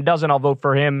and Marianne doesn't, I'll vote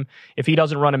for him. If he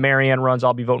doesn't run and Marianne runs,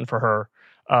 I'll be voting for her.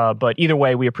 But either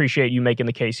way, we appreciate you making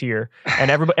the case here.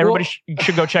 And everybody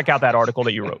should go check out that article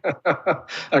that you wrote.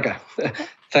 Okay.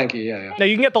 Thank you. Yeah. No,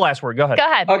 you can get the last word. Go ahead. Go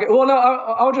ahead. Okay. Well, no,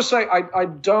 I'll just say I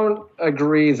don't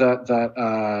agree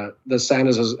that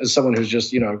Sanders is someone who's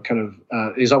just,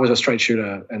 he's always a straight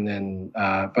shooter. And then,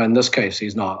 but in this case,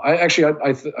 he's not. I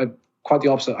quite the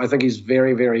opposite. I think he's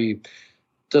very, very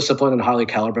disciplined and highly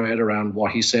calibrated around what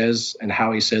he says and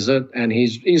how he says it. And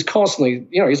he's constantly,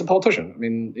 he's a politician. I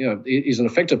mean, he's an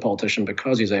effective politician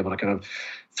because he's able to kind of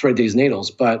thread these needles.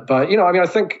 But I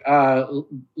think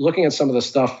looking at some of the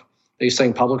stuff that he's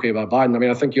saying publicly about Biden, I mean,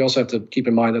 I think you also have to keep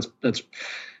in mind that's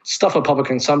stuff of public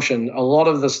consumption. A lot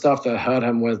of the stuff that hurt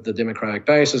him with the Democratic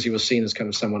base is he was seen as kind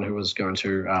of someone who was going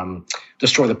to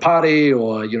destroy the party,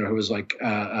 or, who was like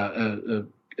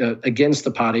against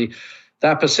the party.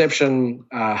 That perception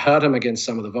hurt him against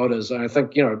some of the voters. And I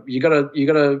think, you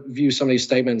gotta view some of these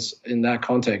statements in that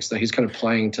context, that he's kind of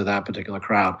playing to that particular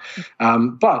crowd.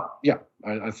 But yeah,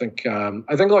 I think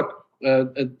look,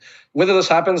 whether this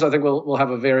happens, I think we'll have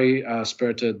a very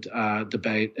spirited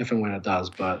debate if and when it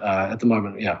does. But at the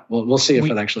moment, yeah, we'll see if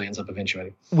it actually ends up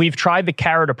eventuating. We've tried the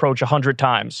carrot approach 100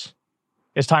 times.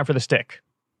 It's time for the stick.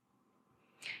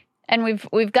 And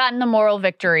we've gotten the moral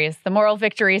victories. The moral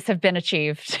victories have been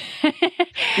achieved.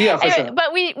 Yeah, for sure.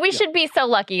 But we should be so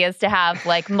lucky as to have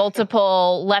like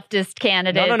multiple leftist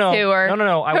candidates who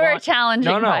are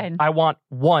challenging Biden. I want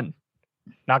one.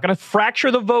 Not going to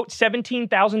fracture the vote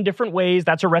 17,000 different ways.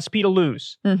 That's a recipe to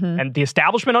lose. Mm-hmm. And the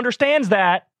establishment understands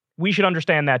that. We should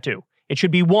understand that too. It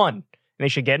should be one. And they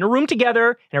should get in a room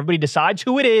together and everybody decides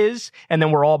who it is, and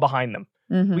then we're all behind them.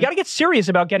 Mm-hmm. We got to get serious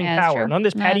about getting power. None of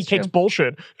this patty cakes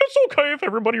bullshit. It's okay if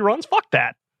everybody runs. Fuck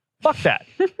that.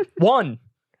 One.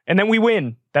 And then we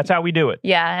win. That's how we do it.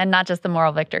 Yeah, and not just the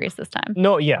moral victories this time.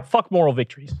 No, yeah. Fuck moral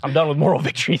victories. I'm done with moral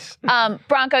victories.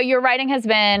 Branko, your writing has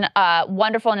been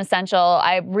wonderful and essential.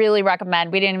 I really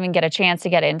recommend. We didn't even get a chance to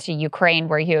get into Ukraine,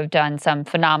 where you have done some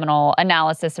phenomenal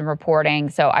analysis and reporting.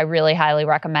 So I really highly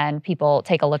recommend people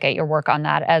take a look at your work on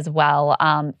that as well.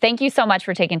 Thank you so much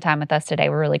for taking time with us today.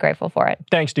 We're really grateful for it.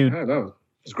 Thanks, dude. Yeah, no,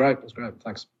 it's great.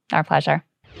 Thanks. Our pleasure.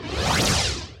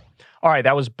 All right,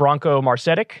 that was Branko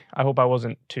Marcetic. I hope I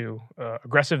wasn't too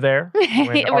aggressive there.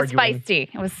 It was feisty.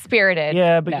 It was spirited.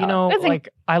 Yeah, but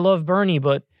I love Bernie,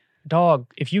 but dog,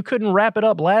 if you couldn't wrap it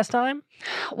up last time.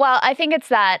 Well, I think it's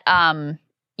that, the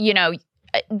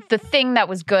thing that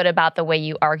was good about the way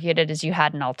you argued it is you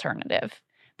had an alternative.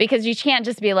 Because you can't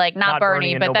just be like, not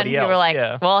Bernie, but then you were like,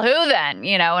 well, who then?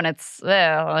 And it's,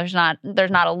 there's not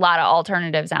a lot of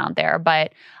alternatives out there.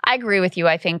 But I agree with you.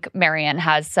 I think Marianne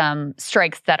has some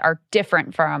strengths that are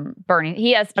different from Bernie.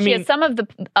 She has some of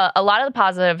a lot of the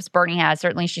positives Bernie has.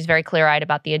 Certainly, she's very clear-eyed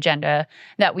about the agenda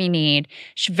that we need.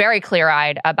 She's very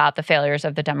clear-eyed about the failures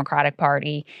of the Democratic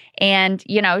Party. And,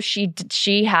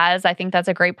 she has, I think that's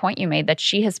a great point you made, that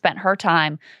she has spent her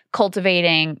time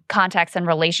cultivating contacts and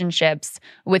relationships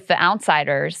with the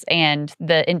outsiders and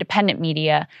the independent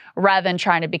media rather than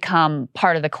trying to become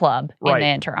part of the club in the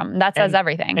interim. That says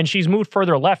everything. And she's moved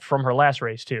further left from her last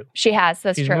race, too. She has.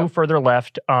 That's true. She's moved further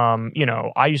left.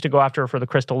 I used to go after her for the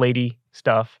Crystal Lady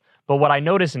stuff. But what I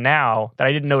notice now that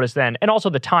I didn't notice then, and also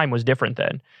the time was different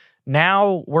then,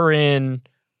 now we're in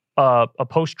a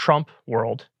post-Trump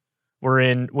world. We're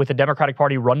in with a Democratic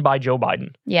Party run by Joe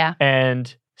Biden. Yeah.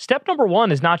 And step number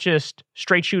one is not just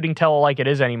straight shooting, tell it like it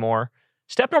is anymore.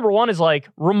 Step number one is like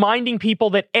reminding people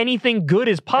that anything good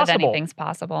is possible. That anything's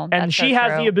possible. And she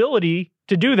has the ability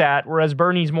to do that, whereas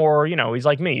Bernie's more, he's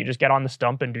like me. You just get on the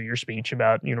stump and do your speech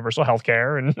about universal health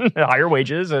care and higher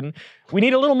wages. And we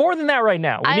need a little more than that right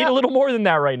now.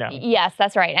 Yes,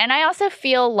 that's right. And I also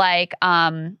feel like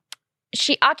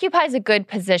she occupies a good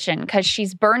position because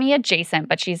she's Bernie adjacent,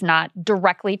 but she's not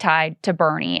directly tied to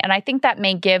Bernie. And I think that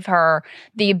may give her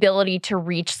the ability to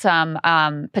reach some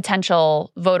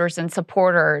potential voters and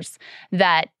supporters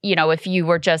that, if you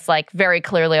were just like very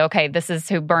clearly, okay, this is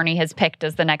who Bernie has picked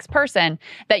as the next person,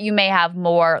 that you may have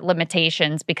more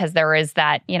limitations because there is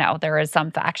that, there is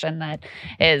some faction that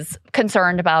is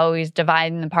concerned about always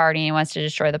dividing the party and wants to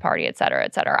destroy the party, et cetera,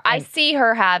 et cetera. I see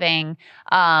her having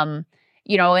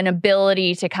an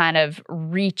ability to kind of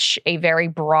reach a very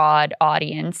broad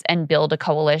audience and build a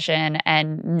coalition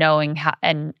and knowing how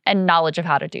and knowledge of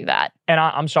how to do that. And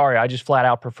I'm sorry, I just flat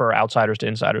out prefer outsiders to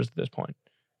insiders at this point.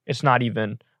 It's not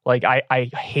even like I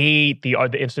hate the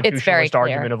institutionalist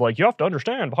argument of like, you have to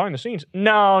understand behind the scenes.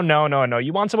 No.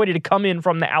 You want somebody to come in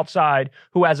from the outside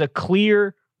who has a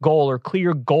clear goal or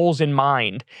clear goals in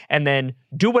mind and then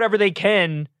do whatever they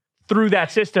can through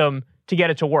that system to get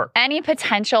it to work. Any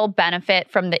potential benefit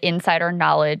from the insider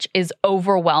knowledge is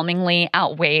overwhelmingly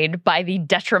outweighed by the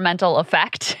detrimental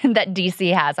effect that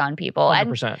DC has on people.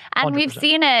 100%. And we've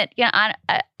seen it,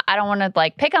 I don't want to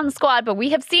like pick on the squad, but we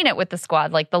have seen it with the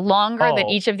squad. Like the longer that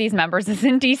each of these members is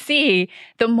in DC,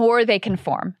 the more they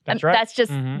conform. That's right.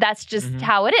 That's just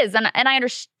how it is. And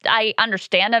I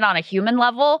understand it on a human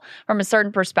level from a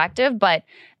certain perspective, but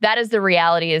that is the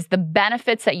reality. Is the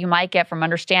benefits that you might get from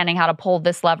understanding how to pull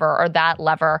this lever or that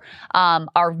lever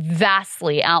are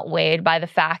vastly outweighed by the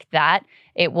fact that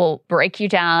it will break you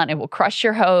down. It will crush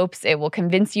your hopes. It will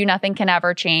convince you nothing can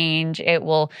ever change. It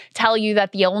will tell you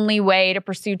that the only way to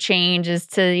pursue change is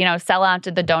to, sell out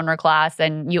to the donor class,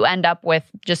 and you end up with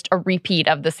just a repeat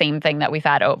of the same thing that we've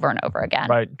had over and over again.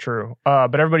 Right, true.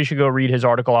 But everybody should go read his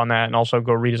article on that, and also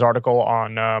go read his article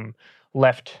on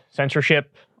left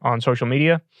censorship on social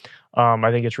media.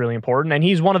 I think it's really important. And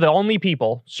he's one of the only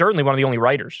people, certainly one of the only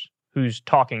writers, who's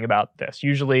talking about this.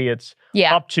 Usually it's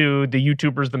up to the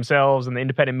YouTubers themselves and the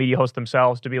independent media hosts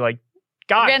themselves to be like,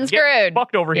 guys, getting screwed.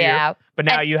 Fucked over here. But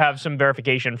now you have some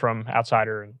verification from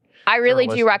outsider. And I really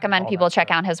do recommend people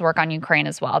check out his work on Ukraine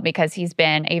as well, because he's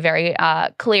been a very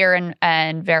clear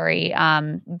and very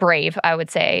brave, I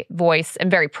would say, voice, and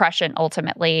very prescient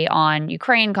ultimately on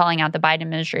Ukraine, calling out the Biden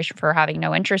administration for having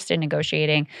no interest in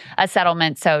negotiating a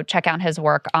settlement. So check out his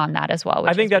work on that as well.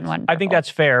 I think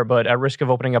that's fair, but at risk of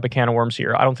opening up a can of worms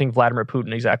here, I don't think Vladimir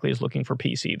Putin exactly is looking for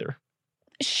peace either.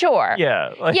 Sure.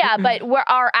 Yeah. But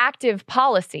our active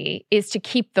policy is to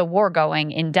keep the war going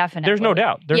indefinitely. There's no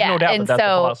doubt. There's no doubt and that's the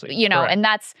policy. Correct. And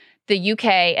that's the UK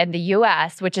and the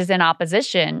US, which is in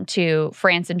opposition to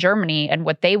France and Germany and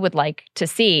what they would like to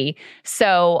see.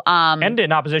 So, and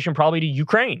in opposition probably to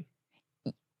Ukraine.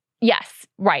 Yes,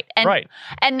 right.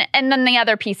 And then the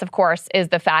other piece, of course, is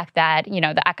the fact that,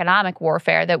 the economic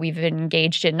warfare that we've been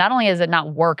engaged in, not only has it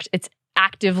not worked, it's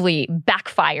actively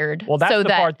backfired. Well, that's the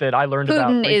part that I learned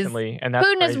about recently. And that's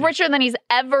Putin is richer than he's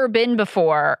ever been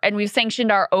before, and we've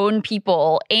sanctioned our own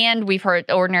people, and we've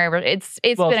hurt ordinary. It's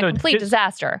been a complete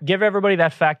disaster. Give everybody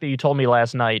that fact that you told me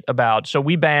last night about. So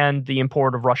we banned the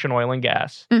import of Russian oil and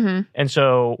gas, and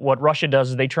so what Russia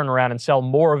does is they turn around and sell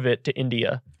more of it to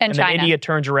India, and China. Then India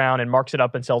turns around and marks it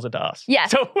up and sells it to us.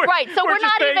 Yes, so we're not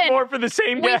just paying even more for the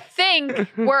same gas. We think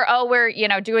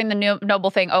we're doing the noble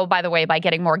thing. Oh, by the way, by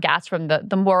getting more gas from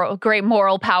the great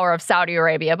moral power of Saudi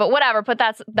Arabia, but whatever. Put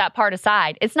that part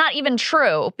aside. It's not even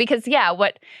true, because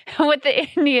what the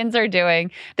Indians are doing,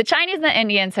 the Chinese and the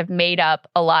Indians have made up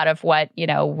a lot of what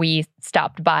we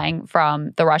stopped buying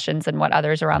from the Russians and what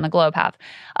others around the globe have.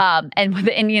 And what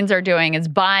the Indians are doing is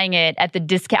buying it at the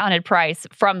discounted price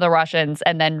from the Russians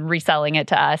and then reselling it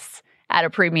to us at a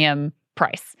premium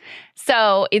price.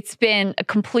 So it's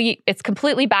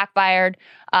completely backfired.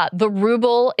 The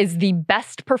ruble is the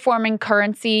best performing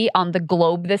currency on the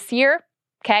globe this year.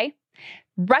 Okay.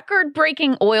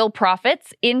 Record-breaking oil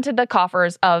profits into the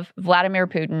coffers of Vladimir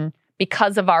Putin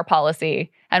because of our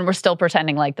policy. And we're still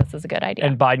pretending like this is a good idea.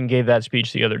 And Biden gave that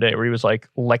speech the other day where he was like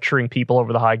lecturing people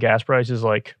over the high gas prices,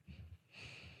 like,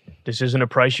 this isn't a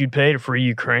price you'd pay to free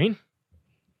Ukraine?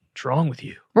 What's wrong with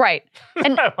you? Right.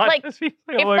 And if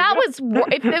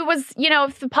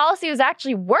the policy was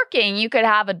actually working, you could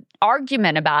have an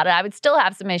argument about it. I would still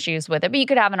have some issues with it, but you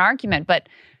could have an argument. But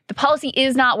the policy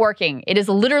is not working. It is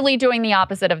literally doing the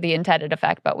opposite of the intended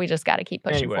effect, but we just got to keep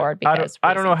pushing forward. Because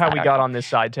I don't know how we got on this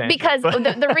side tangent. Because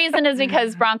the reason is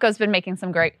because Bronco's been making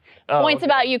some great points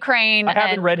about Ukraine. I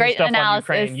haven't read his stuff analysis,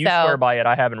 on Ukraine. You swear by it.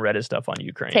 I haven't read his stuff on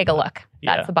Ukraine. Take a look.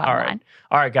 That's the bottom line.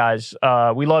 All right, guys.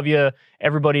 We love you.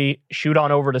 Everybody shoot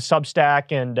on over to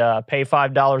Substack and pay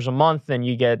 $5 a month, and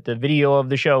you get the video of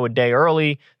the show a day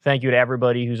early. Thank you to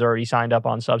everybody who's already signed up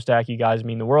on Substack. You guys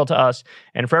mean the world to us.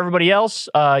 And for everybody else,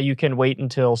 you can wait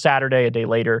until Saturday, a day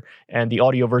later, and the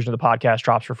audio version of the podcast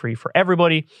drops for free for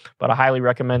everybody. But I highly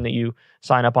recommend that you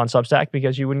sign up on Substack,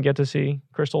 because you wouldn't get to see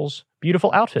Crystal's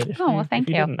beautiful outfit. Thank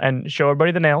you. Didn't. And show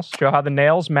everybody the nails. Show how the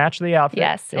nails match the outfit.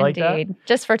 Yes, you indeed. like that?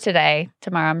 Just for today.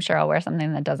 Tomorrow, I'm sure I'll wear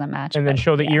something that doesn't match. And then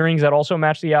show the earrings that also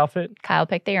match the outfit. Kyle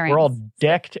picked the earrings. We're all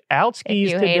decked out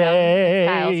skis today.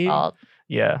 It's Kyle's fault.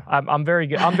 Yeah, I'm very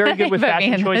good. I'm very good with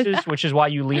fashion choices, which is why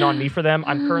you lean on me for them.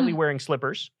 I'm currently wearing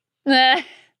slippers.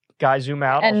 Guys, zoom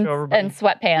out. I'll show everybody. And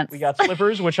sweatpants. We got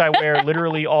slippers, which I wear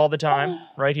literally all the time,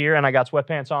 right here, and I got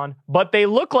sweatpants on. But they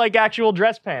look like actual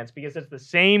dress pants because it's the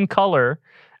same color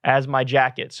as my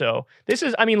jacket. So this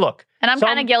is, look. And I'm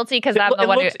kind of guilty because I'm the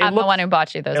one who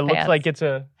bought you those pants. It looks like it's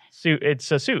a suit. It's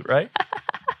a suit, right?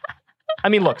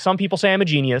 Look, some people say I'm a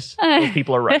genius. Those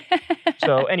people are right.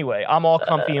 So anyway, I'm all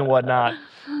comfy and whatnot.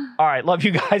 All right, love you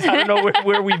guys. I don't know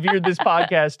where we veered this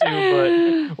podcast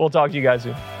to, but we'll talk to you guys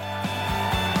soon.